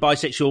lesbian and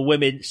bisexual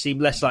women seem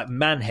less like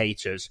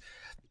man-haters.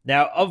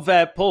 Now, of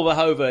Paul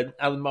Verhoeven,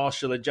 Alan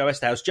Marshall, and Joe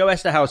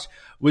Esterhaus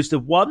was the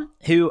one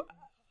who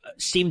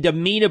seemed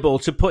amenable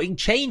to putting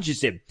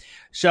changes in.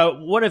 So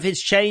one of his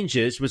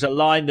changes was a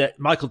line that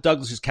Michael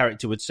Douglas's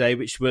character would say,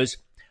 which was,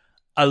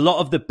 "A lot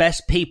of the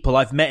best people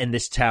I've met in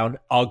this town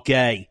are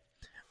gay."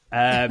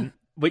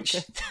 Which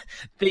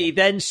the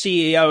then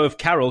CEO of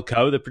Carol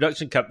Co., the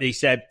production company,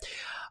 said,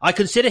 "I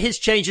consider his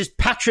changes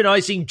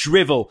patronising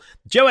drivel.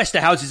 Joe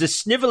Esterhaus is a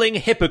snivelling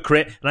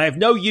hypocrite and I have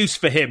no use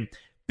for him.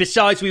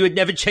 Besides, we would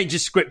never change a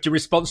script in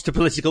response to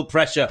political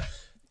pressure."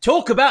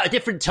 Talk about a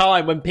different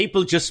time when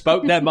people just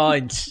spoke their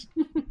minds.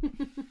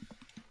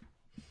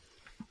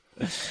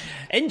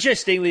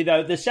 Interestingly,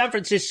 though, the San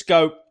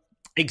Francisco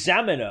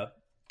Examiner,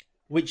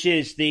 which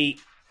is the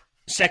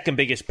second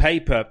biggest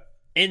paper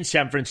in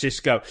San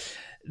Francisco,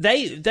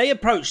 they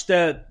approached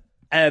the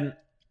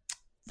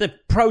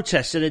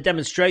protests and the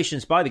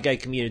demonstrations by the gay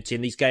community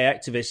and these gay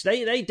activists.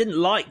 They didn't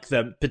like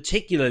them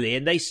particularly,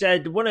 and they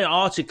said, one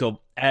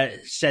article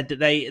said that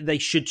they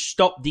should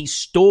stop these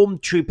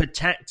stormtrooper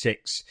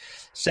tactics,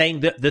 saying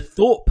that the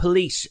thought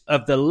police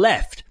of the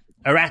left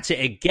are at it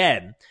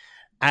again,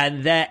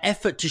 and their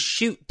effort to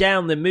shoot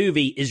down the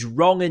movie is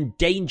wrong and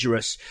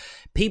dangerous.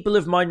 People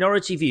of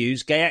minority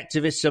views, gay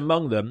activists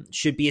among them,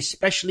 should be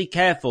especially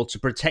careful to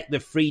protect the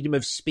freedom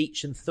of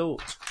speech and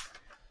thought.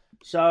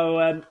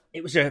 So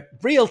it was a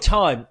real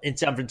time in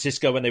San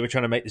Francisco when they were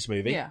trying to make this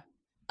movie. Yeah.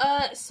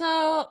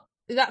 So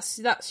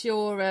that's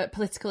your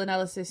political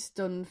analysis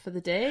done for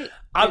the day.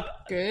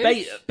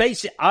 Good.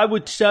 Basically, I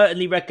would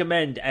certainly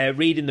recommend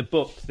reading the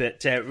book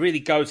that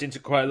really goes into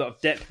quite a lot of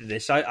depth in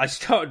this. I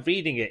started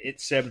reading it.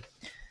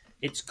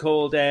 It's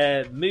called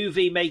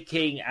Movie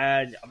Making,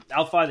 and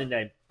I'll find the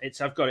name.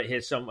 I've got it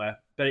here somewhere,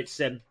 but it's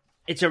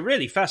a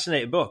really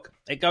fascinating book.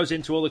 It goes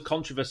into all the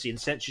controversy and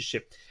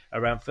censorship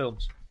around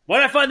films.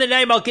 When I find the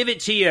name, I'll give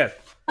it to you.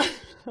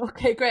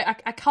 Okay, great.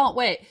 I can't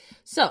wait.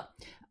 So,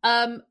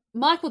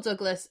 Michael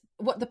Douglas,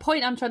 the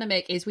point I'm trying to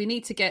make is we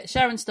need to get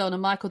Sharon Stone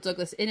and Michael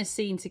Douglas in a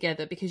scene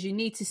together, because you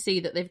need to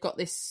see that they've got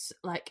this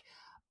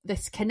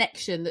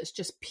connection that's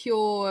just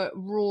pure,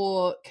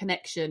 raw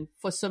connection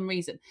for some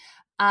reason.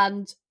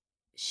 And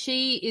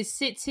she is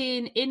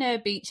sitting in her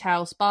beach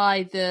house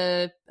by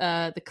the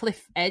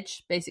cliff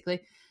edge,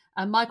 basically,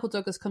 and Michael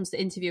Douglas comes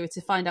to interview her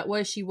to find out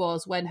where she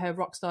was when her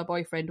rock star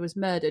boyfriend was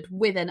murdered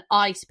with an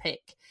ice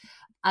pick.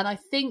 And I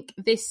think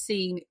this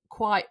scene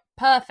quite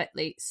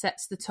perfectly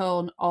sets the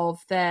tone of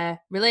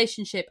their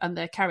relationship and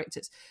their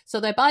characters.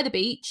 So they're by the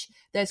beach,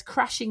 there's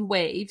crashing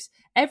waves.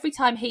 Every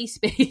time he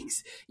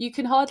speaks, you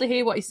can hardly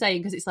hear what he's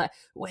saying because it's like,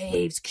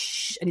 waves,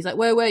 ksh, and he's like,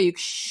 where were you?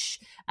 Ksh.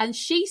 and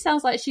she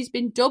sounds like she's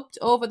been dubbed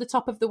over the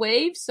top of the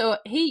waves. So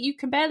you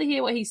can barely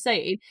hear what he's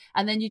saying,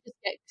 and then you just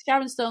get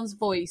Sharon Stone's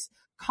voice,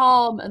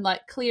 calm and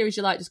like clear as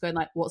you like, just going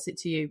like, "What's it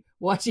to you?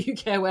 Why do you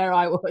care where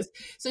I was?"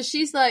 So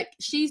she's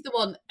the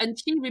one, and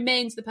she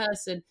remains the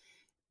person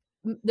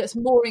that's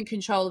more in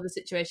control of the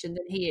situation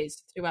than he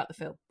is throughout the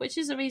film, which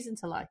is a reason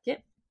to like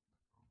it.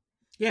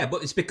 Yeah,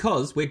 but it's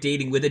because we're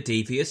dealing with a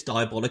devious,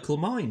 diabolical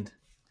mind.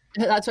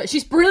 That's right.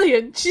 She's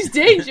brilliant. She's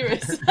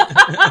dangerous.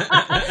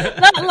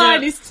 That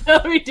line is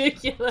so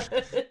ridiculous.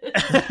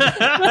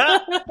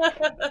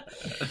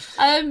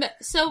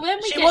 So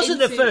when she wasn't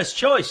the first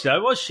choice,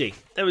 though, was she?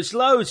 There was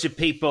loads of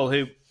people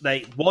who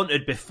they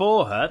wanted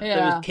before her. Yeah.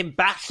 There was Kim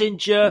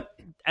Basinger,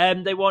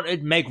 they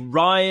wanted Meg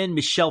Ryan,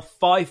 Michelle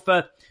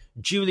Pfeiffer,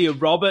 Julia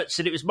Roberts,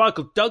 and it was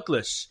Michael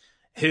Douglas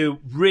who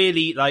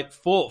really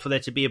fought for there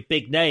to be a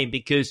big name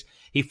because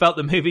he felt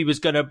the movie was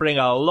going to bring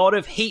a lot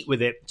of heat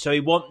with it. So he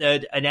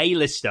wanted an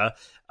A-lister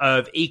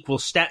of equal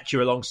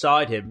stature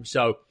alongside him.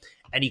 So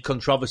any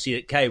controversy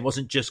that came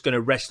wasn't just going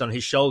to rest on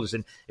his shoulders,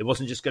 and it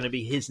wasn't just going to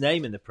be his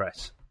name in the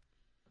press.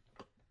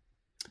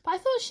 But I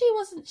thought she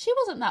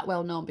wasn't that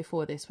well known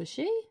before this, was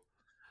she?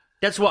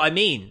 That's what I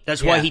mean.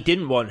 That's why he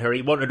didn't want her.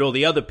 He wanted all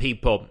the other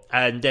people,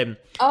 and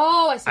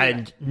I see.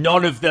 And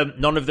none of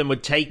them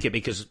would take it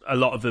because a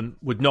lot of them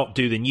would not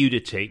do the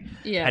nudity.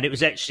 Yeah, and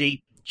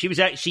she was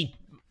actually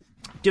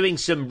doing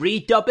some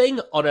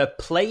redubbing on a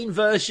plane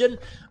version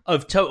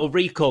of Total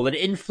Recall, an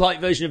in-flight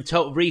version of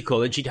Total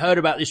Recall, and she'd heard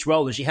about this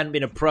role and she hadn't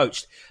been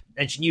approached,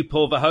 and she knew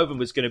Paul Verhoeven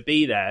was going to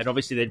be there, and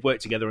obviously they'd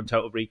worked together on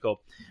Total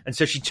Recall, and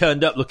so she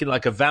turned up looking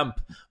like a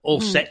vamp, all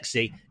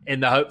sexy,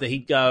 in the hope that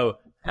he'd go,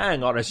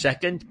 "Hang on a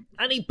second,"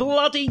 and he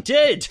bloody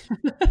did.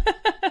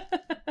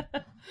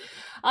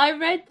 I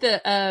read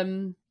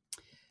that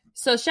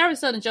so Sharon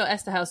Stone and Joe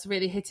Esterhaus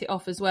really hit it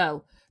off as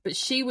well, but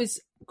she was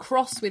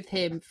cross with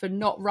him for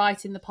not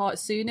writing the part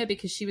sooner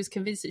because she was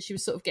convinced that she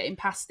was sort of getting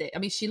past it. I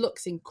mean, she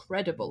looks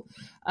incredible.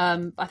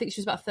 I think she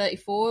was about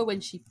 34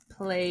 when she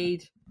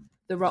played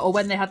the role, or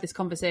when they had this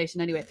conversation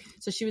anyway.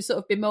 So she was sort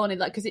of bemoaning,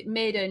 because it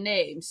made her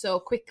name so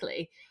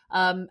quickly.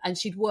 And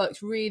she'd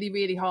worked really,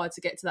 really hard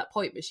to get to that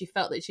point, but she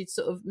felt that she'd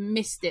sort of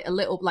missed it a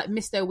little,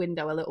 missed her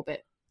window a little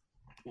bit.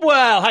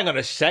 Well, hang on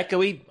a sec. Are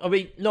we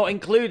not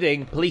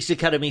including Police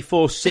Academy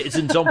 4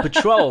 Citizens on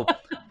Patrol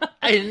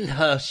in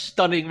her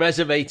stunning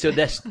resume to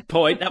this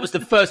point? That was the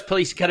first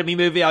Police Academy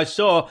movie I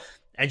saw,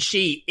 and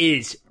she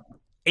is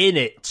in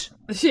it.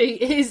 She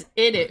is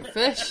in it,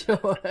 for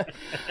sure.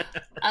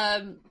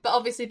 But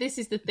obviously this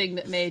is the thing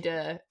that made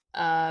her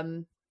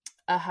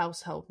a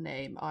household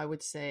name, I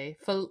would say,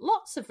 for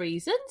lots of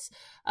reasons.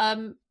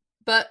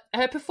 But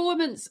her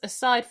performance,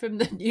 aside from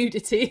the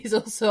nudity, is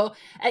also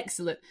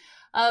excellent.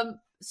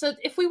 So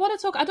if we want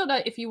to talk, I don't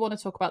know if you want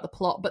to talk about the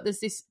plot, but there's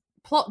this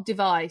plot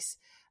device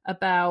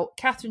about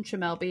Catherine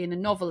Trammell being a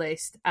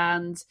novelist,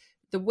 and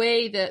the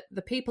way that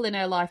the people in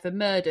her life are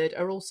murdered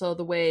are also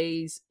the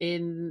ways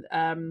in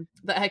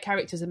that her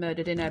characters are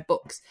murdered in her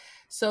books.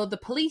 So the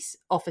police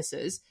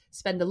officers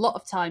spend a lot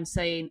of time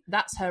saying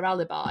that's her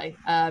alibi.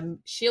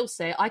 She'll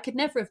say, "I could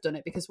never have done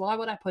it because why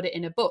would I put it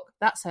in a book?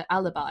 That's her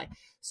alibi."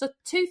 So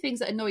two things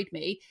that annoyed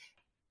me.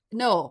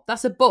 No,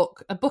 that's a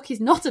book. A book is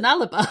not an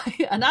alibi.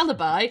 An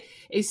alibi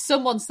is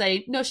someone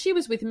saying, "No, she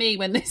was with me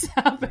when this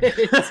happened."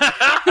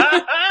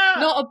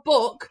 Not a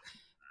book.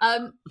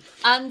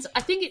 And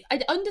I think I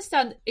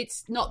understand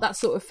it's not that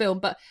sort of film,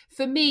 but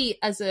for me,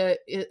 as a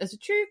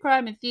true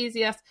crime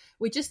enthusiast,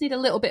 we just need a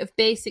little bit of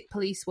basic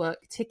police work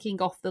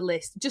ticking off the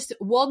list. Just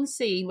one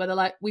scene where they're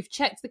like, "We've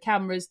checked the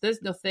cameras,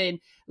 there's nothing."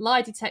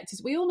 Lie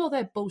detectors, we all know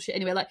they're bullshit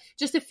anyway.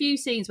 Just a few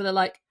scenes where they're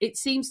like, it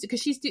seems to,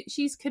 because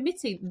she's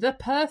committing the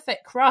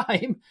perfect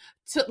crime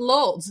to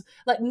loads.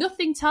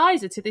 Nothing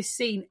ties her to this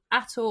scene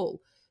at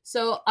all.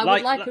 So I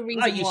would like a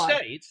reason like you why.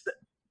 Say,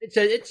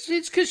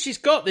 it's because she's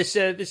got this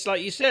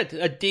like you said,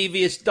 a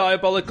devious,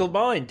 diabolical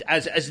mind,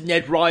 as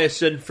Ned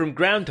Ryerson from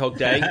Groundhog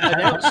Day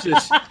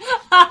announces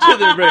to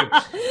the room.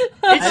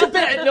 It's a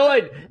bit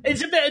annoying.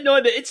 It's a bit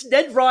annoying that it's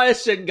Ned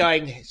Ryerson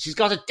going, "She's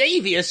got a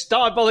devious,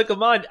 diabolical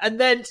mind," and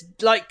then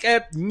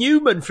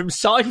Newman from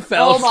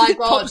Seinfeld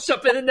pops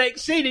up in the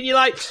next scene, and you're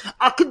like,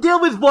 I can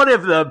deal with one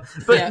of them,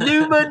 but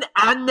Newman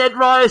and Ned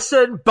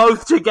Ryerson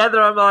both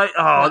together, I'm like,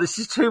 oh, this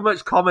is too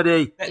much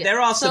comedy. There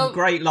are some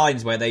great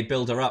lines where they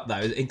build her up,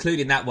 though,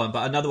 including that one.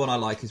 But another one I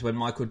like is when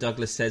Michael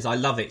Douglas says, "I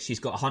love it. She's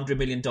got $100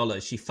 million.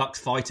 She fucks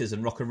fighters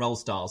and rock and roll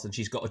stars, and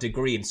she's got a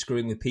degree in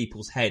screwing with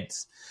people's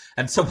heads."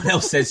 And someone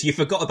else says, "You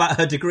forgot about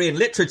her degree in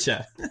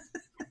literature."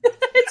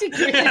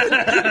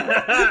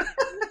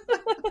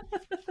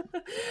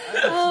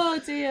 Oh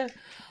dear.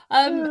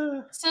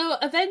 So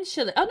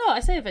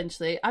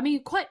eventually, I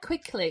mean quite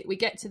quickly, we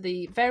get to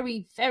the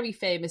very, very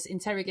famous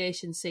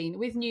interrogation scene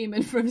with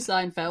Newman from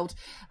Seinfeld,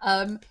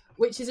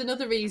 which is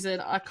another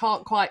reason I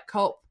can't quite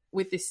cope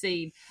with this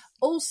scene.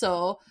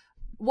 Also,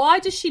 why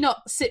does she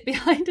not sit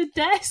behind a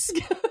desk?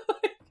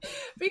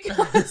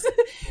 Because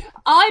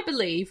I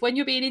believe when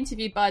you're being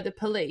interviewed by the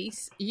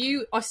police,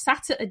 you are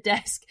sat at a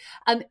desk,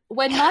 and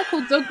when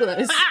Michael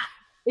Douglas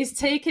is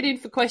taken in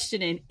for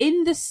questioning.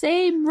 In the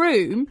same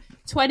room,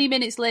 20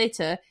 minutes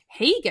later,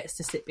 he gets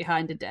to sit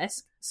behind a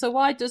desk. So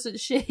why doesn't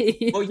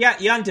she? Well, yeah,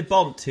 Jan de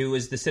Bont, who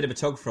was the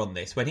cinematographer on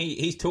this, when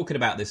he's talking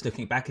about this,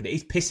 looking back at it,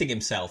 he's pissing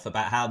himself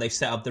about how they've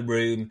set up the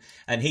room,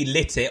 and he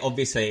lit it,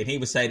 obviously, and he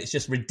was saying it's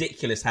just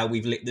ridiculous how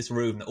we've lit this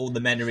room, that all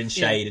the men are in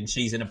shade and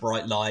she's in a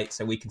bright light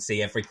so we can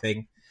see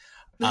everything.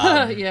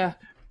 Yeah.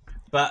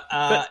 But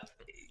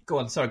go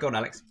on,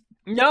 Alex.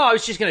 No, I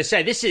was just going to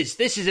say, this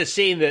is a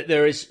scene that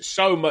there is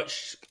so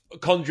much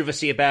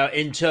controversy about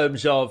in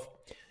terms of,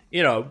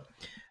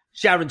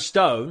 Sharon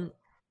Stone.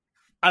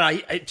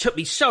 And it took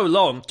me so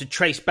long to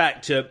trace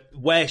back to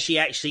where she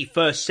actually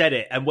first said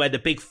it and where the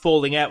big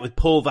falling out with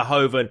Paul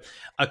Verhoeven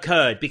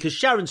occurred. Because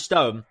Sharon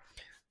Stone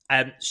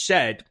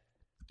said,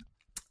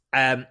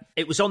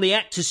 it was on the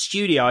Actors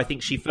Studio, I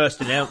think she first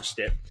announced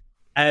it,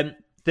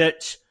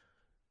 that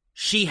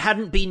she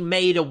hadn't been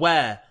made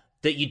aware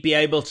that you'd be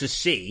able to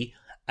see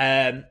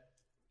her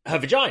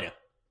vagina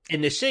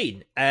in this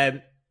scene.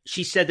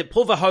 She said that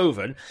Paul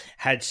Verhoeven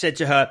had said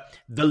to her,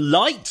 the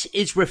light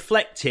is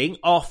reflecting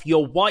off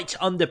your white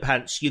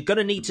underpants. You're going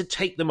to need to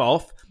take them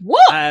off.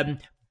 What?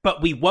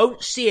 But we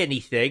won't see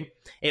anything.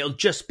 It'll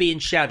just be in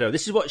shadow.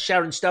 This is what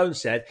Sharon Stone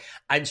said.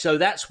 And so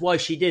that's why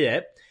she did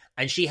it.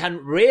 And she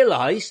hadn't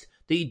realised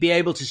that you'd be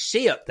able to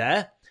see up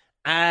there.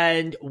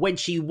 And when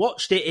she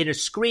watched it in a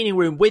screening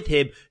room with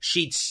him,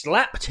 she'd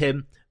slapped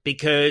him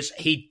because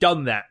he'd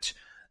done that.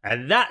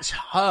 And that's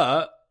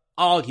her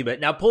argument.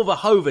 Now, Paul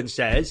Verhoeven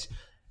says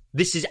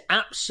this is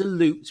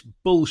absolute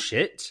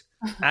bullshit,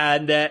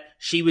 and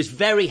she was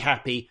very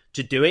happy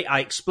to do it. I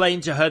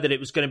explained to her that it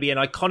was going to be an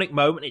iconic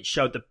moment. It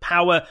showed the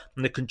power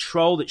and the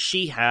control that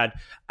she had.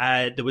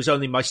 There was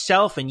only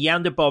myself and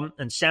Jan de Bont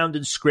and sound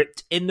and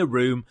script in the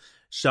room,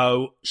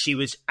 so she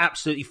was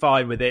absolutely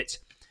fine with it.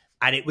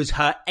 And it was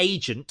her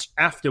agent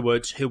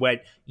afterwards who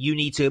went, you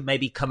need to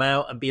maybe come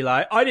out and be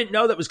like, I didn't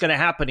know that was going to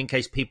happen, in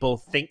case people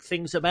think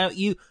things about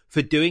you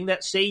for doing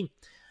that scene.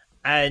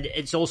 And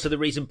it's also the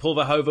reason Paul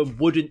Verhoeven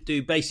wouldn't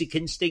do Basic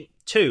Instinct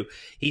 2.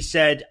 He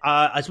said,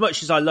 as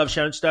much as I love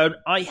Sharon Stone,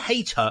 I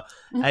hate her,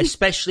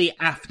 especially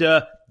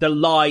after the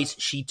lies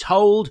she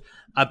told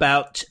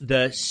about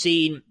the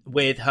scene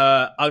with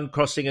her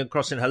uncrossing and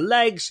crossing her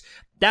legs.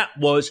 That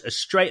was a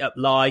straight up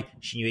lie.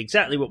 She knew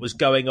exactly what was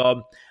going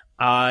on.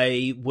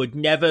 I would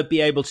never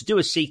be able to do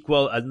a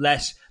sequel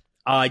unless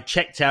I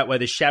checked out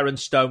whether Sharon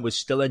Stone was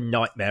still a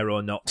nightmare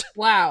or not.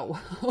 Wow.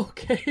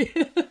 Okay.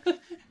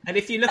 And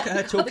if you look at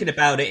her talking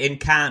about it in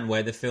Cannes,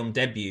 where the film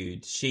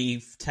debuted,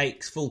 she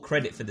takes full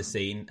credit for the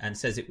scene and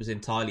says it was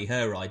entirely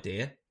her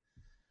idea.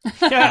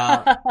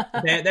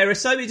 There are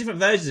so many different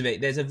versions of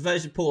it. There's a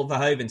version Paul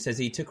Verhoeven says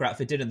he took her out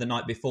for dinner the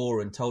night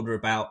before and told her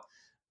about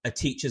a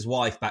teacher's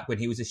wife back when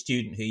he was a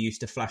student who used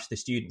to flash the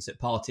students at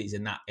parties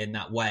in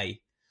that way.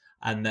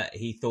 And that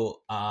he thought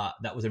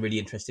that was a really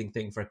interesting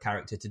thing for a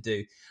character to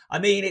do. I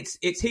mean, it's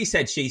he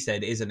said, she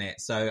said, isn't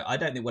it? So I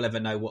don't think we'll ever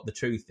know what the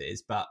truth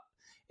is, but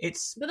then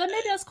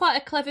maybe that's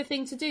quite a clever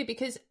thing to do,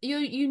 because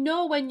you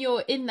know when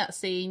you're in that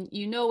scene,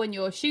 you know when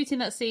you're shooting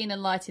that scene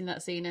and lighting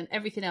that scene and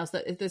everything else,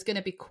 that there's going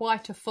to be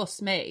quite a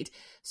fuss made.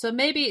 So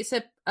maybe it's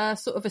a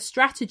sort of a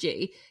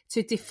strategy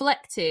to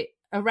deflect it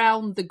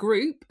around the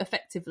group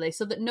effectively,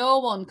 so that no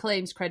one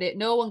claims credit,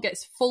 no one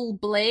gets full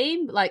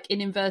blame, like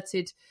in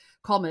inverted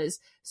commas,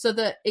 so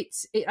that it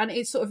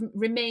sort of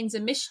remains a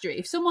mystery.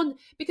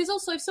 Because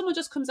if someone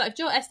just comes out, if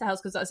Joe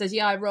Esterhaus comes out and says,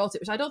 yeah, I wrote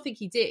it, which I don't think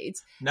he did.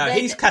 No,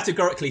 he's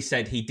categorically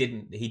said he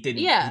didn't.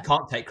 Yeah. He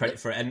can't take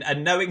credit for it.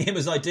 And knowing him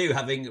as I do,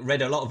 having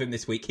read a lot of him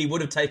this week, he would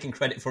have taken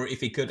credit for it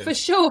if he couldn't. For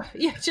sure.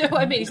 Yeah, do you know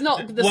what I mean? He's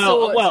not the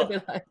sort to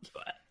be like...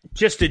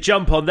 Just to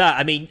jump on that,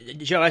 I mean,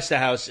 Joe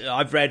Esterhaus,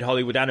 I've read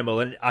Hollywood Animal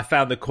and I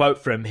found the quote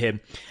from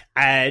him.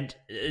 And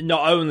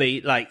not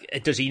only,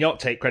 does he not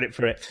take credit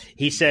for it,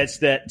 he says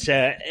that,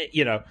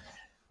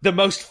 the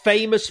most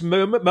famous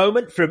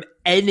moment from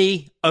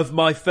any of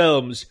my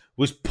films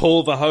was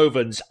Paul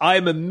Verhoeven's. I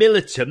am a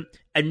militant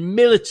and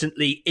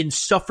militantly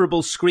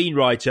insufferable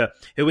screenwriter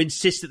who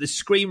insists that the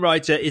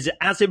screenwriter is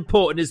as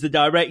important as the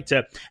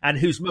director, and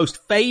whose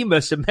most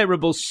famous and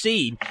memorable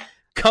scene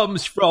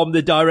comes from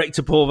the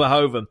director Paul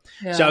Verhoeven.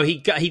 Yeah. So he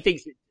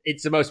thinks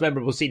it's the most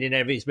memorable scene in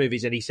every of his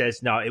movies, and he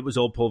says, no, it was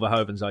all Paul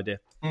Verhoeven's idea.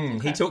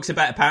 Okay. He talks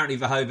about, apparently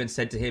Verhoeven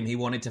said to him he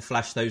wanted to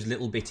flash those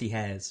little bitty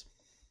hairs.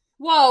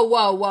 Whoa.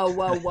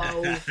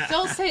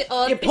 Don't say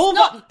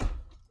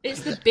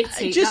it's the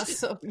bitty. That's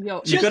sort of,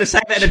 you've got to say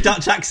that in a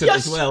Dutch accent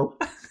as well.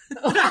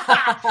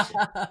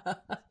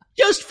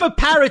 Just for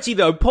parody,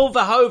 though, Paul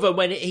Verhoeven,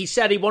 when he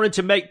said he wanted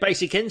to make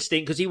Basic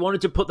Instinct because he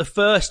wanted to put the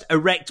first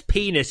erect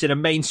penis in a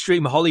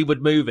mainstream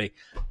Hollywood movie,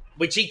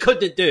 which he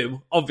couldn't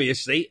do,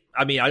 obviously.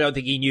 I mean, I don't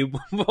think he knew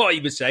what he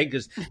was saying,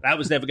 because that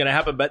was never going to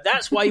happen. But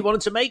that's why he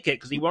wanted to make it,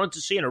 because he wanted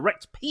to see an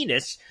erect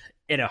penis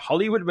in a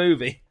Hollywood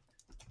movie.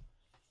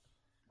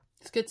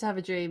 It's good to have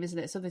a dream, isn't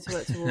it? Something to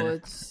work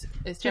towards.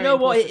 Do you know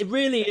what? It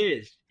really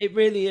is. It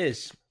really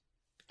is.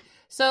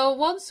 So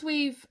once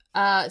we've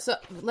so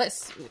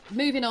let's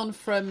moving on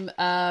from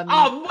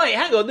Oh wait,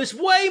 hang on. There's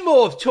way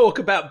more talk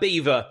about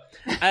Beaver,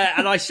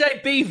 and I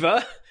say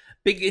Beaver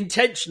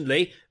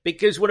intentionally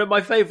because one of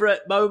my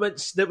favourite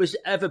moments that was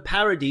ever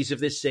parodies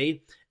of this scene,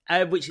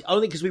 which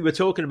only because we were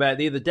talking about it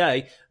the other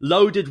day,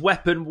 Loaded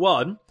Weapon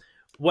 1.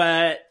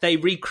 Where they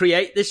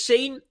recreate this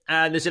scene,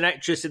 and there's an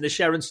actress in the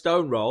Sharon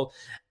Stone role,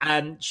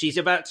 and she's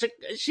about to,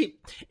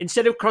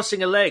 instead of crossing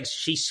her legs,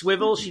 she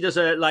swivels, she does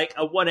a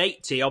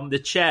 180 on the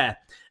chair,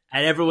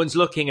 and everyone's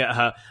looking at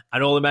her,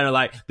 and all the men are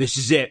like, this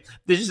is it,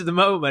 this is the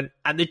moment,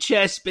 and the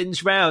chair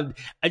spins round,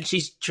 and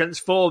she's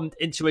transformed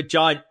into a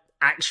giant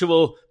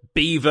actual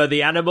beaver,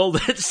 the animal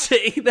that's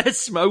sitting there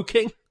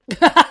smoking.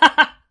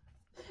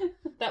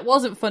 That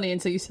wasn't funny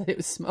until you said it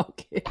was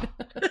smoking.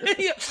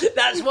 Yeah,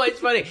 that's why it's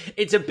funny.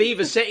 It's a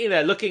beaver sitting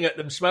there looking at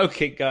them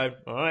smoking, going,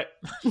 all right.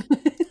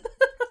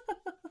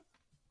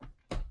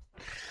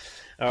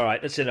 All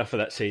right, that's enough of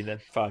that scene then.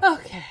 Fine.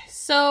 Okay,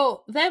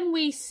 so then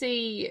we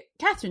see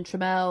Catherine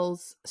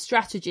Trammell's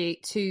strategy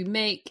to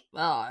make,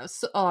 it's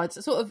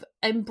sort of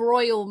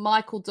embroil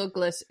Michael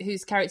Douglas,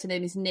 whose character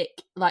name is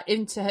Nick,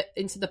 into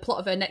the plot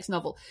of her next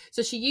novel.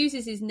 So she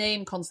uses his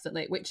name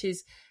constantly, which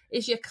is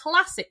your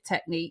classic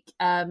technique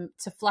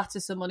to flatter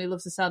someone who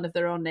loves the sound of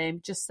their own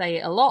name. Just say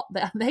it a lot,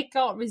 and they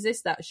can't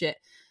resist that shit.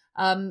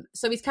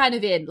 So he's kind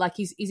of in,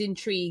 he's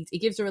intrigued. He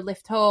gives her a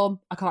lift home.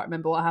 I can't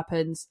remember what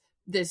happens.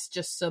 There's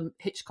just some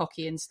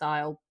Hitchcockian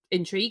style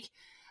intrigue,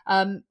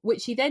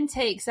 which he then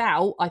takes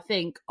out, I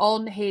think,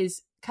 on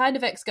his kind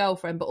of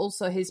ex-girlfriend, but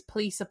also his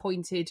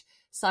police-appointed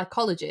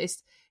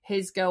psychologist,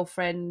 his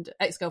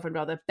ex-girlfriend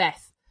rather,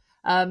 Beth.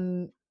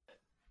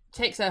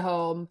 Takes her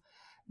home.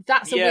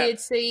 That's a weird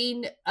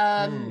scene.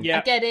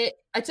 I get it.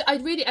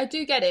 I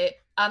do get it,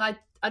 and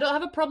I don't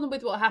have a problem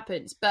with what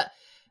happens, but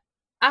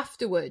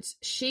afterwards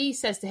she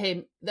says to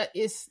him that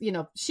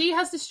she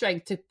has the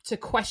strength to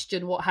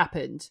question what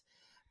happened,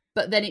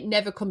 but then it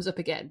never comes up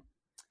again,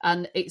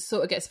 and it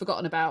sort of gets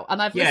forgotten about.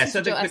 And I've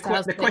listened to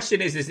the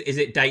question is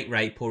it date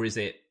rape or is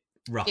it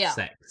rough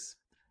sex?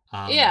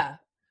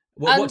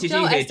 What did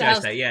you hear Joe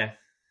say? Yeah.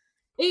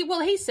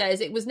 He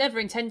says it was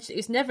never intended.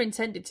 It's never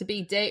intended to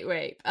be date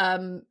rape.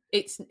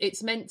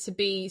 It's meant to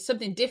be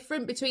something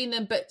different between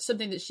them, but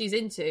something that she's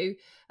into.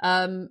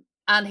 And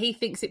he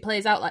thinks it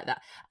plays out like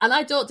that. And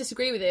I don't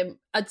disagree with him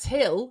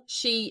until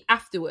she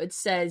afterwards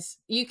says,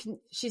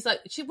 she's like,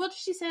 what did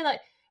she say?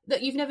 Like,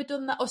 that you've never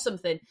done that or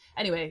something.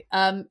 Anyway,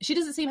 she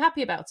doesn't seem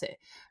happy about it.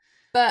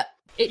 But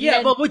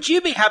well, would you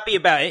be happy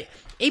about it?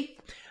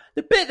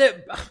 The bit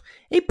that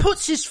he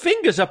puts his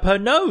fingers up her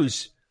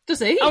nose. Does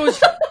he?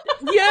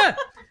 Yeah.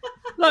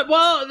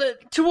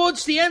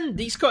 Towards the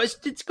end, it's got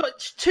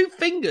two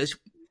fingers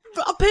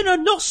up in her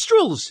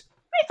nostrils.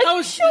 Are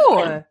you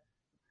sure?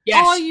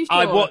 Yes, are you sure?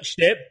 I watched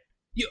it.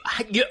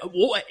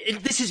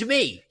 This is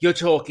me you're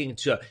talking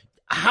to.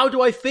 How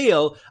do I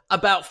feel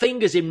about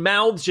fingers in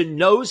mouths and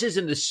noses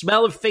and the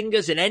smell of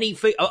fingers and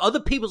other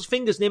people's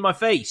fingers near my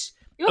face?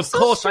 Of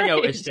course I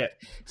noticed it.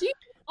 Do you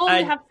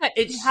only have sex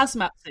in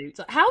hazmat suits?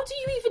 How do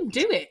you even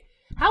do it?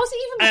 How is it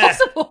even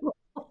possible?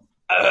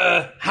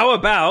 How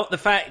about the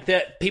fact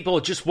that people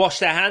just wash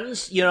their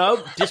hands,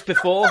 just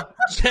before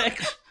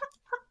sex?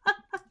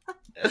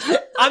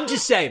 I'm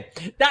just saying,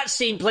 that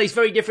scene plays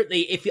very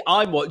differently if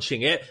I'm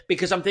watching it,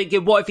 because I'm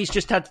thinking, what if he's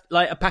just had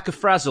a pack of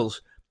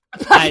Frazzles?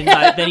 And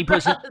then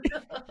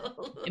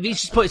if he's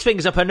just put his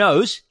fingers up her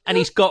nose and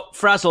he's got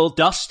Frazzle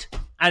dust,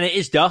 and it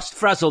is dust,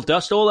 Frazzle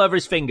dust all over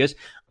his fingers,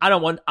 I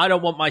don't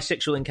want my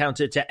sexual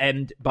encounter to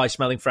end by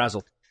smelling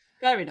Frazzle.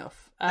 Fair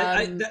enough.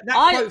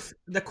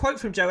 The quote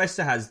from Joe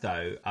Esterhaz,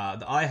 though,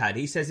 that I had,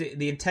 he says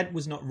the intent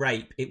was not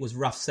rape, it was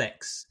rough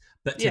sex,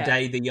 but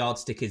today the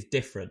yardstick is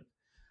different.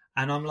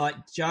 And I'm like,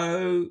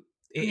 Joe,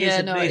 it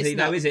isn't really,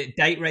 though, is it?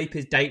 Date rape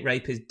is date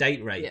rape is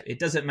date rape. Yeah. It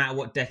doesn't matter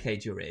what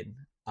decade you're in.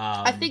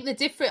 I think I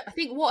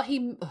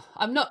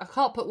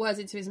can't put words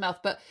into his mouth,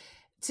 but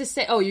to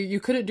say, oh, you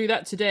couldn't do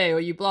that today,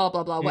 or you blah,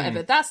 blah, blah,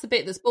 whatever, that's the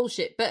bit that's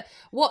bullshit. But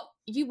what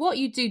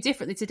you do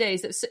differently today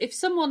is that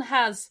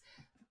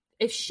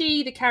if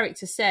she, the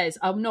character, says,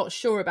 I'm not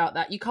sure about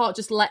that, you can't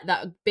just let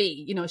that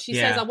be. She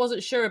says, I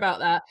wasn't sure about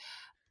that.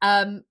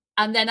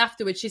 And then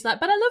afterwards she's like,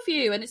 but I love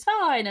you and it's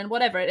fine and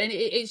whatever. And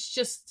it's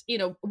just,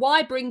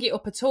 why bring it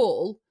up at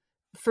all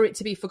for it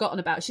to be forgotten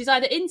about? She's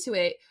either into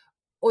it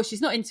or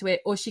she's not into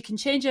it, or she can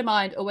change her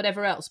mind or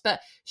whatever else. But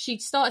she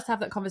starts to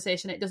have that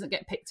conversation. It doesn't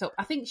get picked up.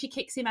 I think she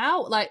kicks him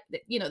out.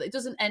 It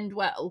doesn't end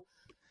well.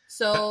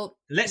 So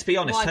but let's be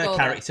honest, her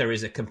character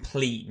is a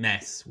complete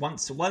mess.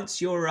 Once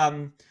you're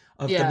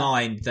the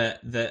mind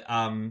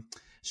that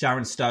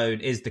Sharon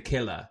Stone is the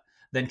killer,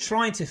 then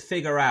trying to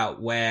figure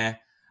out where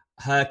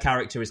her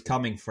character is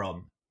coming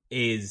from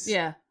is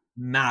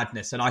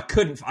madness. And I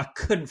couldn't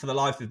for the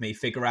life of me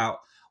figure out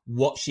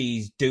what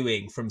she's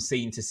doing from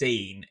scene to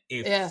scene.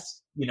 If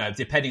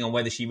depending on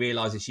whether she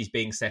realizes she's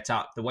being set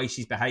up, the way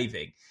she's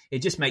behaving, it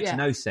just makes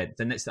no sense.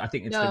 And I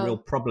think it's the real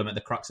problem at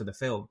the crux of the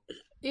film.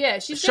 Yeah,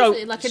 she's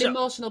definitely like an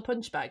emotional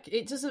punch bag.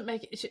 It doesn't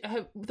make it.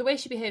 The way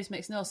she behaves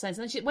makes no sense.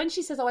 And when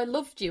she says, "Oh, I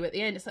loved you," at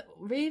the end, it's like,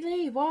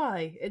 really?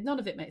 Why? None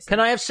of it makes sense. Can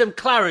I have some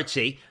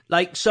clarity?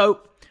 Like,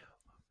 so,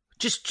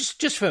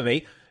 just for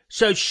me.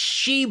 So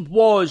she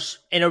was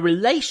in a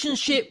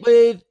relationship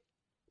with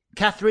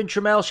Catherine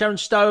Trammell, Sharon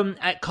Stone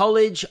at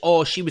college,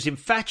 or she was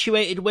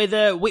infatuated with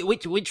her.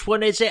 Which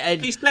one is it?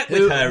 And she slept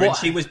with her, and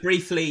she was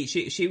briefly.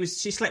 She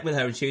slept with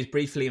her, and she was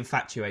briefly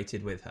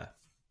infatuated with her.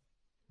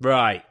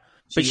 Right.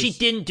 But she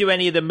didn't do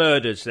any of the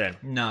murders then?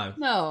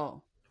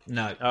 No.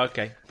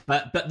 Okay.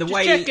 But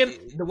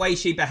the way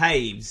she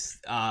behaves,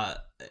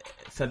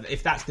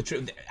 if that's the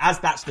truth,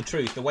 that's the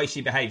truth, the way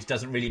she behaves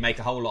doesn't really make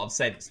a whole lot of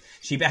sense.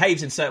 She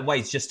behaves in certain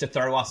ways just to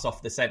throw us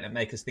off the scent and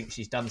make us think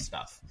she's done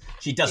stuff.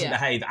 She doesn't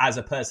behave as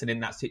a person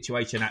in that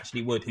situation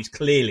actually would, who's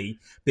clearly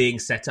being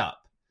set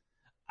up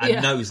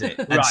and knows it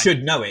and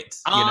should know it,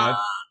 you know?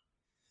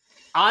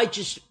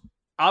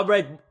 I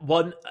read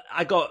one.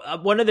 I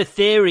got one of the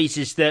theories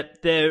is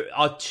that there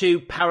are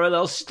two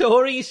parallel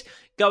stories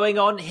going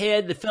on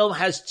here. The film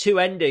has two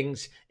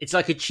endings. It's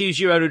like a choose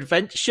your own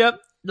adventure.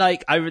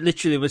 Like, I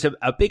literally was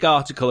a big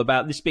article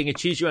about this being a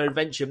choose your own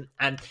adventure.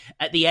 And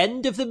at the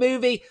end of the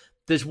movie,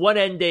 there's one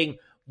ending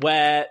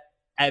where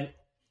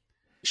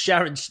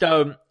Sharon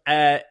Stone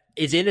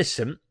is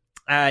innocent,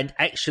 and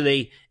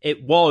actually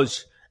it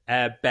was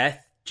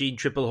Beth, Jean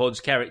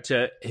Triplehorn's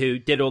character, who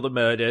did all the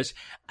murders,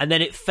 and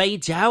then it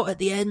fades out at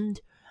the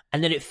end,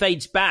 and then it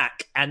fades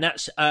back, and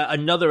that's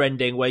another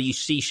ending where you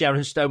see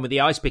Sharon Stone with the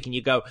ice pick, and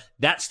you go,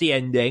 that's the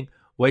ending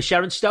where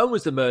Sharon Stone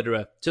was the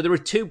murderer. So there are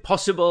two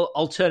possible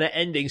alternate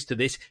endings to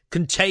this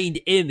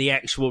contained in the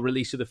actual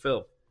release of the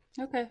film.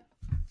 Okay.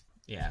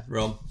 Yeah,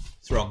 wrong.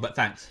 It's wrong, but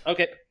thanks.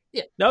 Okay.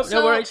 Yeah. No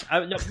worries.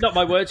 No, not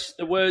my words.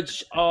 The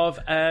words of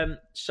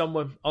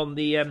someone on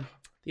the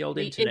old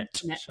internet.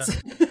 So,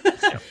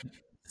 yeah.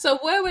 So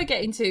where we're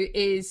getting to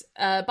is,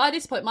 by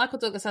this point, Michael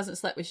Douglas hasn't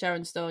slept with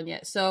Sharon Stone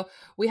yet. So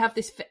we have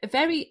this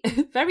very,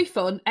 very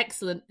fun,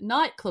 excellent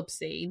nightclub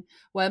scene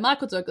where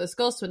Michael Douglas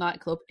goes to a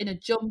nightclub in a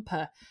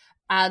jumper,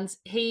 and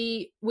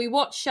we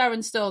watch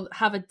Sharon Stone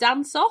have a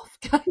dance-off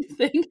kind of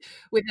thing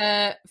with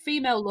a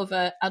female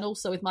lover and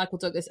also with Michael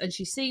Douglas, and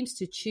she seems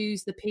to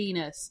choose the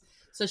penis.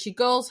 So she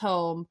goes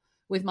home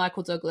with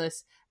Michael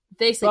Douglas.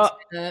 They sleep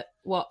together.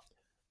 What?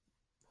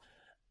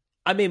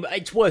 I mean,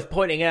 it's worth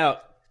pointing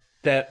out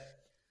that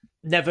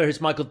never has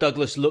Michael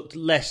Douglas looked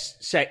less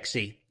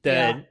sexy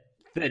than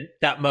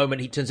that moment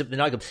he turns up at the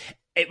nightclub.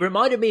 It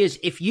reminded me as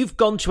if you've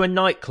gone to a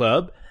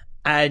nightclub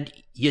and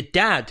your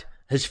dad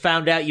has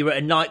found out you're at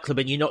a nightclub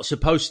and you're not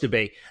supposed to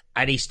be,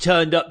 and he's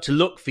turned up to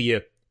look for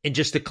you in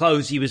just the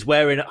clothes he was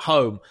wearing at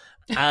home.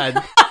 And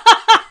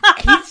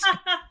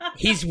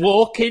he's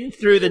walking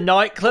through the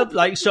nightclub,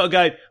 like sort of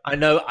going, I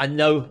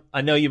know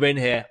you're in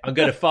here. I'm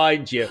going to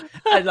find you.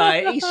 And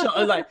like, he's sort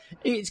of like,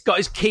 he's got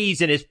his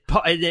keys in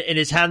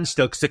his hand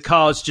still because the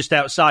car's just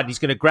outside. He's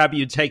going to grab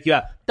you and take you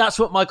out. That's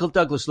what Michael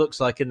Douglas looks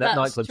like in that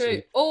nightclub scene.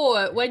 Scene.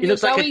 Or when he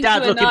looks like a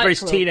dad looking for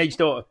his teenage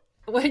daughter.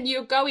 When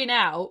you're going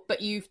out,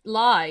 but you've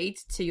lied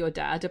to your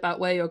dad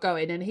about where you're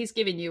going, and he's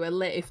giving you a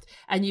lift,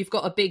 and you've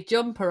got a big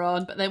jumper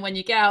on, but then when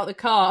you get out of the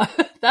car,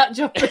 that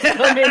jumper's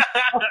coming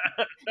off,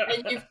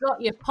 and you've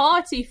got your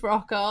party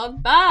frock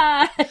on.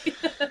 Bye!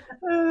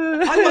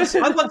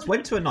 I once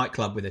went to a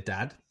nightclub with a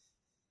dad.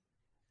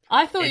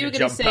 I thought you were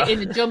going to say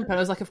in a jumper. I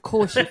was like, of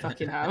course you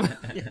fucking have.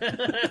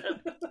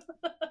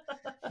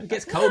 It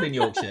gets cold in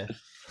Yorkshire.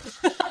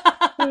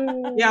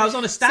 Yeah, I was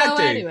on a stag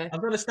do. Anyway. I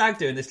was on a stag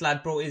do, and this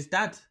lad brought his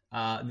dad.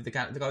 The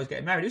guy was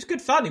getting married. It was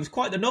good fun. It was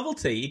quite the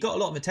novelty. He got a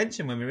lot of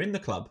attention when we were in the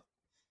club.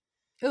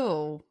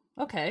 Oh,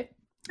 okay.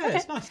 Yeah, okay.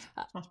 It's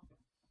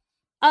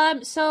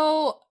nice.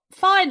 So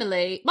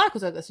finally, Michael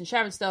Douglas and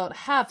Sharon Stone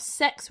have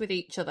sex with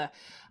each other.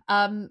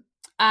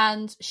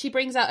 And she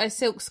brings out her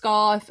silk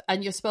scarf,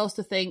 and you're supposed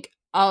to think,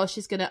 oh,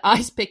 she's going to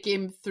ice pick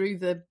him through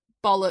the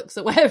bollocks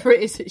or whatever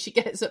it is that she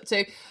gets up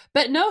to.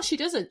 But no, she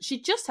doesn't.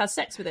 She just has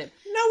sex with him.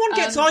 No one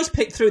gets ice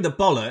picked through the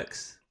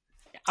bollocks.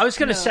 I was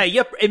going to say,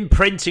 you're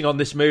imprinting on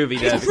this movie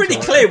there. It's pretty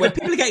clear when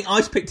people are getting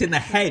ice picked in the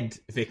head,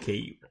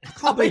 Vicky. I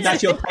can't believe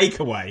that's your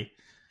takeaway.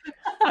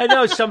 I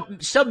know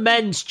some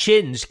men's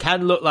chins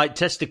can look like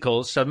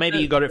testicles, so maybe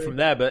you got it from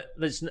there, but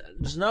there's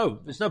no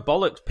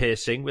bollocks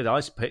piercing with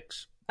ice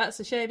picks. That's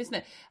a shame, isn't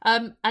it?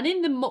 And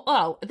then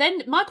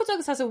Michael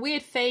Douglas has a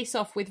weird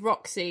face-off with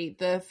Roxy,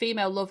 the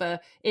female lover,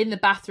 in the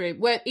bathroom,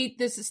 where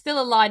there's still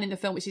a line in the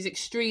film which is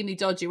extremely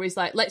dodgy, where he's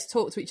like, let's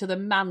talk to each other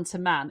man to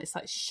man. It's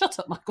like, shut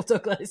up, Michael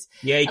Douglas.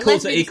 Yeah,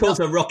 he calls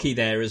her Rocky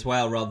there as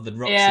well, rather than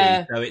Roxy.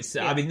 Yeah. So it's,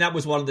 I mean, that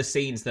was one of the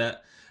scenes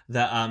that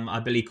I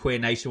believe Queer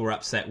Nation were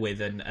upset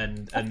with,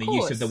 and the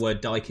use of the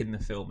word dyke in the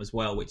film as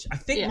well, which I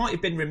think might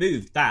have been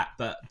removed, but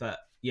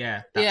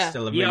yeah, that's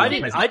still a really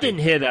I didn't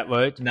hear that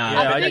word. No,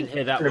 I didn't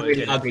hear that word.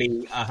 Really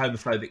ugly,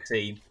 homophobic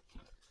scene.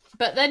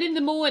 But then in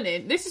the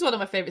morning, this is one of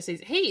my favourite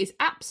scenes. He is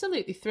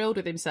absolutely thrilled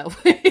with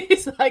himself.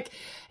 He's like,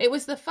 it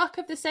was the fuck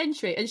of the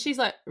century. And she's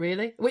like,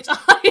 really? Which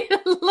I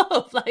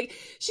love. Like,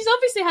 she's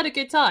obviously had a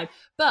good time.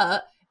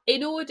 But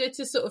in order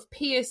to sort of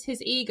pierce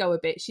his ego a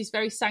bit, she's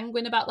very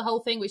sanguine about the whole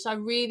thing, which I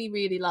really,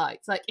 really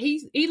liked. Like,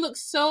 he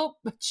looks so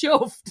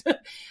chuffed.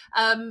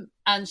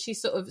 And she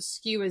sort of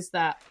skewers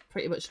that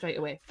pretty much straight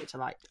away, which I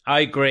liked.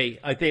 I agree.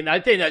 I think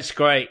that's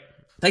great.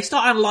 They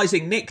start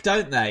analysing Nick,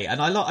 don't they? And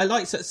I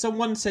like that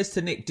someone says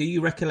to Nick, do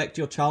you recollect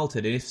your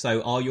childhood? And if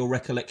so, are your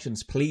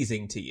recollections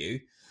pleasing to you?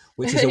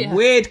 Which is a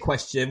weird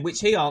question, which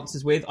he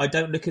answers with, I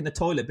don't look in the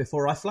toilet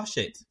before I flush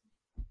it.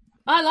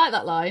 I like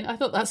that line. I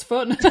thought that's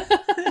fun.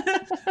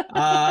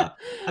 I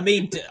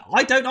mean,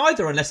 I don't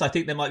either, unless I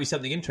think there might be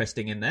something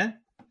interesting in there.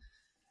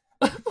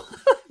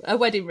 A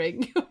wedding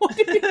ring.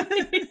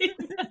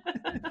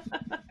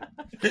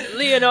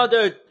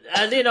 Leonardo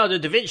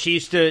da Vinci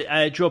used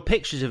to draw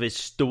pictures of his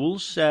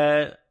stools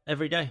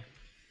every day.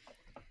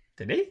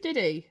 Did he? Did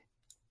he?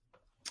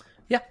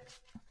 Yeah.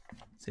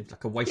 Seems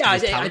like a waste of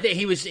his talent. I think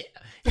he was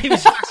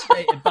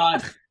fascinated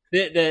by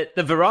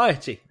the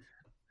variety.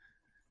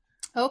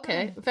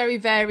 Okay, very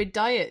varied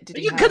diet. Did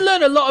he You can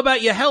learn a lot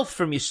about your health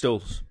from your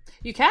stools.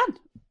 You can.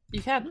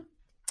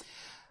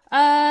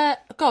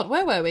 God,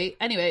 where were we?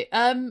 Anyway,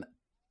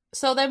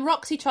 so then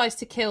Roxy tries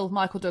to kill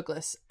Michael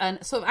Douglas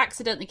and sort of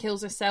accidentally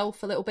kills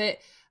herself a little bit.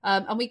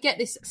 And we get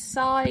this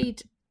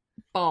side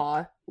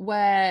bar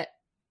where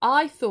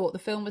I thought the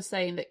film was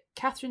saying that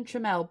Catherine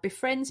Trammell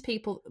befriends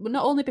people, well,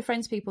 not only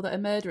befriends people that are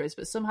murderers,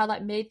 but somehow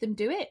like made them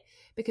do it,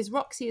 because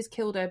Roxy has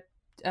killed her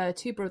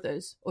two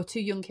brothers or two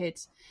young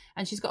kids,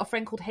 and she's got a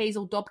friend called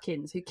Hazel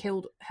Dobkins who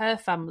killed her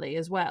family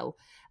as well.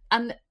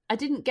 And I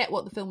didn't get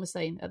what the film was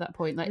saying at that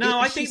point. Like, no,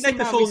 I think they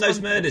performed those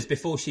murders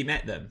before she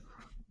met them.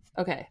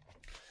 Okay.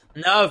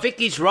 No,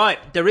 Vicky's right.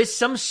 There is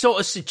some sort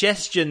of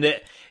suggestion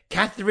that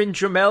Catherine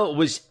Trammell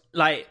was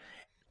like...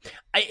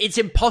 It's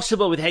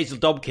impossible with Hazel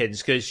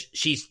Dobkins because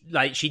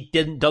she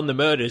didn't done the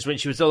murders when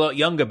she was a lot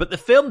younger. But the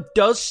film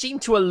does seem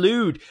to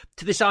allude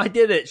to this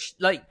idea that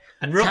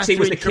and Roxy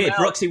was a kid.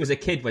 Trammell... Roxy was a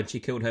kid when she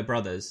killed her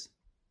brothers.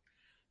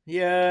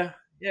 Yeah.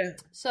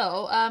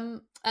 So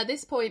at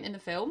this point in the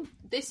film,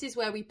 this is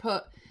where we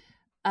put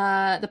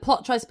the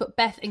plot tries to put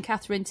Beth and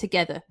Catherine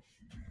together.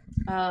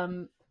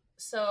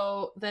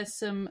 So there's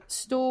some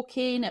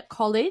stalking at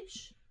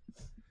college,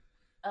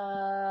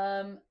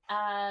 and.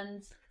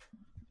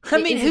 I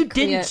mean, who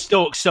didn't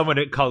stalk someone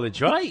at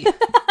college, right?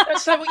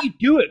 That's not what you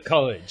do at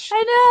college.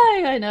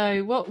 I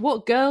know.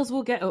 What girls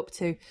will get up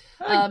to.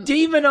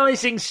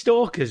 Demonising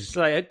stalkers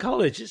like at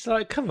college. It's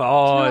like, come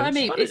on. You know what I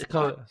mean? It's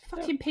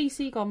fucking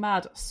PC gone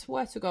mad. I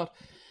swear to God.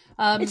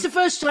 It's the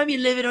first time you're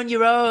living on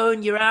your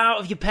own. You're out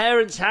of your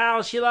parents'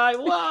 house. You're like,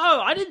 whoa,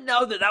 I didn't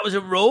know that was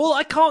a rule.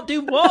 I can't do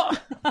what?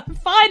 I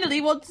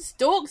finally want to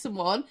stalk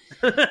someone.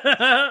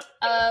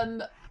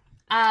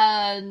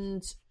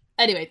 And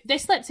anyway, they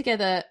slept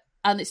together.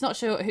 And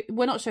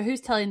we're not sure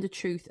who's telling the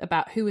truth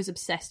about who is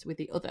obsessed with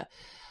the other.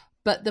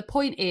 But the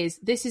point is,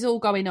 this is all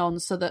going on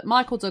so that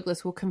Michael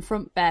Douglas will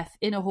confront Beth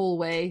in a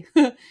hallway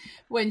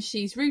when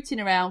she's rooting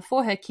around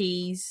for her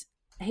keys.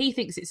 He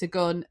thinks it's a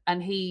gun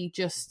and he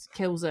just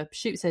kills her,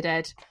 shoots her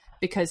dead,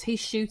 because he's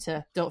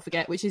Shooter, don't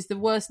forget, which is the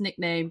worst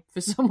nickname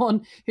for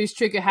someone who's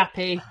trigger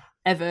happy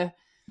ever.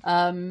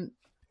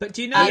 But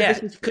do you know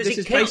this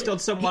is based on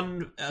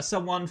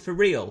someone for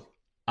real?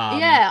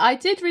 Yeah, I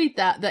did read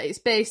that it's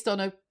based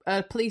on a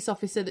police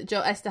officer that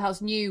Joe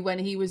Esterhaus knew when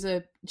he was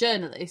a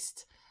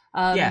journalist,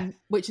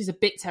 which is a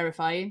bit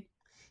terrifying.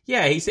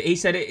 Yeah, he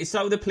said it.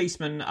 So the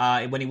policeman,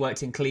 when he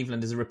worked in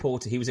Cleveland as a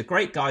reporter, he was a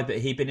great guy, but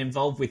he'd been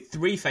involved with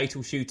 3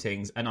 fatal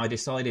shootings, and I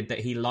decided that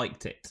he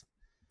liked it.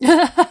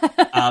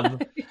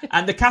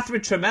 And the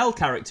Catherine Trammell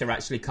character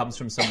actually comes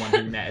from someone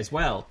he met as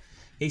well.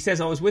 He says,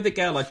 I was with a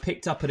girl I'd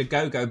picked up at a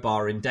go-go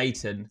bar in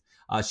Dayton.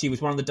 She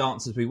was one of the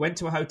dancers. We went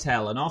to a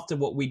hotel, and after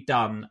what we'd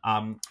done,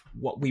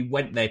 what we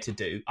went there to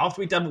do,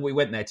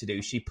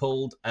 she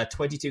pulled a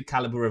 .22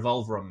 caliber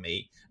revolver on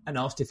me and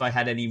asked if I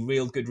had any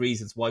real good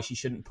reasons why she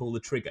shouldn't pull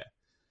the trigger.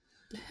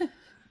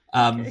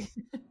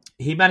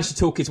 He managed to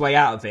talk his way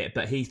out of it,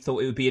 but he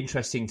thought it would be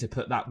interesting to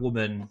put that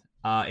woman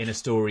in a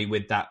story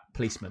with that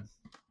policeman.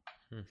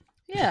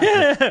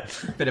 Yeah.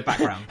 Bit of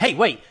background. Hey,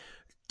 wait.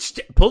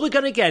 Pull the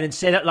gun again and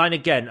say that line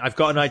again. I've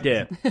got an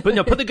idea. But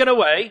no, put the gun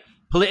away.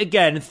 Pull it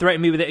again and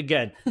threaten me with it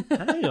again.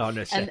 Hang on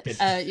a second.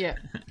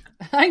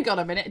 Hang on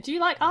a minute. Do you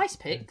like ice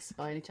picks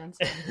by any chance?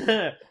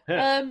 Well,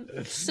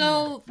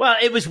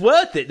 it was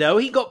worth it though.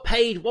 He got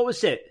paid. What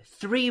was it?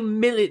 $3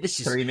 million. This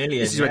is $3 million.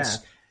 This is when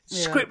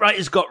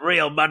scriptwriters got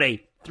real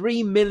money.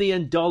 $3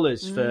 million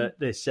for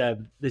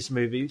this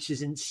movie, which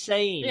is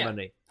insane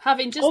money.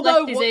 Having just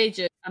left his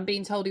agent and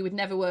being told he would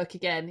never work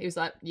again, he was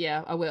like,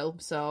 "Yeah, I will."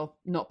 So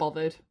not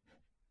bothered.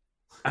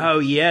 Oh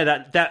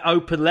yeah, that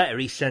open letter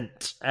he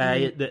sent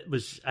that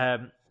was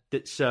that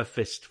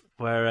surfaced.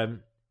 Where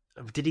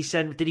did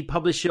he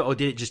publish it or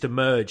did it just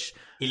emerge?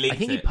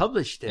 He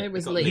published it. It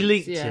was leaked. He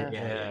leaked it.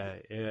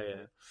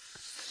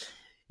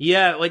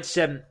 Yeah. It's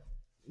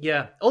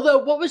Although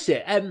what was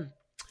it?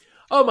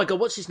 Oh my God,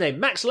 what's his name?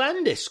 Max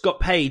Landis got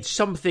paid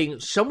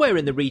somewhere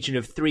in the region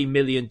of $3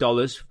 million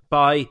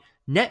by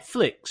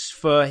Netflix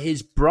for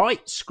his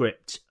Bright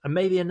script and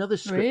maybe another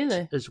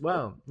script as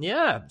well.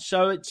 Yeah,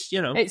 so it's,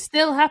 It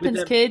still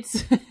happens,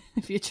 kids,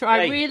 if you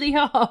try really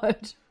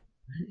hard.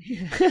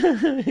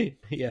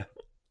 Yeah.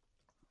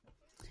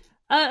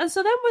 And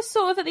so then we're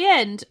sort of at the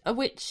end,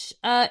 which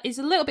is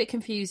a little bit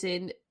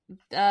confusing.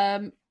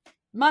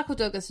 Michael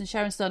Douglas and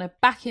Sharon Stone are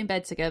back in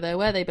bed together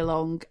where they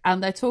belong,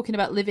 and they're talking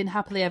about living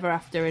happily ever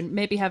after and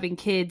maybe having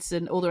kids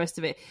and all the rest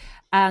of it.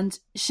 And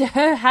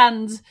her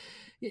hand,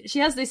 she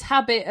has this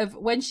habit of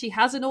when she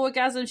has an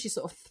orgasm, she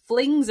sort of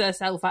flings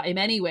herself at him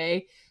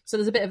anyway. So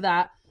there's a bit of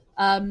that.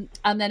 And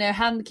then her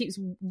hand keeps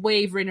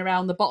wavering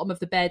around the bottom of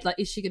the bed, like,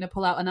 is she going to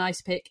pull out an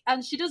ice pick?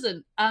 And she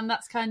doesn't. And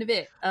that's kind of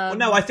it. Well,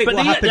 no, I think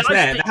what happens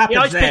there... The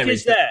ice pick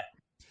is there.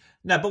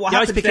 No, but what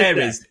happens there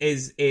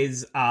is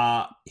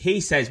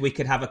he says we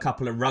could have a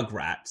couple of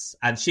Rugrats,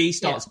 and she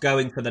starts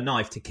going for the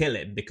knife to kill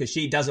him because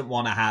she doesn't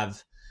want to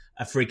have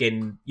a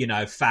friggin',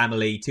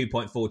 family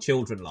 2.4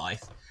 children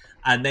life.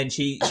 And then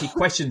she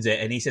questions it,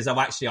 and he says, "Oh,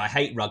 actually, I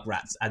hate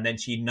Rugrats." And then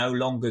she no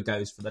longer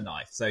goes for the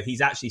knife. So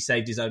he's actually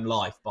saved his own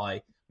life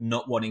by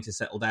not wanting to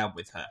settle down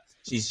with her.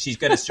 She's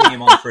going to string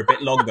him on for a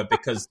bit longer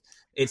because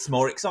it's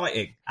more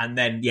exciting. And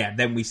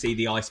then we see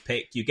the ice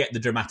pick. You get the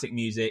dramatic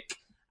music.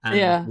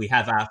 And we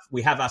have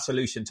our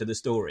solution to the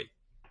story.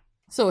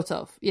 Sort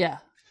of, yeah.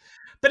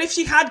 But if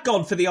she had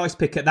gone for the ice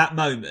pick at that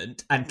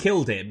moment and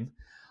killed him,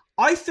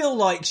 I feel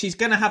like she's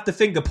going to have the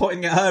finger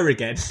pointing at her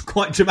again,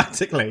 quite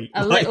dramatically.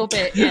 A little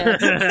bit, yeah.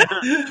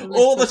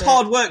 All the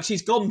hard work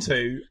she's gone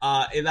to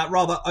in that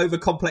rather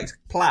over-complex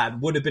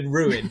plan would have been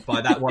ruined by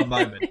that one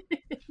moment.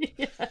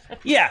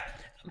 Yeah.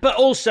 But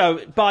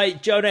also, by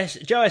Joe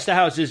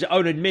Esterhouse's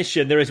own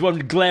admission, there is one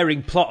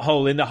glaring plot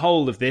hole in the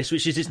whole of this,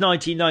 which is it's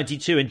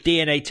 1992 and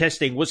DNA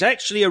testing was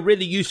actually a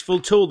really useful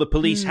tool the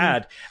police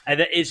had, and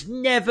that is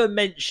never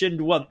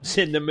mentioned once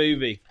in the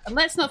movie. And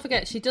let's not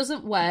forget, she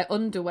doesn't wear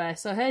underwear,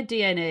 so her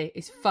DNA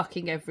is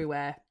fucking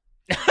everywhere.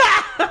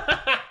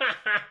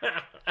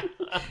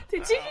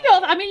 Did you know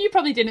that? I mean, you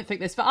probably didn't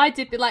think this, but I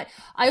did. Be like,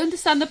 I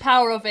understand the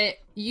power of it.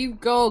 You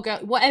go,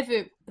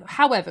 whatever,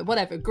 however,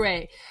 whatever,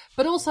 great.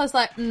 But also, I was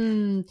like,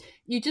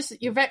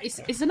 you're very.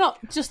 It's not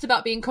just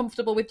about being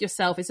comfortable with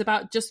yourself. It's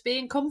about just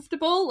being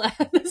comfortable.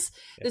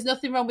 There's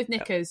nothing wrong with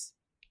knickers.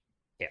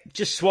 Yeah,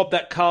 just swab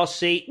that car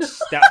seat,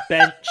 that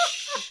bench.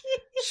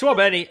 Swab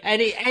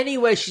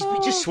anywhere she's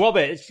just swab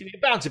it. You're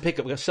bound to pick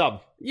up some.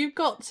 You've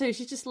got to.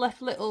 She's just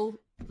left little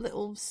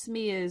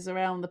smears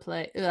around the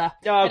plate. Ugh.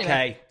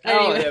 Okay.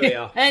 Anyway, there we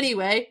are.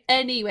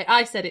 Anyway,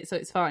 I said it, so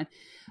it's fine.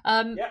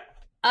 And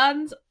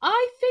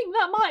I think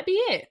that might be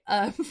it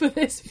for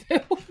this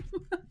film.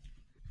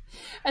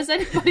 Has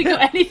anybody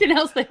got anything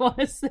else they want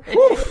to say?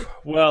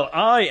 Well,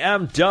 I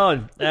am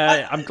done.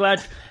 I'm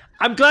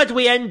glad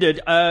we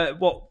ended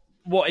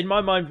what in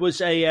my mind was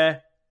a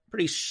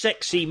pretty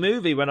sexy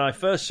movie when I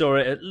first saw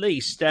it, at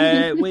least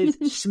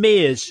with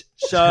smears.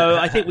 So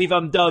I think we've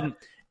undone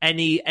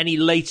any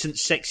latent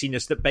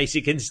sexiness that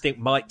Basic Instinct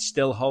might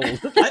still hold.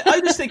 I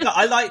just think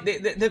I like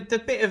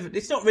the bit of,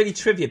 it's not really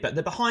trivia, but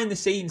the behind the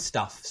scenes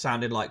stuff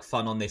sounded like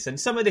fun on this. And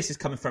some of this is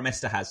coming from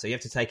Esterhaz, so you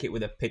have to take it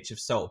with a pinch of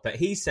salt. But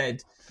he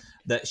said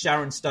that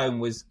Sharon Stone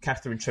was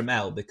Catherine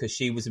Trammell because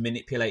she was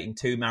manipulating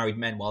two married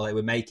men while they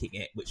were making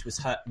it, which was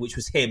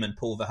him and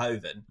Paul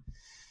Verhoeven.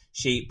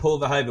 Paul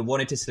Verhoeven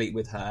wanted to sleep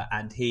with her,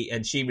 and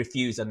she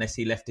refused unless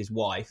he left his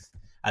wife.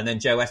 And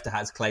then Joe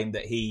Esterhaz claimed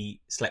that he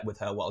slept with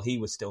her while he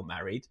was still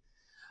married.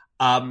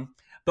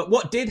 But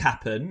what did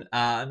happen,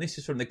 and this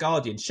is from The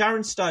Guardian,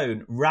 Sharon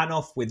Stone ran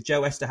off with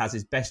Joe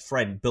Esterhaz's best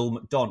friend, Bill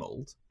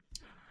McDonald,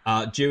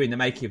 during the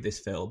making of this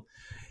film.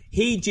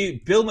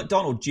 Bill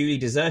McDonald duly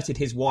deserted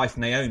his wife,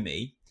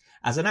 Naomi.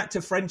 As an act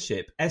of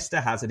friendship,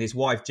 Esterhaz and his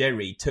wife,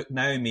 Jerry, took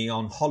Naomi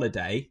on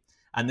holiday,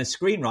 and the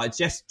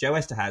screenwriter, Joe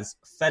Esterhaz,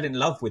 fell in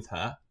love with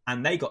her,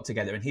 and they got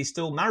together, and he's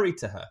still married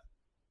to her.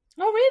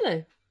 Oh,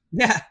 really?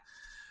 Yeah.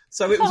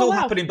 So it was all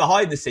happening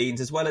behind the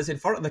scenes as well as in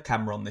front of the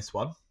camera on this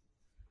one.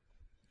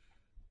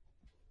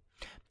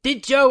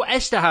 Did Joe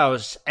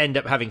Esterhaus end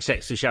up having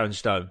sex with Sharon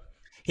Stone?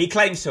 He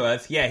claims to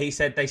have. Yeah, he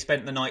said they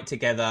spent the night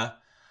together.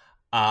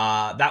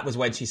 That was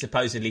when she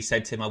supposedly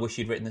said to him, "I wish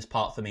you'd written this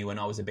part for me when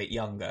I was a bit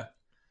younger."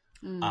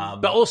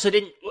 But also,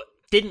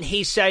 didn't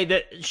he say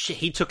that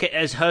he took it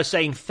as her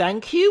saying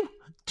thank you?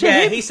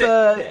 He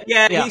said.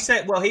 He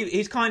said. Well,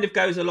 he kind of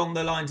goes along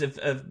the lines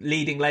of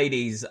leading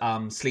ladies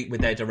sleep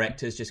with their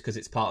directors just because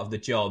it's part of the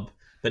job,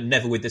 but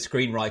never with the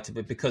screenwriter.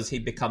 But because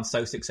he'd become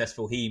so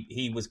successful,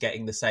 he was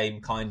getting the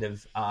same kind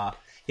of.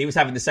 He was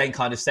having the same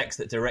kind of sex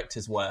that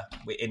directors were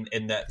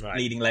in that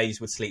leading ladies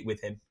would sleep with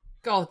him.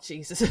 God,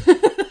 Jesus,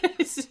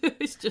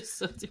 it's just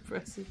so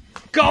depressing.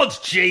 God,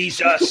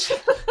 Jesus.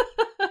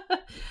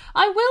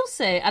 I will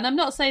say, and I'm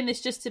not saying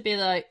this just to be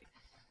like,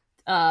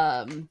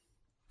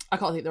 I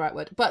can't think the right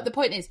word, but the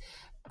point is,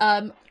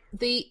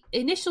 the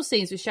initial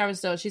scenes with Sharon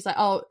Stone, she's like,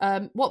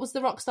 what was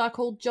the rock star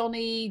called?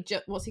 Johnny,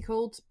 what's he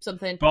called?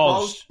 Something.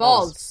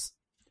 Boz.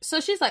 So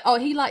she's like, oh,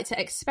 he liked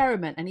to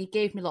experiment and he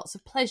gave me lots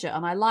of pleasure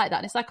and I like that.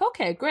 And it's like,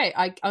 okay, great.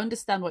 I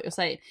understand what you're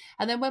saying.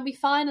 And then when we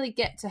finally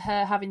get to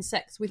her having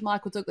sex with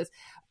Michael Douglas,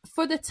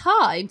 for the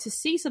time to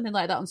see something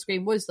like that on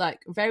screen was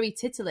like very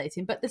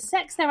titillating. But the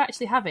sex they're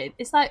actually having,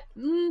 it's like,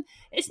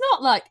 it's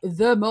not like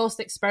the most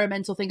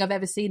experimental thing I've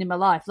ever seen in my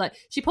life. Like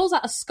she pulls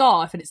out a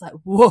scarf and it's like,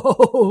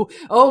 whoa,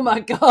 oh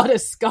my God, a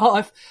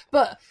scarf.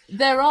 But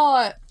there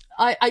are...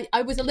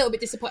 I was a little bit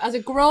disappointed. As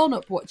a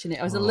grown-up watching it,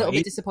 I was a little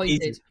bit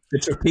disappointed. The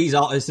trapeze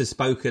artist has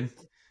spoken.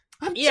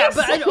 But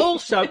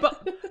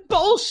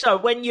also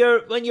when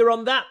you're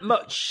on that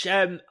much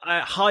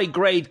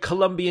high-grade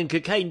Colombian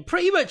cocaine,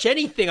 pretty much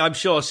anything, I'm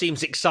sure,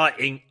 seems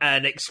exciting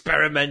and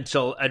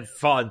experimental and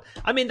fun.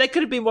 I mean, they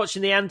could have been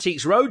watching the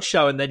Antiques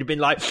Roadshow and they'd have been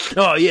like,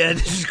 oh yeah,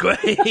 this is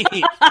great.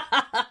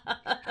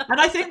 And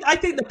I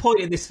think the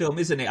point in this film,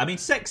 isn't it? I mean,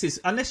 sex is,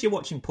 unless you're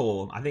watching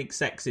porn, I think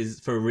sex is,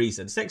 for a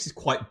reason, sex is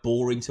quite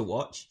boring to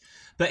watch.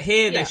 But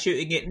here they're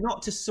shooting it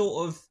not to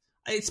sort of,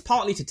 it's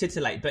partly to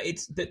titillate, but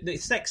it's the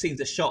sex scenes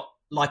are shot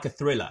like a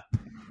thriller.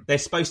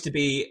 There's supposed to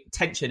be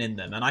tension in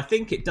them, and I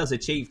think it does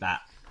achieve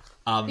that.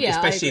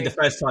 Especially the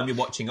first time you're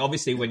watching.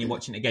 Obviously, when you're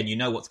watching it again, you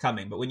know what's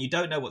coming. But when you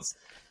don't know what's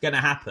going to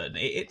happen,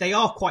 they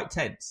are quite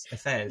tense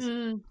affairs.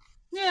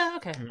 Yeah,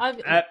 okay.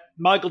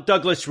 Michael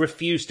Douglas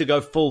refused to go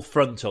full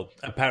frontal.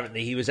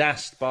 Apparently, he was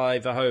asked by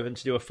Verhoeven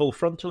to do a full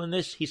frontal in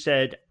this. He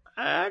said,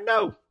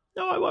 no,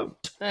 I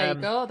won't. There you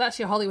go. That's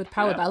your Hollywood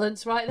power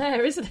balance right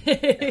there, isn't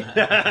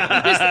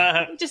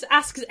it? He just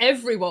asks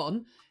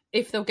everyone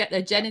if they'll get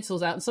their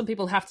genitals out, and some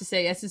people have to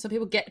say yes, and some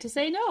people get to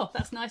say no.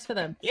 That's nice for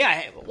them.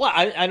 Yeah, well,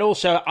 and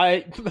also,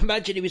 I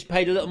imagine he was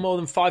paid a little more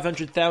than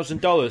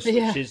 $500,000,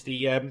 which is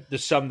the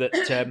sum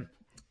that...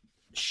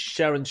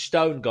 Sharon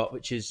Stone got,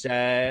 which is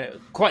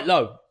quite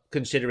low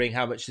considering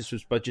how much this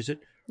was budgeted.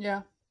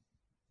 Yeah.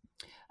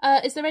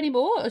 Is there any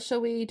more, or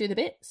shall we do the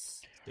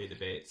bits? Do the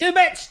bits. Do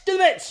the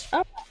bits.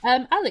 Oh,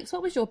 Alex,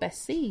 what was your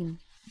best scene?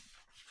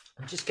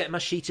 I'm just getting my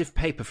sheet of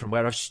paper from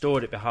where I've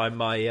stored it behind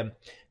my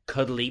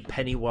cuddly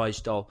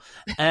Pennywise doll.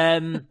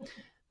 The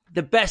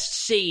best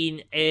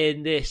scene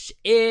in this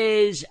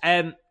is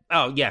the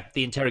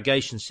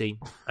interrogation scene.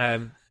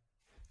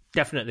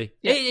 Definitely.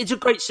 Yeah. It's a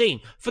great scene.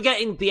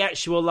 Forgetting the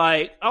actual,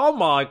 like, oh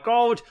my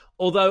God,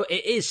 although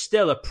it is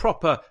still a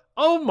proper,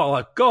 oh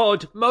my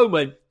God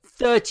moment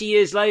 30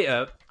 years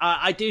later,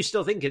 I do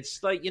still think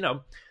it's like,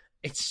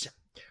 it's,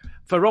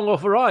 for wrong or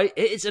for right,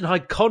 it's an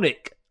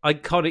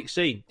iconic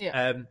scene.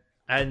 Yeah.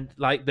 And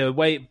like the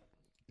way it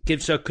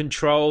gives her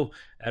control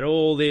and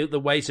all the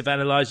ways of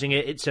analysing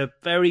it, it's a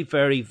very,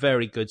 very,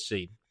 very good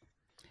scene.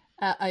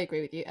 I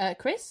agree with you.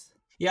 Chris?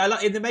 Yeah,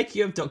 like in the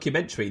making of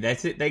documentary,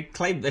 they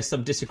claim there's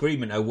some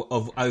disagreement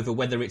over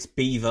whether it's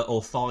beaver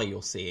or thigh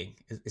you're seeing,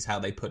 is how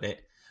they put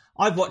it.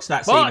 I've watched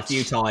that scene a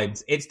few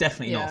times. It's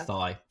definitely not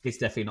thigh. It's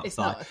definitely not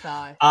thigh. Not a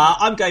thigh.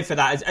 I'm going for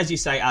that. As you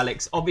say,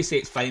 Alex, obviously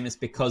it's famous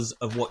because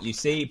of what you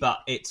see, but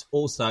it's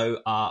also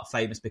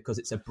famous because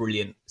it's a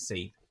brilliant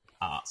scene.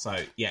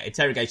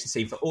 Interrogation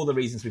scene for all the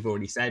reasons we've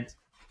already said.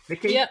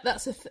 Vicky? Yeah,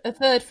 that's a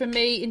third from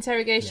me.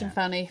 Interrogation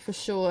Fanny, for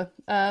sure.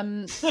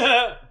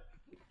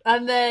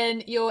 And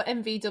then your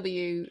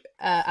MVW,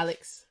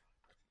 Alex.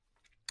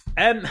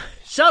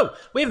 So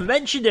we haven't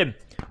mentioned him,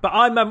 but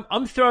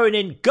I'm throwing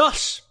in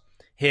Gus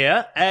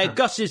here.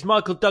 Gus is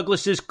Michael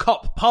Douglas's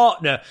cop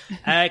partner,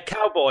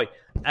 cowboy,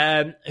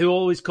 who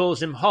always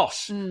calls him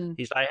Hoss.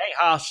 He's like, hey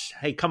Hoss,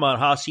 hey come on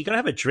Hoss, you gonna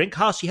have a drink,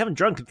 Hoss? You haven't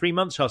drunk in 3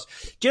 months, Hoss.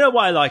 Do you know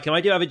why I like him?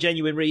 I do have a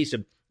genuine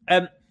reason.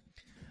 I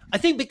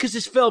think because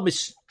this film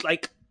is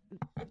like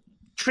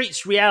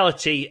treats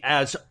reality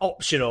as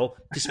optional,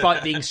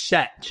 despite being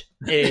set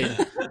in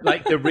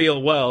like the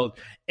real world.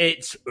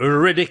 It's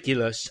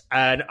ridiculous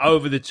and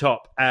over the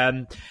top.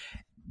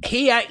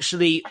 He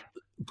actually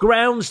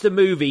grounds the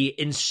movie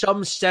in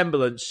some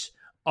semblance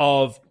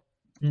of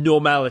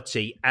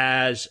normality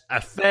as a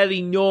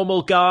fairly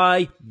normal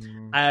guy.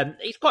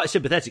 He's quite a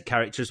sympathetic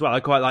character as well. I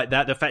quite like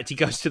that. The fact he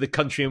goes to the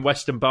country and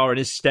western bar in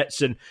his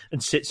Stetson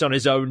and sits on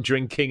his own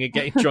drinking and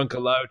getting drunk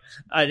alone.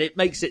 And it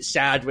makes it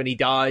sad when he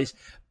dies.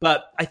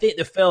 But I think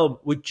the film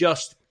would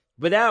just,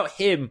 without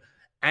him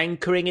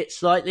anchoring it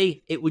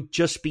slightly, it would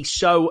just be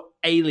so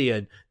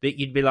alien that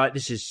you'd be like,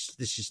 this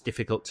is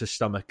difficult to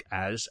stomach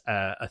as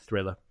a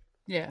thriller.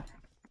 Yeah.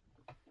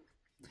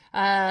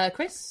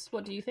 Chris,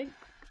 what do you think?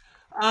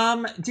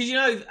 Did you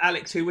know,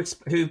 Alex, who Joe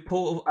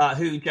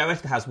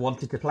Eszterhas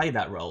wanted to play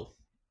that role?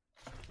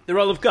 The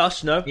role of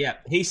Gus, no? Yeah,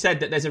 he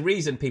said that there's a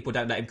reason people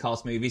don't let him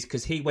cast movies,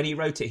 because when he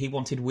wrote it, he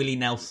wanted Willie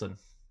Nelson.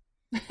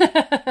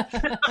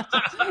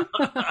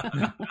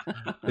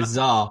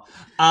 Bizarre.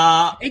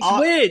 It's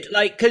weird,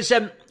 like, because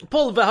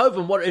Paul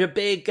Verhoeven wanted a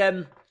big.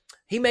 Joe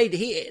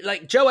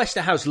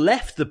Eszterhas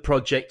left the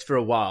project for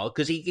a while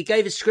because he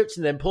gave his script,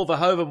 and then Paul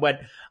Verhoeven went,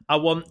 I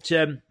want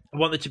there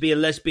to be a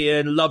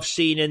lesbian love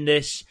scene in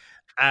this,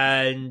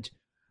 and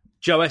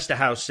Joe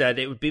Eszterhas said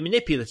it would be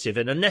manipulative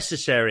and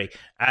unnecessary,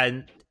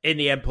 and in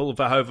the end Paul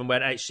Verhoeven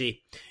went,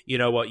 actually, you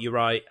know what, you're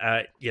right,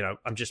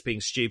 I'm just being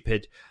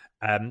stupid.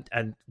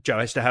 And Joe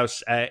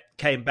Eszterhas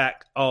came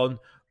back on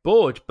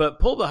bored. But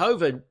Paul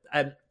Verhoeven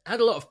had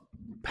a lot of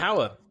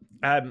power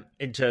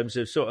in terms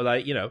of sort of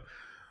like,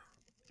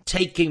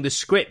 taking the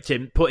script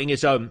and putting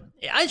his own,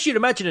 as you'd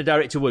imagine a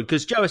director would,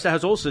 because Joe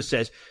Eszterhas also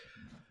says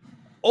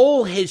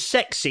all his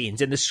sex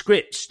scenes in the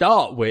script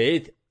start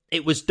with,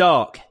 "It was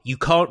dark, you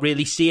can't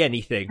really see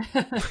anything,"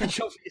 which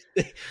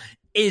obviously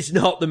is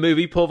not the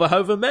movie Paul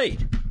Verhoeven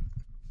made.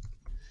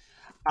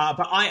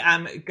 But I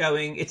am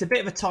going, it's a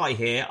bit of a tie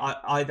here.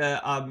 Either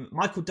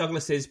Michael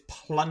Douglas's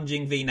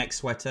plunging V-neck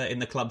sweater in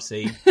the club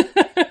scene,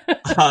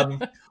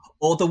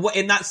 or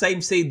in that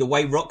same scene, the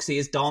way Roxy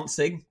is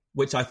dancing,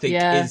 which I think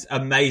is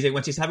amazing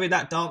when she's having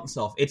that dance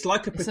off. It's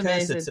like a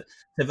precursor to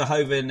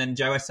Verhoeven and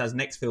Joe Eszterhas'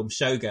 next film,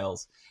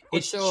 Showgirls.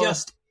 It's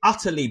just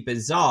utterly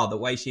bizarre the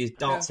way she is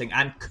dancing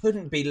and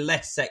couldn't be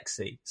less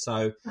sexy.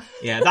 So,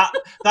 that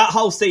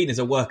whole scene is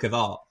a work of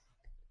art.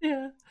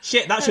 Yeah.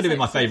 Shit, that should have been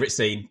my favourite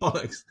scene.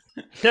 Bollocks.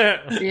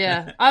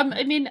 Yeah.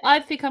 I mean, I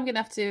think I'm going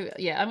to have to,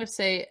 I'm going to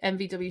say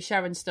MVW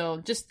Sharon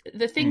Stone. Just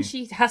the things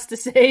she has to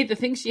say, the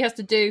things she has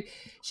to do,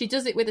 she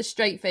does it with a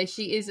straight face.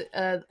 She is,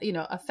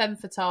 a femme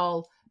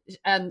fatale,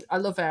 and I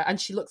love her,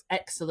 and she looks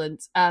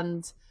excellent,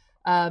 and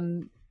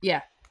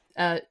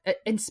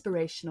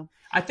inspirational.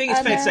 I think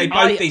it's fair to say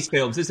both these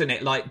films, isn't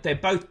it? Like, they're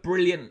both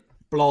brilliant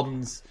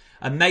blondes,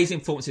 amazing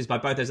performances by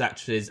both those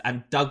actresses,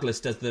 and Douglas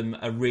does them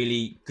a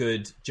really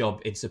good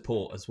job in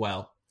support as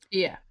well.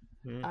 Yeah,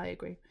 I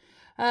agree.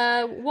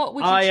 What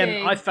would you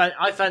change?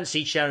 I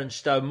fancied Sharon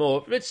Stone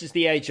more. This is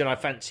the age when I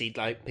fancied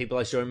like people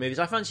I saw in movies.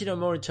 I fancied her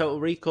more in Total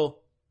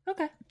Recall.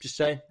 Okay. Just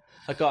saying.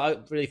 I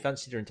really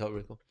fancied her in Total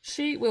Recall.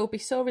 She will be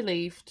so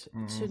relieved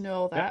to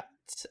know that.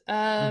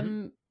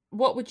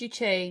 What would you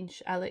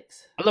change,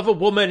 Alex? I love a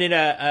woman in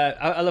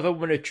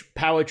a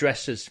power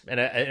dresses in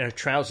a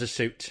trouser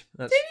suit.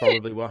 That's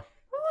probably why.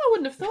 Oh, I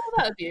wouldn't have thought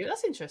that of you.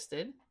 That's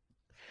interesting.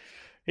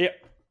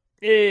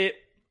 Yeah.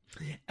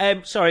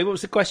 Sorry, what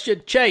was the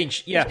question?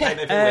 Change. Yeah.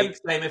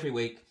 Same every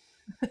week.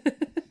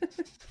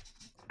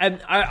 And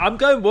I'm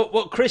going,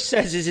 what Chris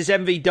says is his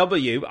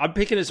MVW. I'm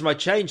picking as my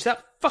change.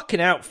 That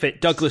fucking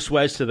outfit Douglas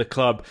wears to the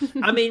club.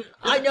 I mean,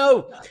 I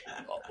know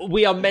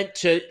we are meant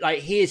to,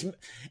 like,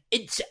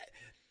 it's,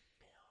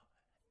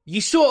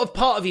 you sort of,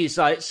 part of you is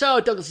like, so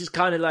Douglas is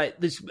kind of like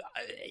this,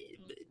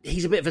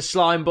 he's a bit of a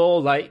slime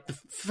ball. Like, the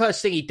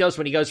first thing he does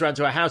when he goes around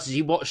to her house is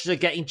he watches her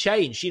getting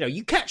changed.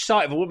 You catch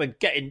sight of a woman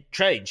getting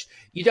changed.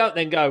 You don't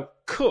then go,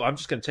 cool, I'm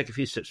just going to take a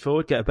few steps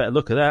forward, get a better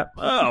look at that.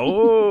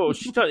 Oh,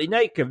 she's totally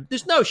naked.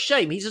 There's no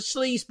shame. He's a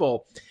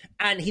sleazeball.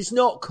 And he's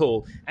not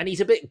cool. And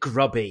he's a bit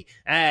grubby.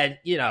 And,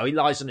 he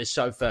lies on his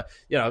sofa,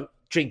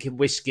 drinking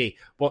whiskey,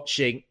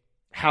 watching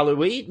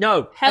Halloween.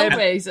 No.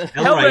 Hellraiser.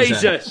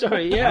 Hellraiser.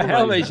 Sorry, yeah.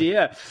 Hellraiser,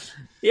 yeah.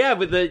 Yeah,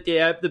 with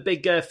the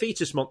big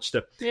fetus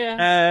monster.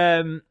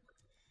 Yeah.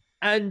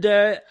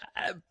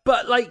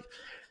 But like,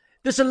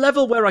 there's a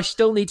level where I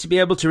still need to be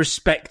able to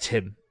respect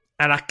him,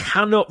 and I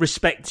cannot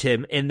respect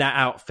him in that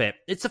outfit.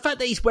 It's the fact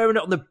that he's wearing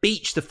it on the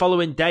beach the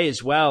following day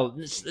as well.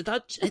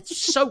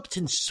 It's soaked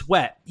in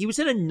sweat. He was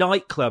in a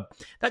nightclub.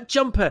 That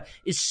jumper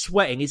is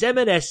sweating. His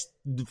M&S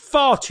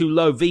far too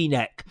low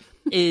V-neck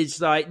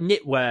is like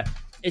knitwear.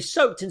 It's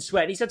soaked in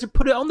sweat. He's had to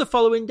put it on the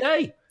following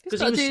day.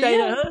 Because he was staying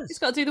at hers. He's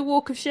got to do the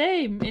walk of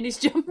shame in his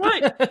jumper.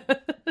 Right.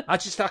 I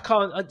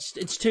can't.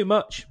 It's too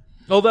much.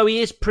 Although he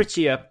is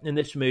prettier in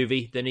this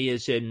movie than he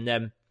is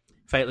in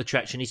Fatal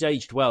Attraction. He's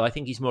aged well. I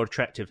think he's more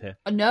attractive here.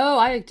 No,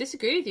 I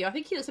disagree with you. I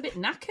think he looks a bit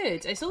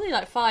knackered. It's only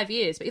like 5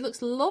 years, but he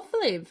looks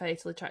lovely in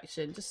Fatal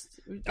Attraction. Just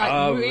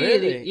like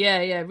really?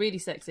 Yeah, really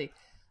sexy.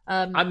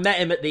 I met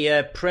him at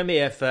the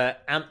premiere for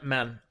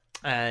Ant-Man,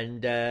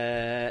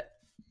 and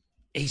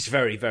he's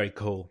very, very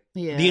cool.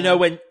 Yeah.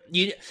 When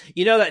you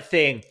know that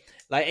thing,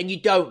 like, and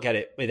you don't get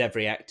it with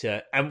every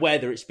actor, and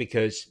whether it's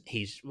because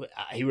he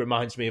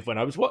reminds me of when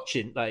I was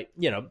watching, like,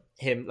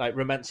 him like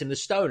Romancing the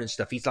Stone and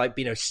stuff. He's like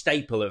been a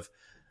staple of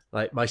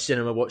like my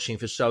cinema watching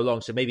for so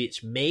long. So maybe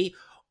it's me,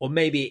 or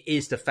maybe it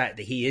is the fact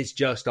that he is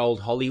just old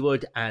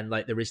Hollywood, and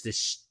like there is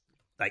this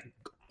like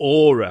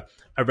aura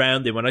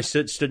around him when I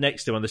stood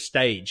next to him on the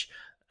stage,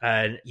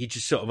 and you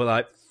just sort of were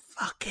like,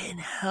 fucking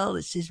hell,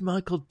 this is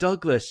Michael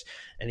Douglas.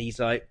 And he's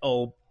like,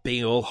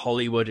 being all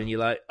Hollywood, and you're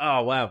like,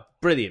 oh, wow,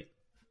 brilliant.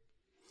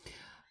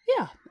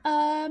 Yeah.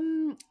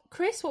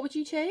 Chris, what would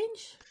you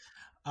change?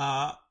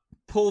 Paul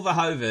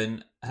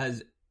Verhoeven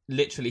has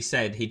literally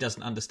said he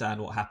doesn't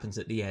understand what happens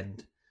at the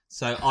end.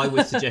 So I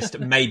would suggest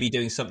maybe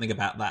doing something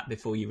about that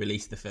before you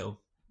release the film.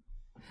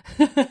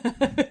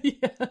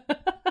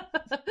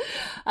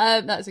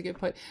 That's a good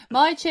point.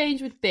 My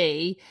change would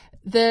be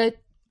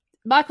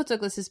Michael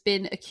Douglas has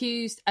been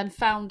accused and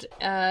found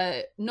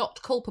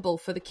not culpable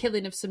for the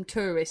killing of some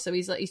tourists. So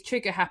he's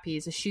trigger happy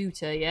as a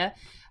shooter, yeah?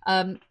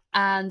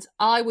 And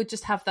I would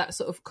just have that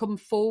sort of come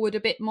forward a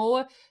bit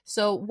more.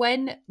 So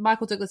when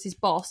Michael Douglas's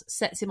boss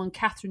sets him on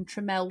Catherine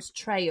Trammell's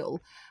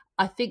trail,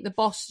 I think the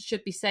boss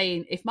should be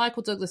saying, if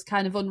Michael Douglas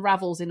kind of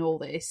unravels in all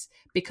this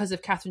because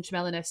of Catherine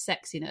Trammell and her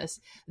sexiness,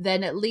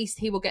 then at least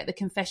he will get the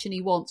confession he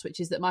wants, which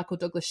is that Michael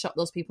Douglas shot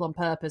those people on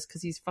purpose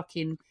because he's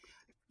fucking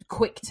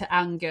quick to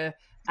anger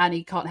and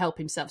he can't help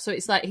himself. So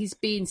it's like he's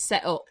being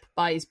set up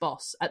by his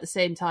boss at the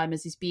same time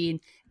as he's being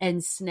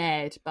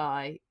ensnared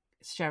by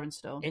Sharon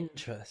Stone.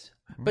 Interesting.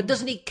 But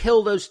doesn't he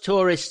kill those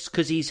tourists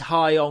because he's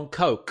high on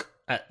coke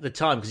at the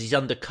time, because he's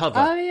undercover?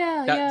 Oh,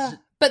 yeah.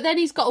 But then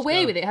he's got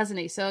away with it, hasn't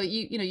he? So,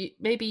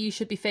 maybe you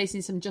should be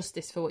facing some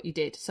justice for what you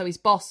did. So his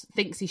boss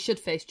thinks he should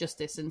face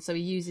justice, and so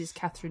he uses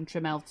Catherine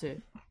Tremell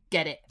to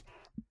get it.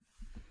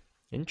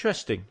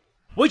 Interesting.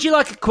 Would you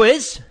like a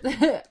quiz?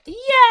 Yeah!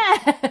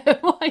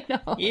 Why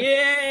not?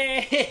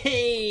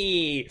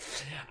 Yay!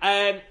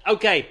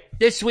 Okay,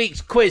 this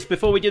week's quiz,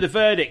 before we do the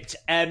verdict,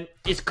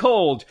 is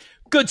called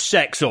Good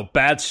Sex or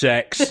Bad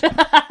Sex?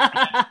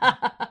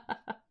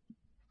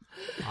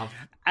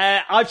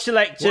 I've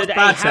selected What's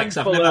bad a sex?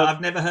 handful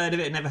I've never heard of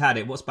it, never had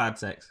it. What's bad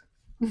sex?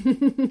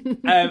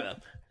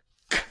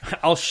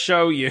 I'll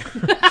show you.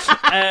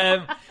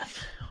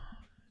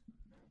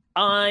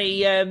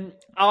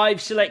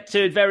 I've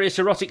selected various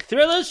erotic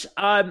thrillers.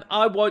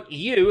 I want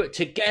you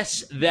to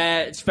guess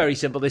it's very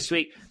simple this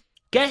week.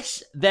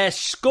 Guess their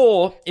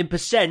score in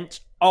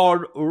percent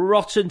on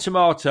Rotten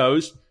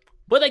Tomatoes.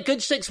 Were they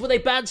good sex? Were they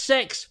bad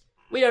sex?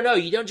 We don't know.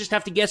 You don't just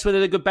have to guess whether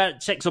they're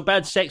good sex or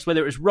bad sex,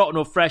 whether it was rotten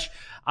or fresh.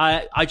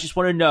 I just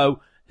want to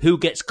know who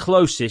gets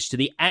closest to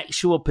the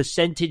actual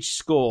percentage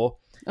score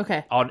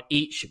on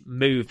each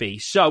movie.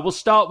 So we'll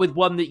start with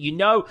one that you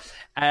know.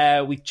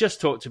 We've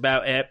just talked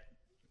about it.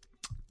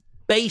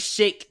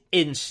 Basic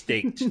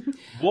Instinct.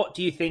 What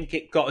do you think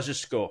it got as a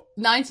score?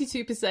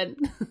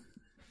 92%.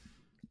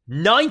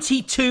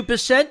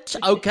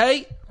 92%?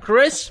 Okay.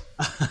 Chris?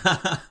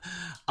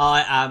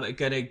 I am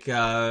going to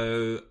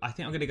go... I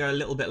think I'm going to go a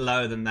little bit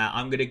lower than that.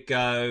 I'm going to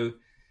go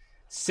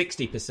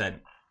 60%.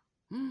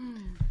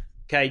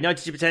 Okay,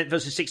 92%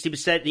 versus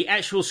 60%. The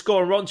actual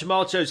score on Rotten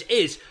Tomatoes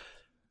is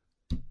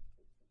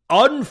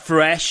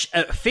unfresh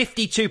at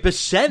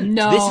 52%.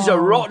 No. This is a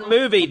rotten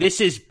movie.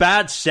 This is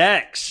bad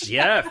sex.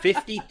 Yeah,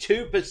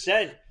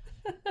 52%.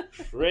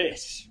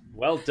 Chris,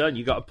 well done.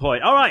 You got a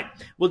point. All right,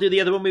 we'll do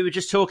the other one we were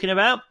just talking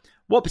about.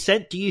 What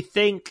percent do you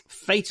think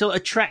Fatal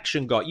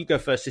Attraction got? You go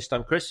first this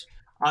time, Chris.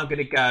 I'm going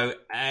to go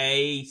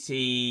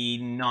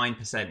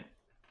 89%.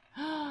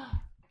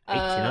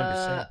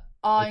 89%.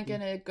 I'm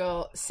going to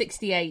go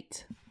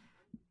 68.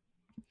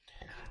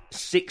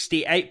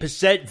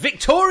 68%.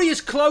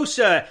 Victoria's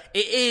closer.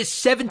 It is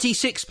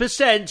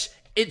 76%.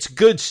 It's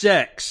good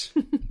sex.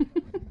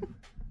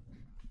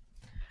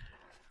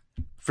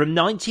 From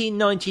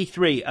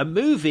 1993, a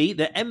movie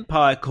that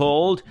Empire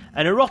called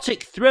an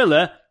erotic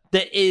thriller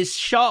that is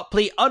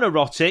sharply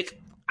unerotic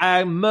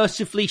and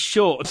mercifully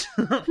short.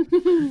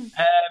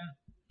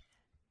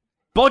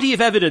 Body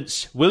of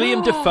Evidence,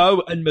 William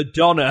Dafoe and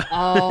Madonna.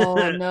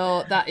 Oh,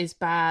 no, that is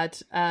bad.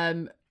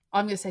 I'm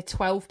going to say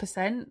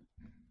 12%.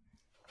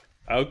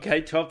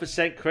 Okay,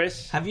 12%,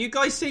 Chris. Have you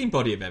guys seen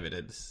Body of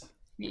Evidence?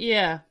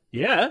 Yeah.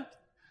 Yeah.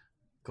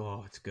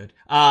 God, it's good.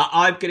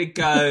 I'm going to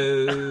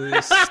go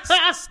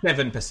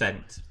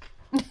 7%.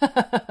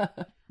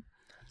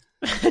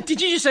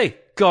 Did you just say,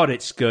 God,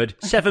 it's good?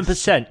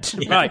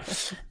 7%. Yeah.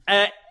 Right.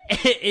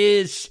 It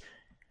is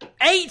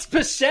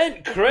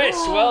 8%, Chris.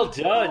 Well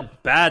done.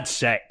 Bad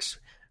sex.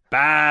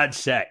 Bad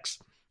sex.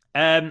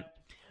 All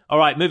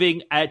right,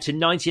 moving to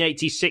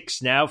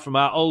 1986 now from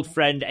our old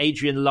friend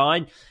Adrian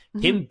Lyne.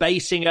 Kim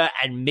Basinger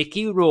and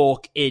Mickey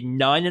Rourke in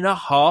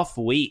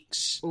 9.5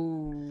 weeks.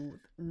 Ooh.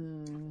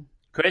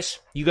 Chris,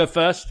 you go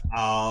first.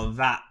 Oh,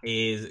 that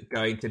is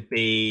going to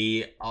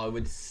be, I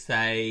would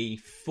say,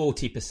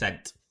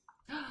 40%.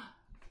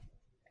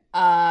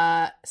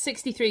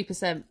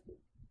 63%.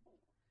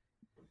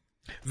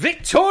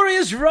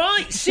 Victoria's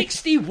right,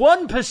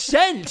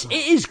 61%.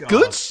 It is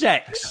good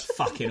sex.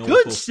 Fucking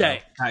good awful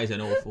sex. Film. That is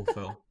an awful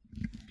film.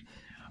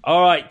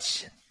 All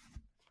right.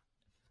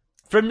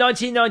 From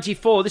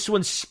 1994, this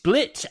one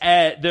split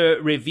the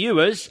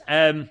reviewers.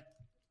 The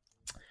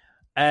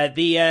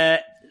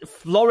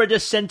Florida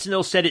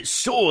Sentinel said it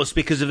soars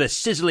because of the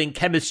sizzling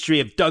chemistry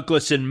of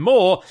Douglas and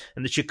Moore,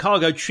 and the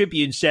Chicago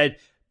Tribune said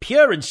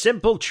pure and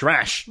simple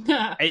trash.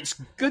 It's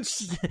good.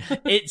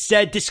 It's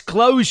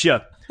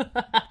disclosure.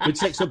 Good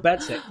sex or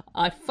bad sex?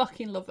 I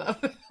fucking love that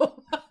film.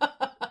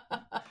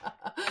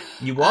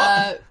 You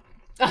what?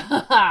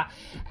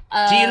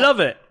 Do you love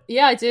it?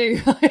 Yeah, I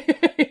do.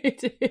 I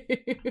do.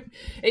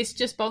 It's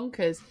just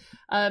bonkers.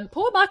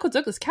 Poor Michael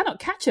Douglas cannot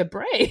catch a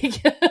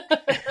break.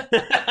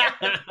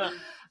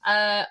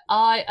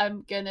 I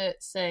am going to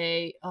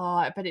say,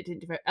 I bet it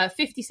didn't do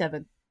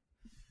 57.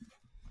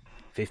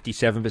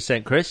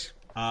 57%, Chris?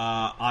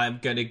 I'm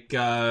going to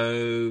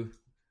go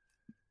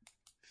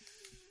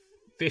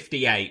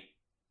 58.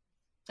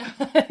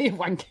 You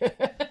wanker.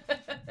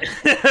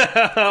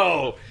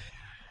 Oh,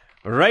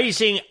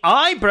 raising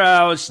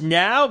eyebrows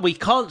now. We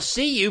can't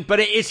see you, but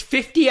it is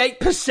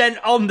 58%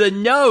 on the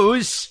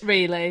nose.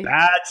 Really?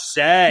 Bad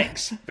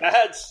sex.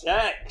 Bad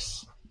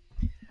sex.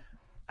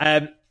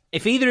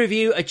 If either of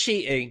you are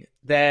cheating,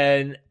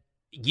 then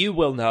you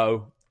will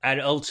know, and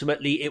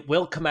ultimately it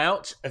will come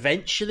out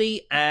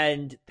eventually,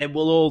 and then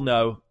we'll all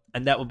know,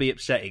 and that will be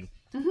upsetting.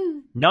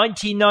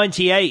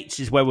 1998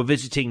 is where we're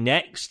visiting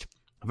next.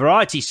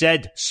 Variety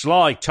said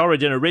Sly,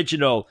 Torridon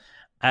original.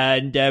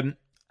 And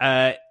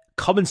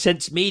Common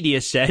Sense Media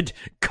said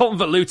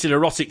convoluted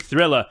erotic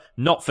thriller,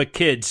 not for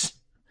kids.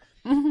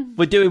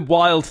 We're doing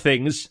wild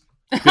things.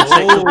 Good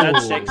sex or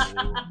bad sex.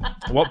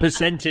 What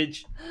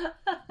percentage?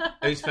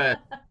 Who's first?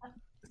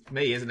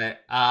 Me, isn't it?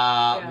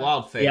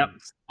 Wild things. Yep.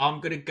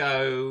 I'm going to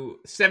go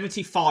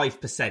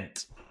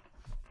 75%.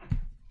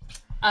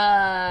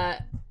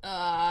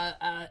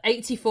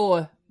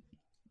 84.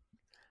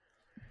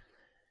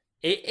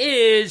 It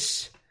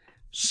is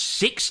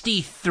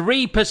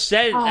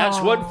 63%.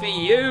 That's one for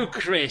you,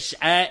 Chris.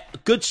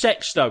 Good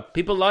sex, though.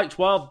 People liked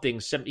wild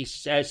things.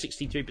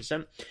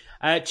 63%.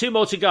 2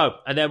 more to go,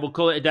 and then we'll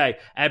call it a day.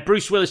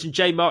 Bruce Willis and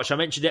Jay March, I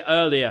mentioned it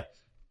earlier.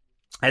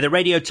 The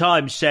Radio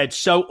Times said,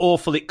 so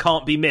awful it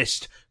can't be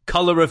missed.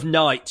 Colour of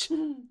Night.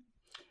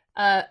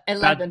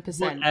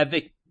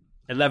 11%.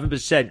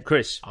 11%.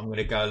 Chris? I'm going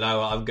to go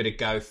lower. I'm going to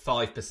go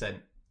 5%.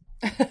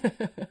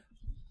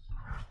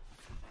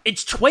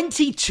 It's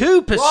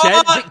 22%.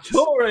 What?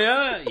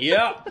 Victoria.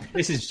 Yeah.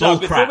 This is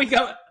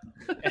bullcrap.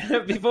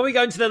 Before we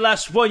go into the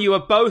last one, you are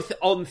both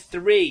on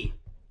 3.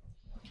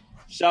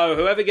 So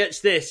whoever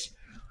gets this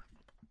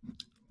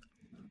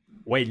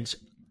wins.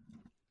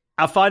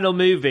 Our final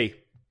movie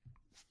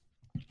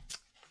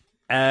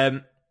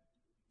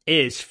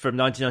is from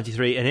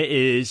 1993, and it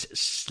is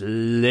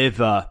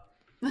Sliver.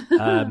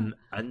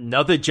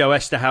 Another Joe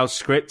Esterhaus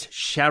script,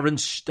 Sharon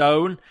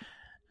Stone.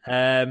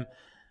 The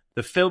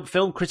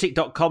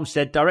filmcritic.com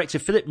said director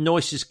Philip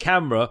Noyce's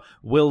camera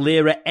will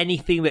leer at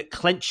anything that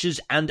clenches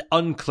and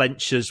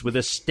unclenches with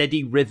a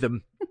steady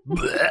rhythm.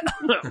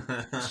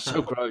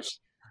 So gross.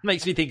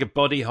 Makes me think of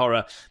body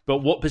horror. But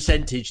what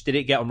percentage did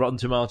it get on Rotten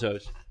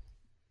Tomatoes?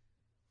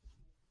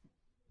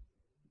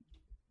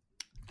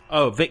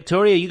 Oh,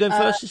 Victoria, you going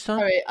first this time?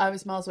 Sorry, I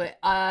was miles away.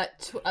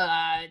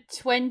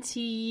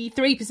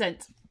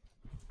 23%.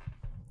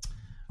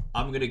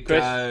 I'm going to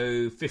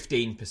go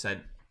 15%.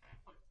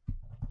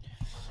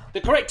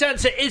 The correct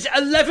answer is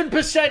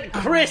 11%.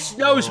 Chris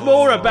knows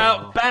more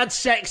about bad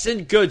sex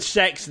and good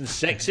sex and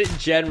sex in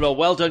general.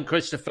 Well done,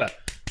 Christopher.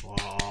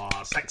 Oh,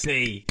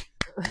 sexy.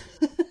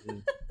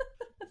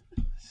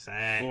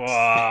 Sex.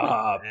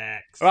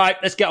 Right,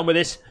 let's get on with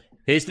this.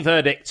 Here's the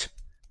verdict.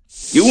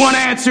 You want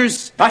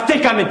answers? I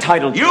think I'm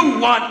entitled. You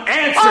want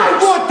answers? I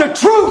want the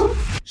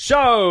truth!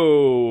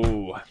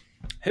 So,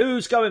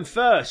 who's going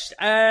first?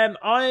 I'm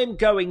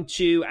going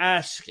to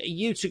ask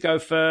you to go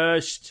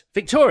first.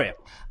 Victoria.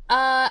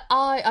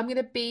 I'm going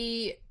to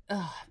be...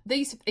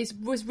 it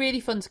was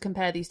really fun to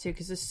compare these two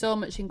because there's so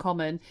much in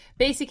common.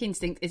 Basic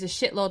Instinct is a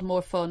shitload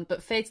more fun,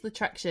 but Fatal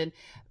Attraction,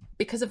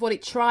 because of what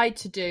it tried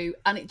to do,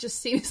 and it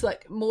just seems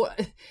like more...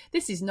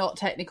 This is not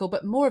technical,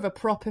 but more of a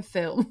proper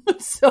film.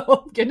 So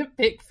I'm going to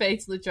pick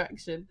Fatal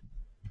Attraction.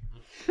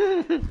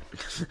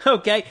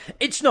 Okay,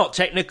 it's not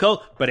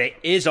technical, but it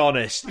is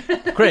honest.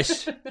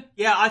 Chris?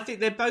 Yeah, I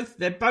think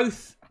they're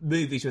both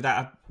movies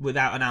without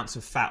an ounce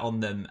of fat on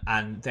them,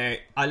 and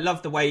I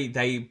love the way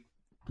they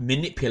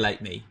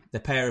manipulate me. The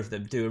pair of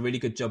them do a really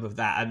good job of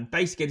that. And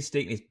Basic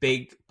Instinct is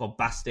big,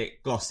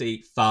 bombastic,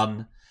 glossy,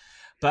 fun.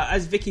 But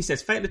as Vicky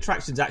says, Fatal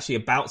Attraction is actually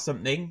about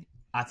something.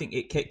 I think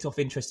it kicked off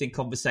interesting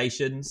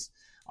conversations.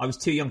 I was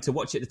too young to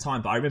watch it at the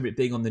time, but I remember it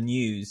being on the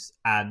news,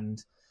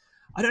 and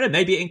I don't know,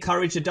 maybe it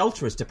encouraged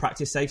adulterers to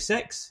practice safe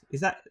sex.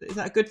 Is that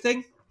a good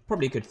thing?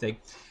 Probably a good thing.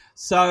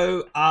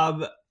 So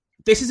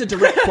this is a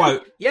direct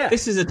quote. Yeah.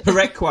 This is a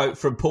direct quote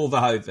from Paul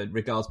Verhoeven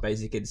regards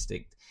Basic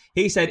Instinct.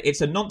 He said,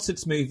 "It's a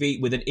nonsense movie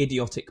with an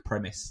idiotic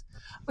premise."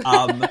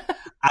 And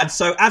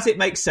so as it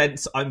makes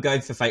sense, I'm going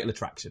for Fatal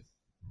Attraction.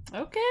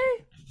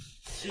 Okay.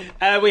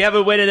 We have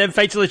a winner then.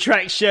 Fatal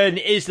Attraction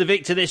is the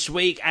victor this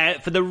week.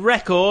 For the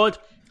record,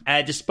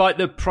 despite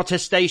the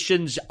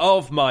protestations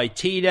of my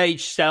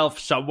teenage self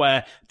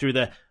somewhere through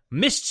the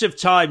mists of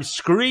time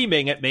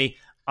screaming at me,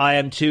 I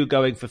am too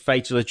going for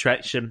Fatal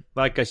Attraction.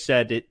 Like I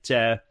said, it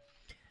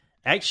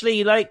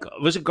actually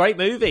was a great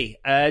movie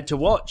to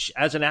watch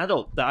as an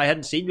adult that I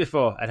hadn't seen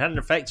before and had an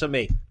effect on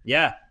me.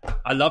 Yeah,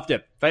 I loved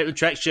it. Fatal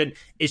Attraction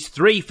is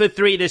 3 for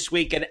 3 this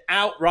week, an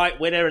outright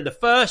winner in the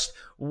first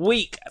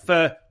week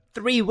for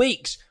 3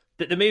 weeks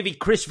that the movie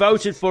Chris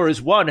voted for has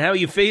won. How are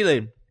you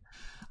feeling?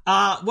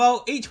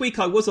 Well, each week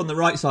I was on the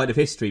right side of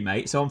history,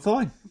 mate, so I'm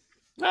fine.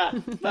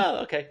 Well,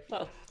 okay.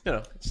 Well,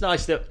 it's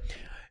nice that...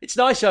 It's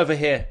nice over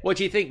here. What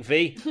do you think,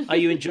 V? Are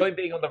you enjoying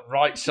being on the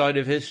right side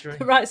of history?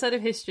 The right side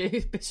of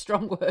history,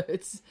 strong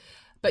words.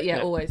 But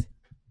yeah, always.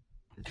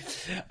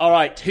 All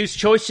right, whose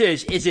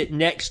choices is it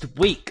next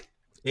week?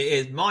 It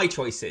is my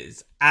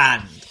choices,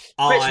 and Chris,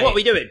 what are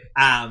we doing?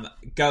 I am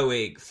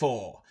going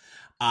for...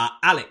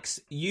 Alex,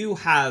 you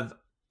have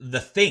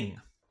The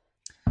Thing.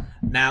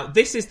 Now,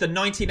 this is the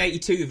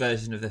 1982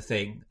 version of The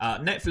Thing.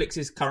 Netflix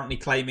is currently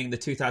claiming the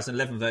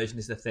 2011 version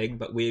is The Thing,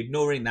 but we're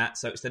ignoring that.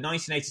 So it's the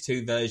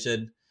 1982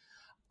 version,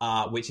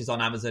 which is on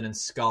Amazon and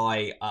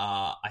Sky.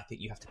 I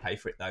think you have to pay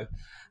for it, though.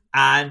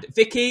 And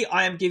Vicky,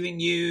 I am giving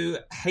you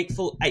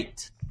Hateful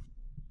Eight.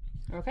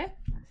 Okay.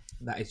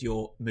 That is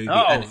your movie.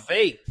 Oh,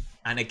 V.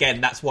 And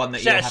again, that's one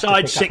that Set you'll have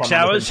aside to pick 6 up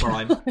on hours.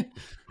 Amazon Prime.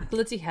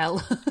 Bloody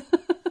hell.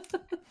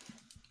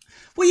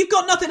 Well, you've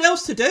got nothing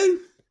else to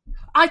do.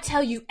 I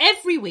tell you,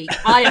 every week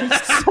I am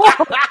so...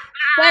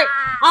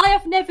 I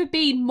have never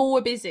been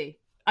more busy.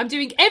 I'm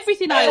doing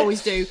everything I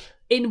always do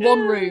in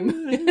one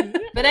room.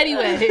 But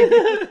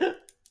anyway...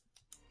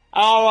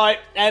 All right,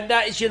 and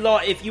that is your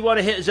lot. If you want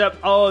to hit us up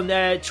on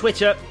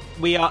Twitter,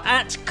 we are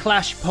at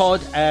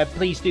ClashPod.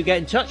 Please do get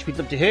in touch. We'd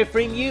love to hear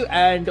from you.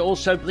 And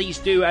also, please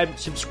do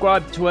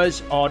subscribe to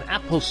us on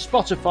Apple,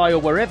 Spotify, or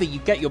wherever you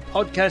get your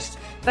podcasts.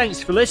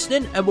 Thanks for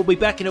listening, and we'll be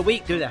back in a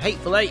week doing The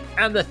Hateful Eight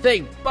and The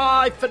Thing.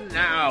 Bye for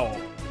now.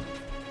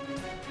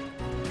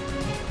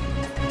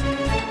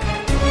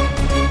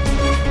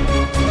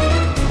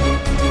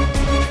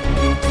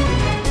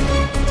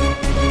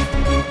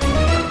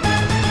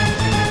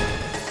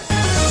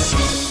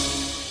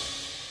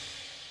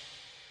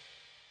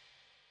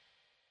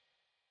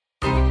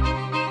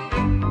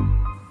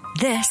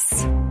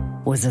 This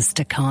was a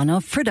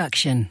Stakhanov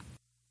production.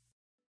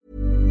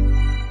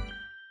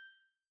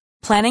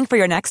 Planning for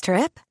your next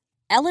trip?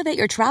 Elevate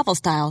your travel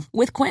style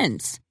with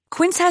Quince.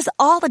 Quince has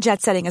all the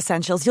jet-setting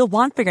essentials you'll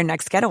want for your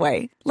next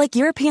getaway, like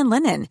European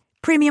linen,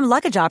 premium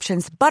luggage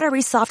options,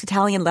 buttery soft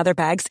Italian leather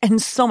bags,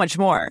 and so much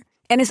more.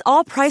 And is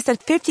all priced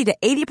at 50 to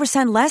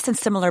 80% less than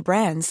similar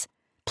brands.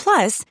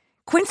 Plus,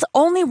 Quince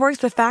only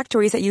works with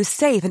factories that use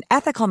safe and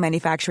ethical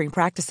manufacturing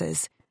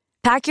practices.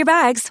 Pack your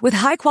bags with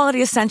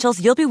high-quality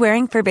essentials you'll be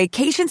wearing for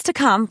vacations to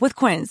come with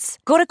Quince.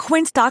 Go to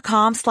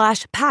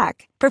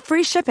quince.com/pack for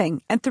free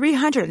shipping and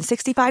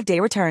 365-day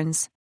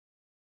returns.